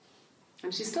inside.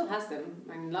 And she still has them.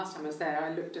 I mean, last time I was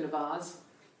there, I looked in a vase.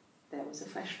 There was a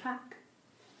fresh pack.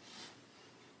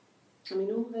 I mean,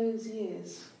 all those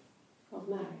years of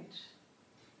marriage.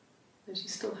 And she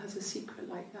still has a secret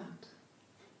like that.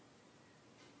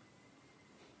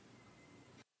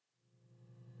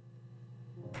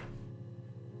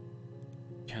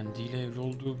 Kendiyle evli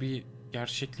olduğu bir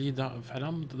gerçekliği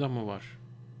falan da mı var?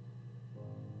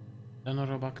 Ben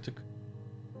oraya baktık.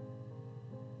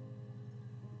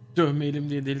 Dövmeyelim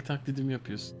diye deli taklidimi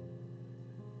yapıyorsun.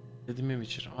 Dedim mi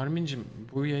Witcher? Armin'cim,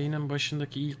 bu yayının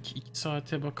başındaki ilk 2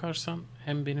 saate bakarsan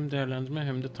hem benim değerlendirme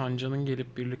hem de Tanca'nın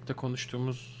gelip birlikte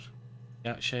konuştuğumuz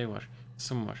şey var,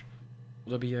 kısım var.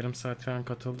 Bu da bir yarım saat falan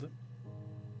katıldı.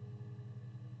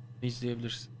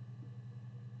 İzleyebilirsin.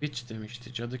 Witch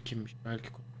demişti, cadı kimmiş belki.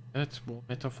 Evet, bu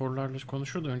metaforlarla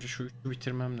konuşuyor da önce şu 3'ü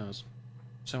bitirmem lazım.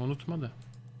 Sen unutma da.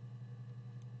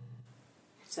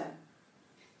 So,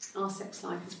 our sex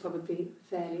life is probably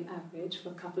fairly average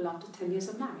for a couple after 10 years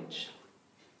of marriage.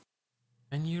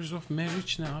 10 years of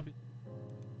marriage ne abi?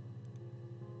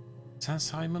 Sen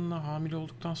Simon'la hamile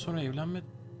olduktan sonra evlenmedin.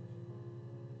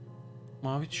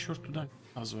 Mavi tişörtlüden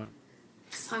az var.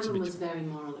 Simon was very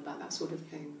moral about that sort of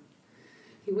thing.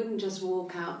 He wouldn't just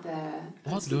walk out there.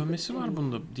 Dövmesi var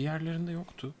bunda. Diğerlerinde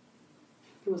yoktu.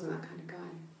 He wasn't that kind of guy.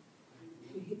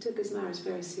 He took his marriage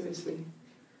very seriously.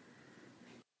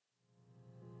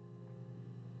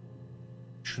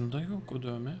 Şunda yok o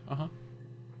dövme. Aha.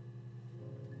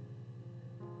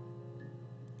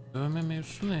 Dövme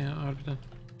mevzusu ne ya harbiden?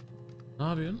 Ne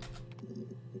yapıyorsun?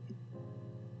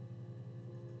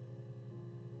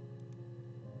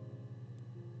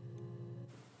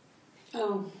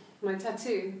 Oh, my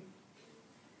tattoo.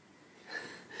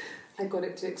 I got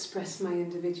it to express my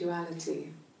individuality.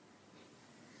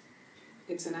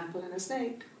 It's an apple and a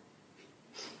snake.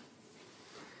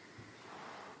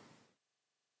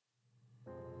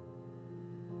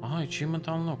 Aha, achievement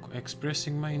unlock.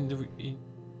 Expressing my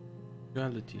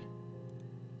individuality.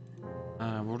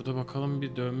 Ha, burada bakalım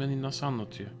bir dövmeni nasıl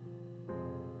anlatıyor.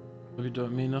 Bir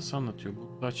dövmeyi nasıl anlatıyor?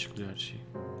 Bu da açıklıyor her şeyi.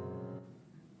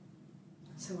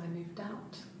 So I moved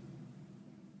out.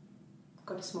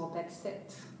 Got a small bed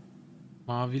sit.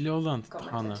 Mavili olan Got my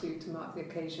Hana. tattoo to mark the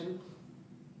occasion.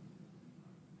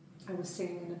 I was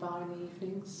singing in a bar in the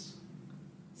evenings,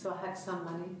 so I had some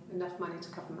money, enough money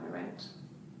to cover my rent.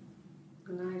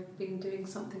 And I've been doing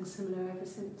something similar ever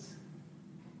since.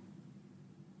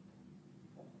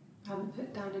 I haven't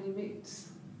put down any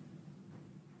roots.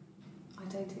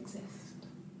 I don't exist.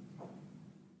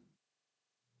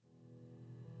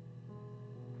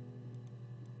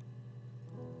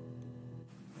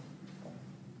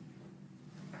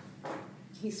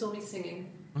 He saw me singing.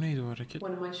 O neydi o hareket?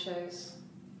 One of my shows.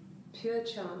 Pure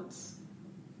chance.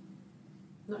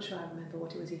 Not sure I remember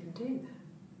what he was even doing there.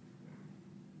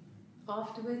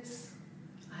 Afterwards,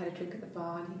 I had a drink at the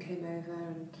bar and he came over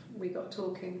and we got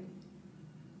talking.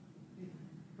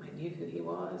 I knew who he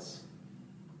was.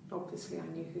 Obviously I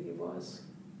knew who he was.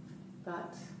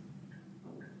 But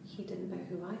he didn't know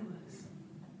who I was.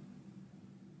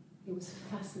 He was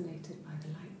fascinated by the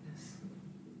likeness.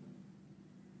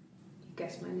 He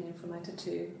guessed my name from my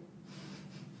tattoo.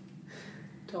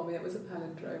 Told me it was a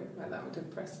palindrome, like that would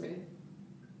impress me.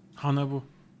 Hana bu.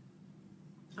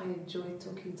 I enjoyed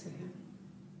talking to him.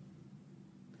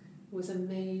 It was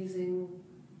amazing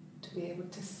to be able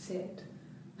to sit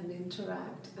and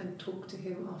interact and talk to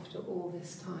him after all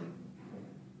this time.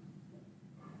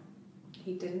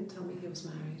 He didn't tell me he was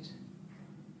married.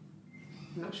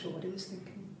 I'm not sure what he was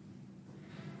thinking.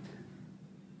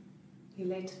 He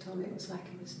later told me it was like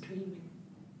he was dreaming.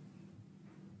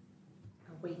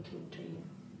 A waking dream.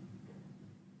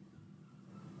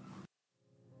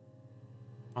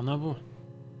 Ana bu.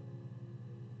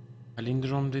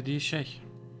 Palindrom dediği şey.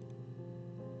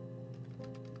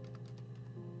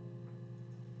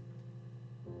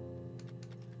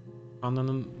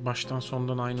 Ana'nın baştan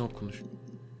sondan aynı okunuş.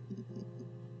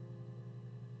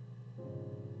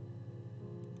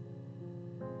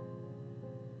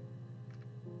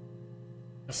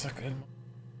 Yasak elma.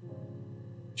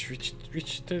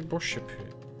 Witch de boş yapıyor.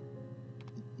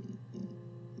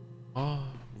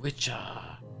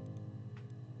 Witcher.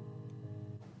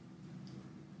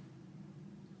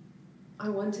 I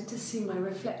wanted to see my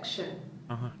reflection.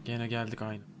 Aha, gene geldik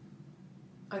aynı.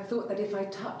 I thought that if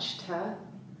I touched her,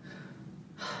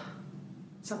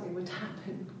 something would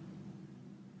happen.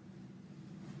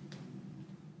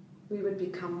 We would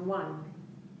become one.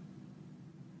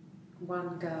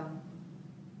 One girl.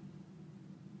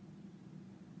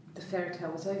 The fairy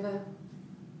tale was over,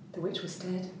 the witch was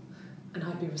dead, and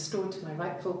I'd be restored to my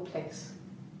rightful place.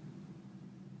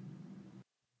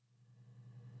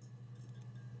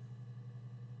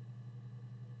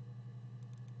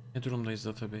 Ne durumdayız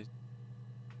database?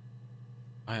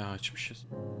 Bayağı açmışız.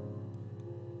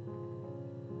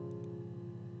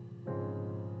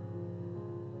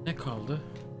 Ne kaldı?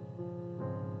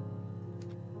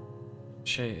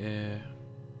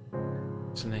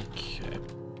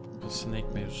 Snake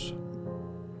mevzusu.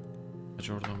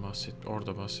 Hacı oradan bahset,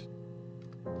 orada bahset.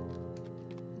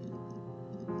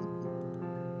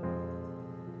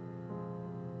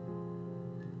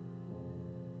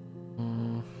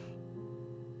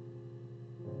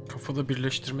 Kafada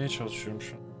birleştirmeye çalışıyorum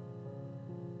şu an.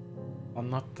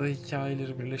 Anlattığı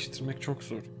hikayeleri birleştirmek çok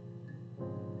zor.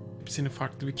 Hepsini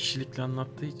farklı bir kişilikle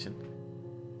anlattığı için.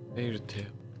 Fairy tale.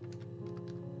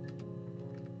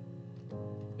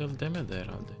 Yıl demedi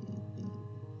herhalde.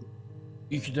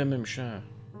 İyi ki dememiş ha.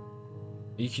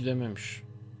 İyi ki dememiş.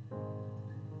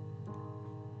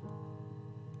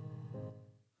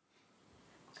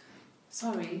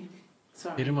 Sorry.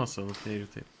 Peri masalı fairy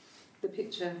tale. The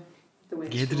picture, the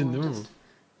witch Gedirin değil mi bu? just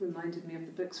reminded me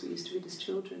of the books we used to read as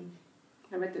children.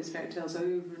 I read those fairy tales over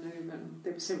and over and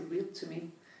they were so real to me.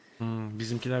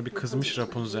 Bizimkiler bir kızmış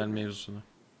Rapunzel mevzusuna.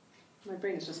 My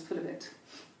brain is just full of it.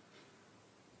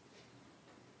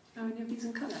 Oh, and these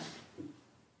in colour.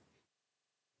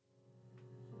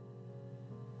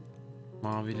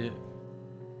 Mavili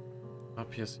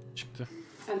piyasa çıktı.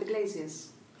 And the Glaziers.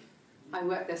 I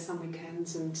worked there some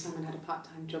weekends and Simon had a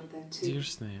part-time job there too.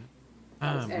 Deers ne ya?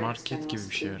 Ha, market gibi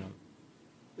bir şey herhalde.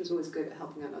 He was always good at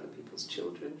helping out other people's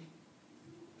children.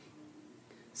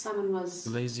 Simon was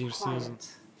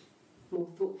quiet, more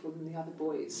thoughtful than the other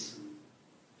boys.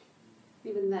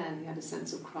 Even then, he had a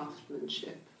sense of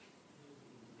craftsmanship.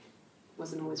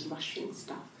 Wasn't always rushing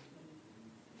stuff.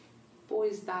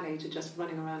 Boys that age are just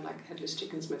running around like headless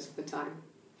chickens most of the time.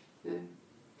 You know?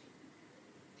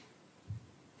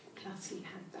 Plus, he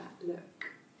had that look.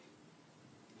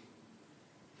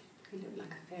 He looked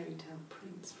like a fairy tale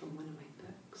prince from one of my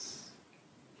books.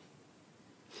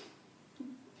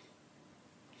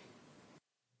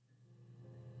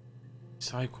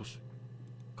 Psychos.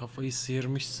 Kafayı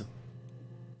sıyırmışsın.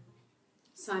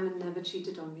 Simon never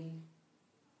cheated on me.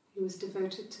 He was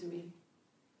devoted to me.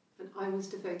 And I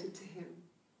was devoted to him.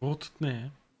 Devoted ne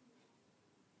ya?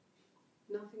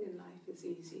 Nothing in life is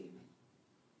easy.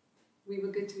 We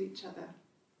were good to each other.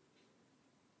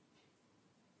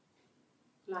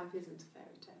 Life isn't a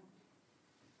fairy tale.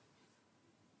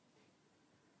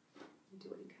 You do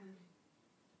what you can.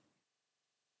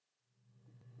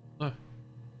 Da.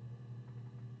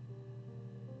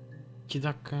 2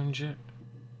 dakika önce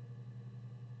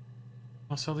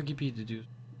masalı gibiydi diyor.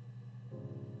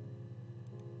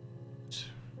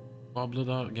 Bu abla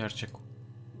daha gerçek.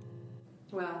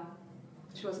 Well,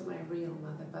 she wasn't my real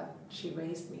mother, but she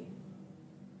raised me.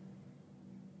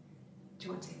 Do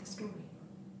you want to hear the story?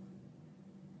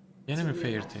 Yine It's a mi real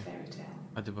fairy life tale? fairy tale.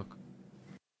 Hadi bak.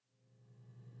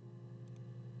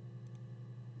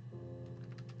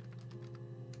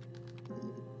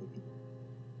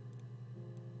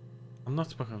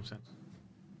 Anlat bakalım sen.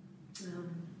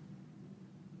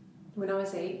 When I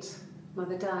was 8,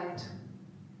 mother died.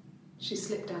 She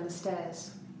slipped down the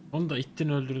stairs. Onu da ittin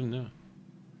öldürdün değil mi?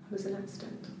 It was an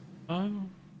accident. Aa,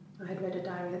 I had read a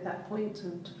diary at that point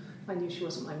and I knew she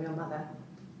wasn't my real mother.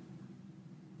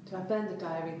 So I burned the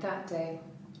diary that day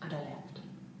and I left.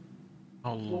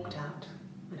 Allah. Walked out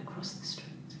and across the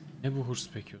street. Ne bu hırs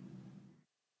peki?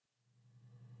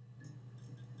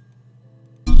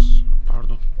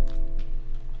 Pardon.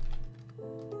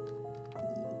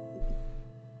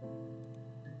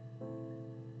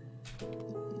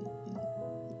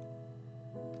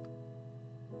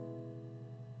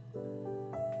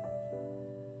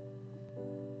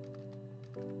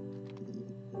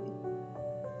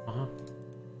 Aha.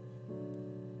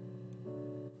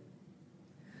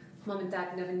 Mum and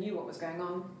Dad never knew what was going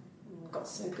on. Got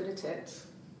so good at it.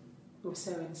 We were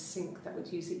so in sync that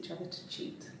we'd use each other to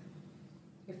cheat.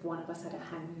 If one of us had a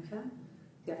hangover,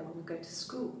 the other one would go to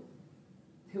school.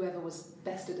 Whoever was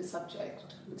best at a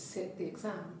subject would sit the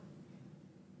exam.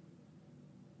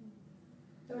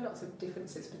 There were lots of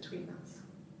differences between us.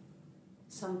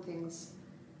 Some things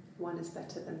one is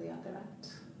better than the other at.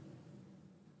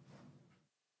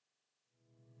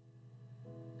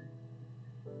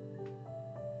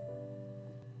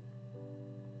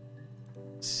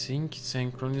 Sync,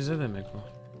 senkronize demek o.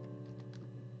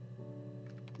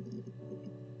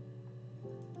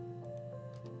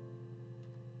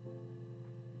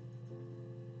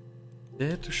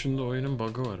 D tuşunda oyunun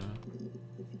bug'ı var ha.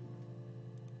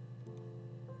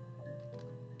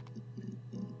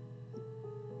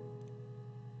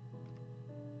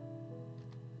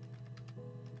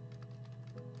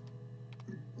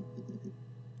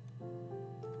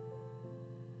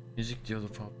 Müzik diyordu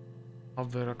Fab.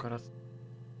 Fab ve Rakarat.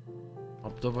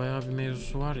 Fab'da bayağı bir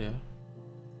mevzusu var ya.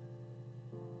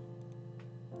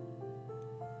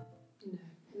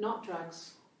 No, not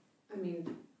drugs. I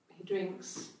mean, he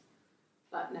drinks,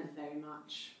 but never very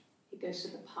much. He goes to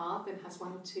the pub and has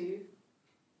one or two.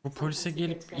 Bu polise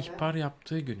gelip ihbar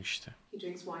yaptığı gün işte. He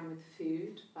drinks wine with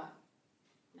food, but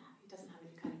no, he doesn't have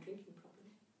any kind of drinking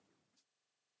problem.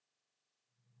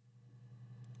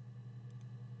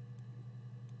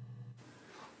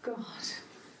 God,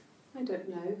 I don't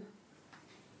know.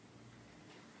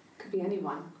 Could be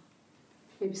anyone.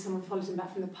 Maybe someone follows him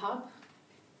back from the pub.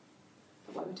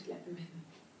 But why would he let them in?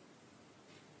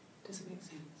 Doesn't make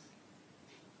sense.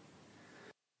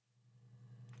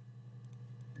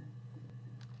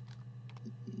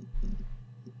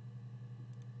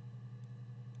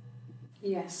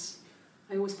 Yes,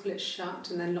 I always pull it shut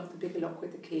and then lock the bigger lock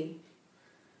with the key.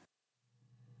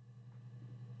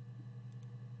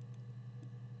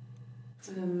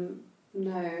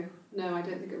 No, I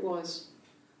don't think it was.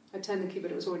 I turned the key,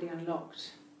 but it was already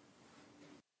unlocked.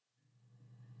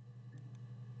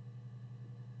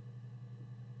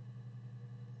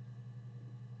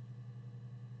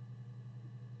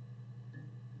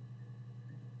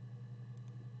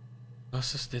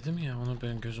 Glasses dedim ya, onu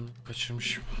ben gözüm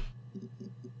kaçırmışım.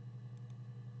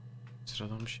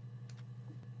 Sıradan bir şey.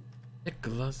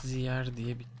 Glazier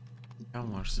diye bir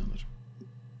dükkan var sanırım.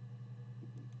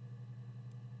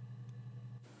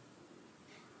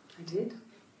 I did.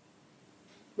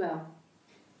 Well,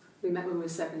 we met when we were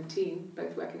 17,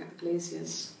 both working at the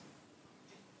Glaziers.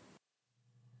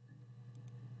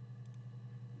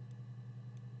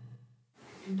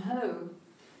 No,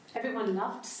 everyone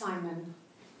loved Simon.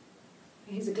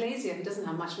 He's a glazier, he doesn't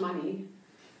have much money.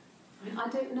 I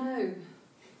don't know.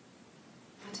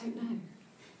 I don't know.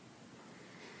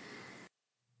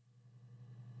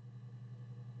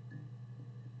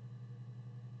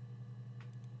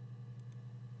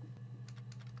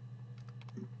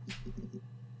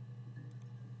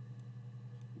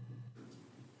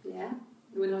 Yeah,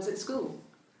 when I was at school.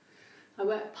 I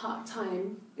worked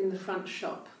part-time in the front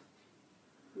shop.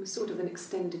 It was sort of an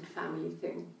extended family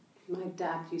thing. My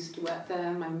dad used to work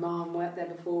there, my mum worked there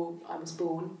before I was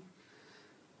born.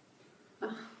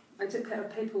 I took care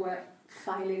of paperwork,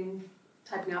 filing,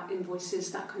 typing out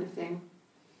invoices, that kind of thing.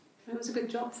 It was a good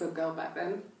job for a girl back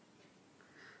then.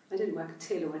 I didn't work a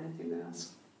till or anything though, I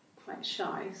was quite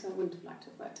shy, so I wouldn't have liked to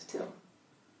have worked a till.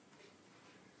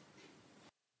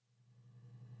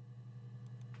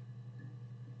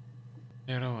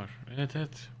 Yara var.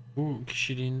 Evet. Bu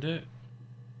kişiliğinde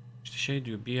İşte şey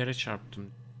diyor, bir yere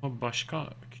çarptım. Ama başka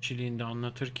kişiliğinde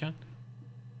anlatırken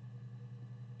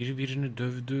biri birini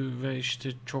dövdü ve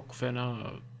işte çok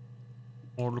fena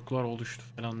morluklar oluştu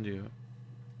falan diyor.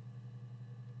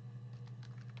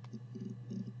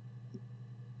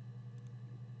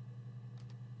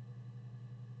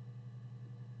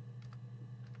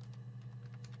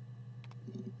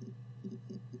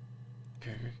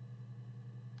 Okay.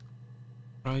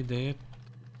 Friday'e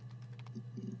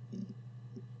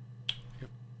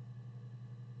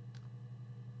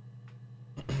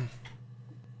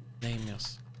name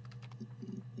yaz.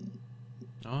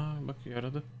 Aa bak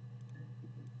yaradı.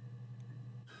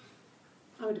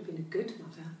 I would have been a good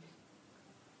mother.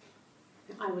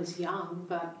 I was young,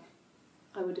 but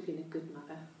I would have been a good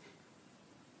mother.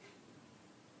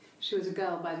 She was a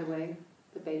girl, by the way,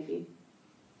 the baby.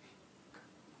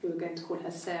 We were going to call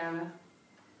her Sarah.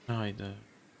 Haydi.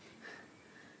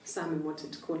 Simon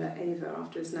wanted to call her Ava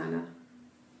after his nana,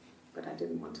 but I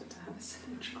didn't want her to have a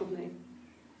symmetrical name.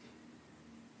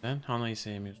 Sen Hana'yı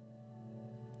sevmiyorsun.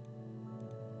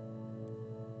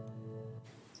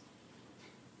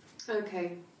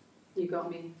 Okay, you got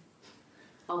me.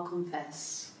 I'll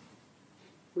confess.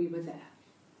 We were there.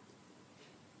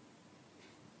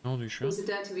 Ne oluyor It şu an? was a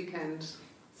dirty weekend.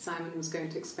 Simon was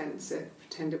going to expense it,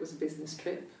 pretend it was a business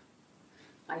trip.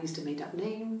 I used a made-up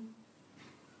name.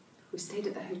 We stayed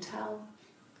at the hotel,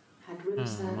 had room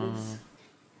service.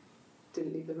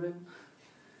 Didn't leave the room.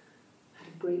 Had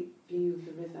a great view of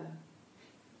the river,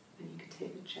 and you could hear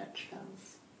the church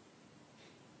bells.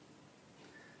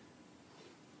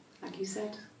 Like you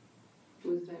said, it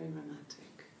was very romantic.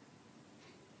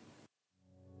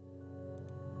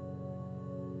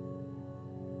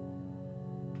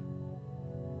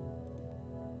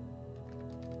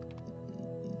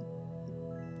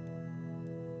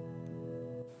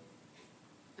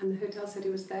 And the hotel said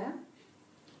he was there?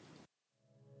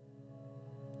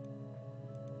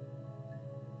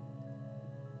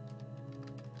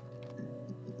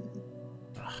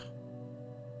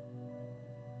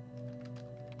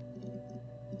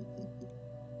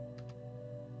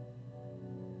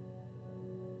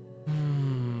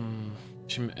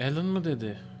 Şimdi Alan mı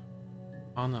dedi?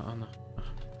 Ana.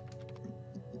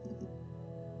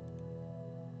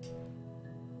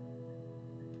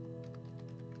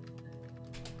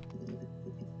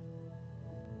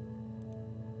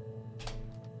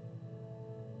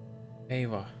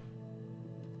 Eyvah.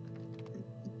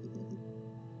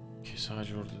 Ki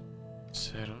sadece orada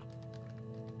Sera.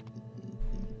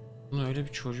 Bunun öyle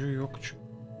bir çocuğu yok çünkü.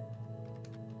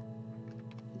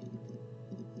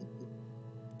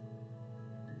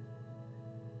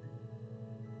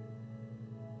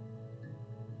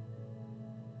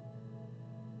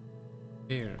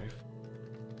 Here if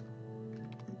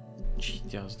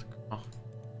cheat yazdık. Ah.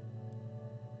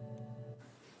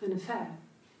 An affair?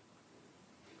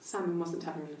 Simon wasn't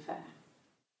having an affair.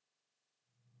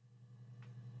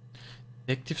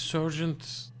 Detective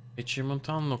Sergeant Achievement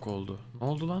Unlock oldu. Ne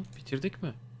oldu lan? Bitirdik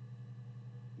mi?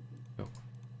 Yok.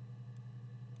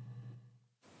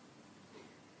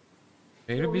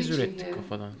 Fair'i biz ürettik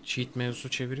kafadan. Cheat mevzusu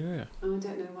çeviriyor ya. I don't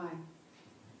know why.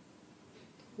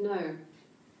 No,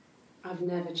 I've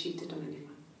never cheated on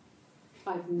anyone.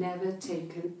 I've never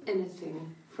taken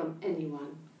anything from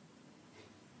anyone.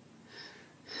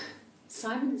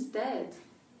 Simon is dead.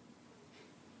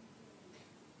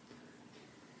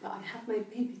 But I have my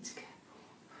baby to care for.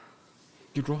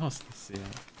 Bir ruh hastası ya.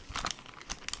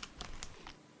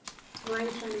 Why are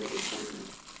you trying to make me Simon?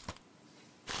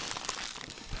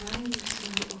 Why are you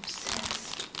so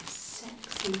obsessed with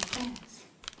sex and affairs?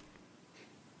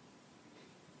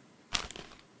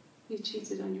 You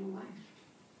cheated on your wife.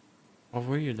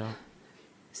 Havayı yedi ha.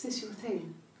 Is this your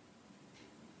thing?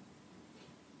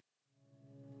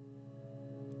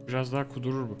 Biraz daha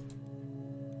kudurur bu.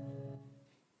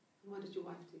 What did your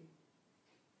wife do?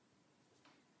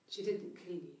 She didn't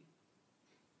kill you.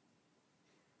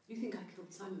 You think I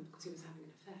killed Simon because he was having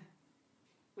an affair?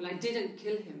 Well, I didn't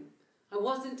kill him. I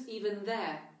wasn't even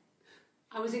there.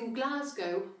 I was in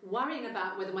Glasgow worrying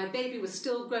about whether my baby was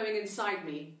still growing inside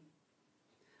me.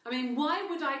 I mean, why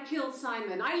would I kill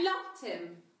Simon? I loved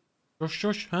him.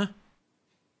 Coş ha?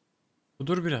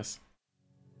 Kudur biraz.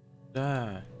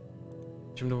 Güzel.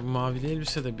 Şimdi bu mavili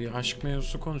elbisede bir aşk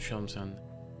mevzusu konuşalım seninle.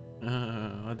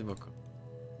 Hadi bakalım.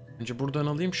 Önce buradan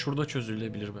alayım, şurada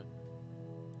çözülebilir be.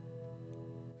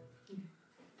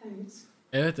 Thanks.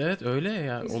 Evet öyle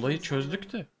ya. Olayı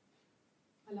çözdük de.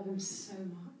 I love him so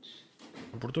much.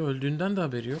 Burada öldüğünden de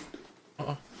haberi yok.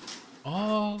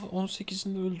 Aa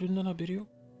 18'inde öldüğünden haberi yok.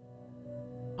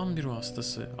 Tam bir ruh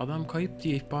hastası. Adam kayıp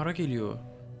diye ihbara geliyor.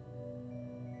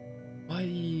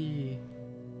 Ay.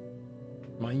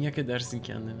 Manyak edersin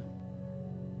kendini.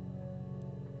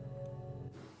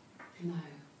 No.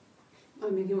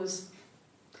 I mean,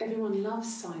 everyone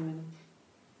loves Simon.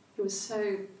 He was so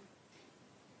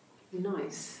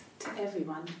nice to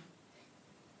everyone.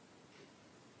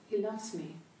 He loves me.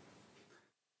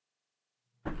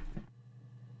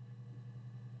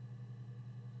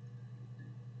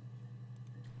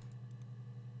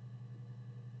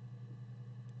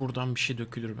 Buradan bir şey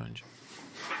dökülür bence.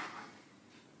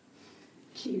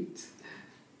 Cute.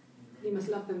 You must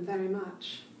love them very much.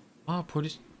 Aa,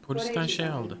 polisten şey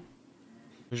aldı.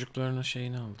 Çocuklarının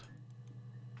şeyini aldı.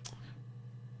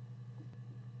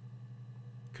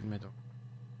 Dökülmedi o.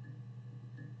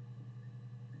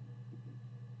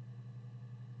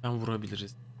 Nereden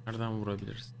vurabiliriz? Nereden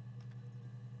vurabiliriz?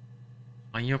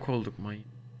 Manyak olduk, manyak.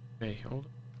 Bey oldu.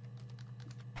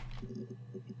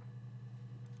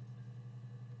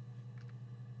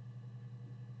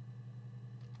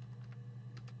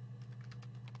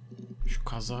 Şu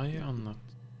kazayı anlat.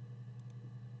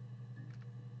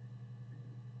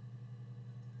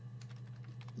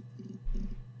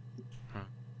 Ha.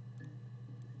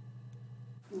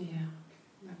 Yeah.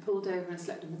 I pulled over and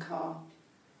slept in the car.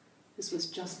 This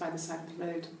was just by the side of the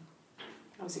road.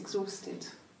 I was exhausted.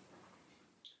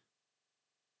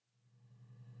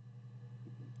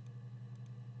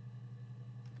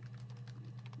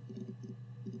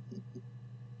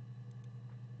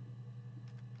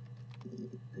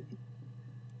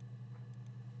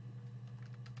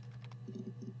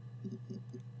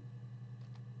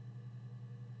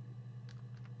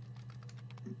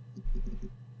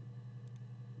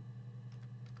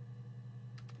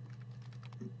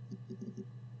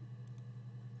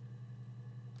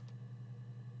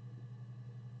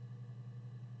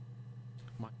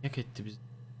 Manyak etti bizi.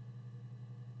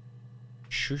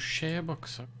 Şu şeye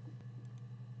baksak.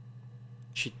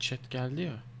 Chit chat geldi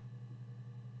ya.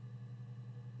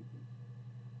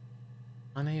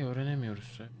 Neyi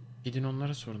öğrenemiyoruz ya. Gidin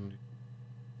onlara sorun diyor.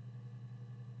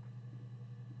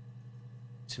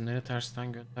 İsimleri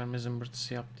tersten gönderme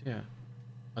zımbırtısı yaptı ya.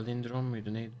 Alindron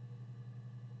muydu neydi?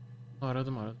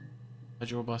 Aradım.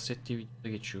 Sadece o bahsettiği videoda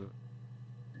geçiyor.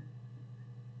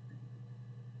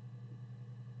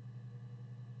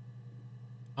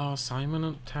 Aa,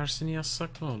 Simon'ın tersini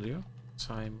yazsak ne oluyor?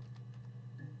 Simon.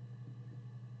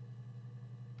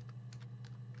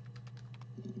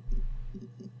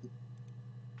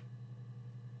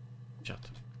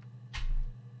 Chat.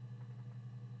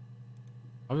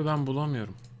 Abi ben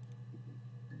bulamıyorum.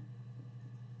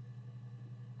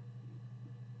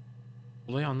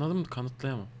 Olayı anladım mı?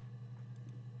 Kanıtlayamam.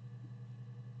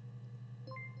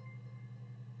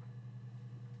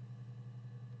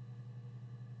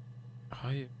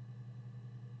 Hayır.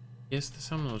 Yes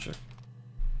desem ne olacak?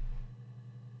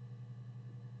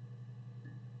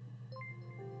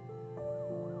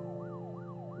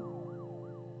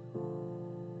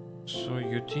 So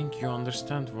you think you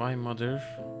understand why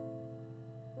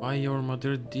your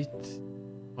mother did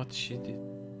what she did?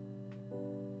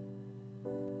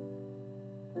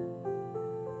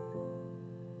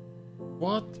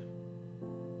 What?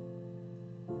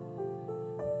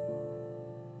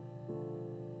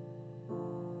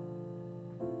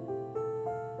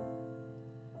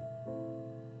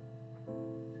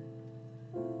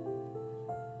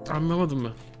 Anlamadım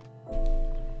ben.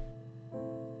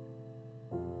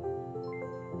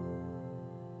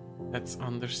 That's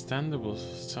understandable.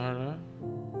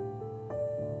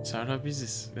 Sarah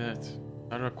biziz. Evet.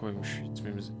 Sarah koymuş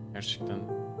ismimizi. Gerçekten.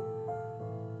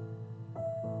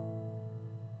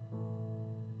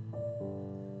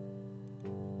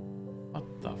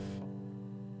 What the fuck?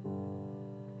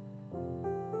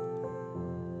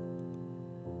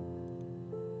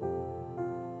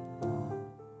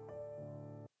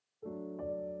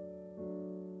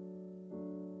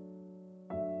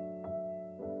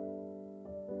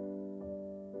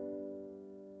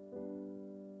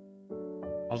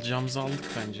 Alacağımızı aldık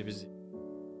bence bizi.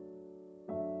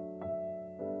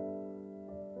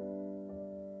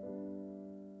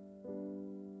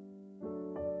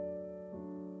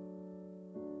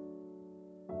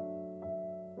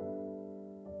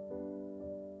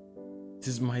 This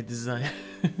is my desire.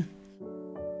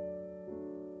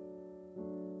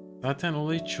 Zaten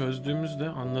olayı çözdüğümüzde,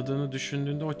 anladığını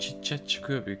düşündüğünde o chit chat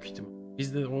çıkıyor büyük ihtimal.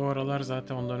 Biz de o aralar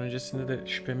zaten ondan öncesinde de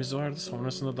şüphemiz vardı.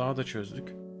 Sonrasında daha da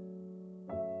çözdük.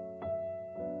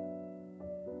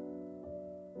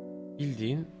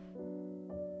 Bildiğin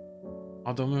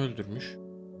adamı öldürmüş.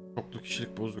 Çoklu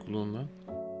kişilik bozukluğundan.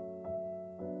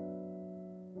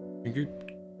 Çünkü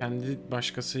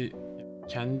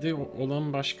kendi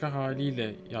olan başka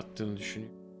haliyle yattığını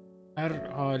düşünüyor. her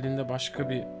halinde başka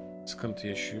bir sıkıntı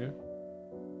yaşıyor.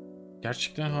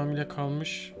 Gerçekten hamile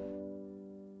kalmış.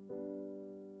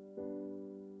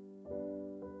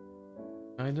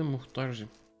 Haydi muhtarcığım.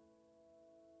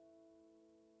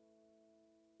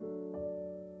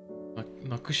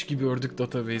 Nakış gibi ördük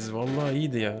database. Vallahi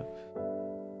iyiydi ya.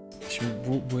 Şimdi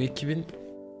bu ekibin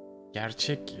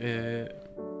gerçek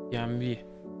FMV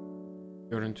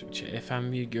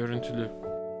FMV görüntülü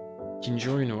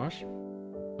ikinci oyunu var.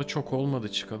 O da çok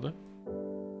olmadı çıkalı.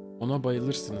 Ona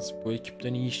bayılırsınız. Bu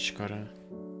ekipten iyi iş çıkar ha.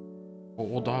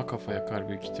 O daha kafa yakar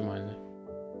büyük ihtimalle.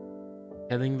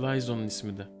 Telling Lies onun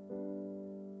ismi de.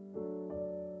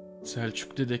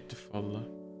 Selçuk dedektif valla.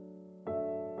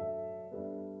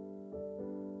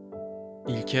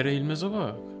 İlker Eğilmez'e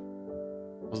bak.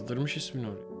 Yazdırmış ismini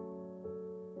oraya.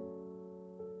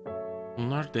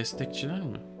 Bunlar destekçiler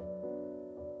mi?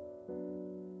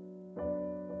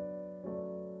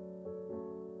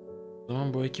 O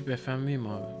zaman bu ekip FMV mi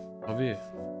abi? Tabii.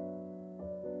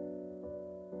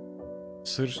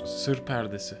 Sır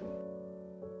perdesi.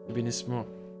 Ekibin ismi o.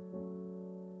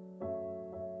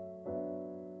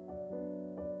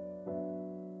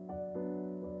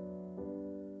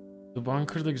 The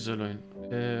Bunker da güzel oyun.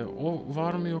 O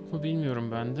var mı yok mu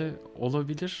bilmiyorum ben de.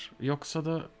 Olabilir. Yoksa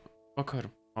da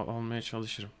bakarım. Almaya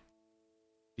çalışırım.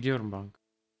 Biliyorum bank.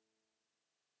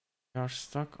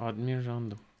 Yarstack admin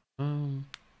random.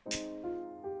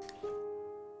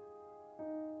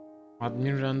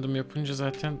 Admin random yapınca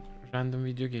zaten random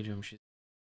video geliyormuş.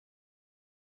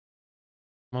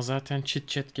 Ama zaten chit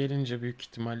chat gelince büyük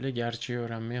ihtimalle gerçeği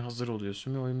öğrenmeye hazır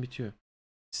oluyorsun ve oyun bitiyor.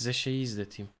 Size şeyi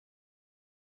izleteyim.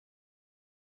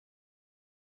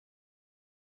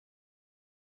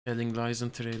 Telling Lies'ın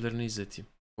trailerını izleteyim.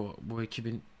 Bu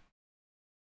ekibin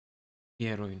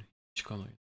diğer oyunu. Çıkan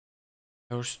oyun.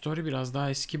 Her Story biraz daha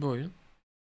eski bir oyun.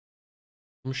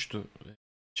 Olmuştu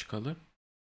çıkalı.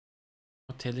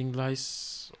 Ama Telling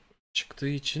Lies çıktığı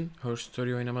için Her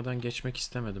Story oynamadan geçmek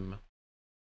istemedim ben.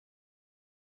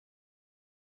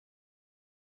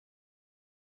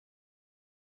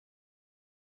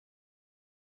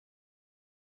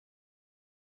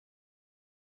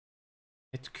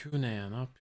 Etq ne ya, ne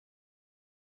yapıyor?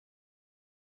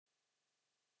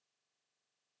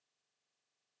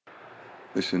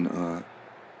 Listen,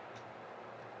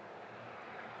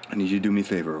 I need you to do me a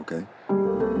favor, okay?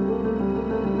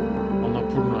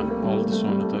 Annapurna aldı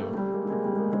sonra tabii.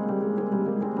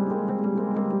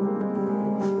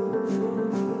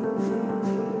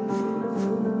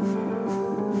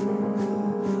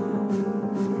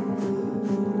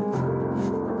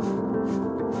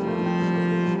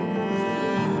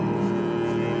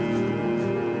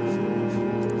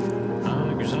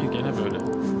 Aa, güzel, gene böyle.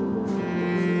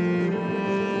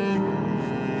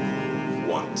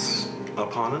 Once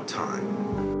upon a time.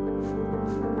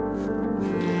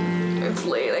 It's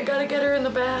late. I gotta get her in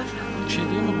the bath. Bir şey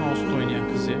değil mi mouse'da oynayan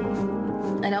kız ya?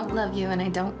 I don't love you and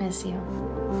I don't miss you.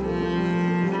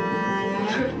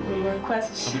 No more Ha,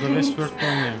 questions. bu da Westworld'da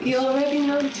oynayan kız. You already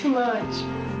know too much.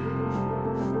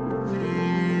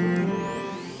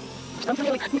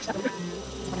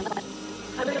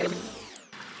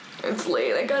 It's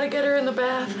late. I gotta get her in the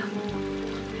bath.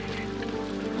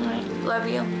 I love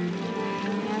you.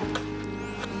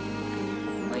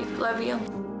 I love you.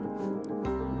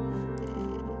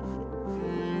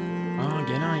 Aa,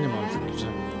 gene aynı mantık, güzel.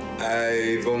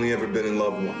 I've only ever been in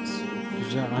love once.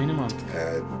 Güzel, aynı mantık.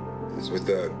 It was with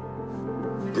a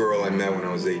girl I met when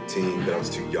I was 18, but I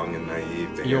was too young and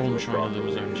naive to İyi handle olmuş it properly.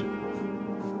 oynadığımız önce.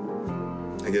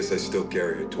 I guess I still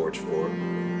carry a torch for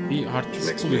her. Bir hard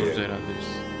disk buluyoruz herhalde biz.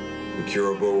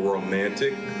 Incurable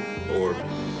romantic or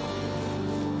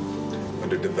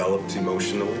underdeveloped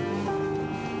emotionally.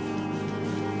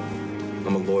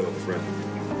 I'm a loyal friend.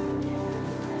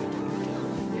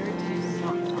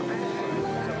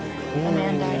 A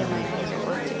man died at my place at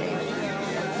work today.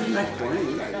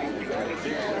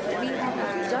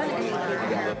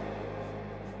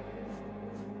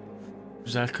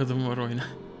 Güzel kadın var oyuna.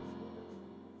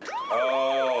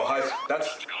 Oh,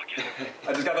 that's...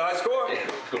 I just got the high score.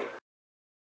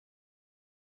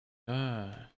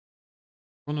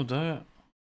 Bunu da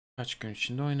kaç gün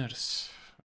içinde oynarız.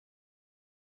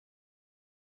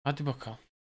 Hadi bakalım.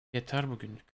 Yeter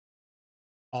bugünlük.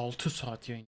 6 saat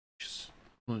yayınlamışız.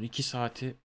 Bunun 2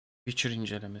 saati Witcher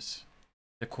incelemesi.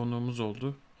 Ve konuğumuz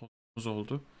oldu. Hostumuz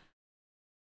oldu.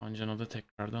 Ancan'a da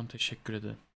tekrardan teşekkür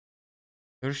ederim.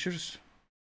 Görüşürüz.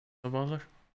 Sabahlar.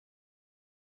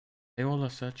 Eyvallah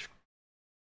Selçuk.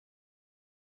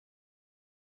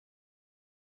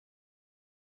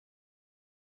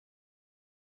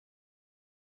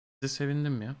 Size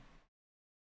sevindim ya.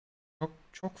 Çok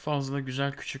çok fazla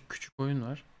güzel küçük küçük oyun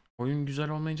var. Oyun güzel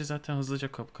olmayınca zaten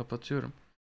hızlıca kapatıyorum.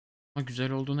 Ama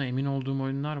güzel olduğuna emin olduğum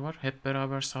oyunlar var. Hep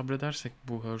beraber sabredersek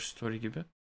bu Her Story gibi.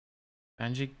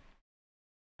 Bence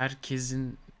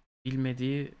herkesin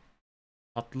bilmediği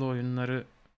tatlı oyunları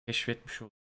keşfetmiş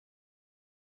olur.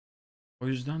 O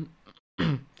yüzden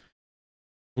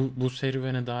bu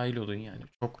serüvene dahil olun yani.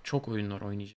 Çok çok oyunlar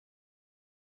oynayacağım.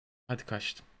 Hadi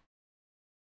kaçtım.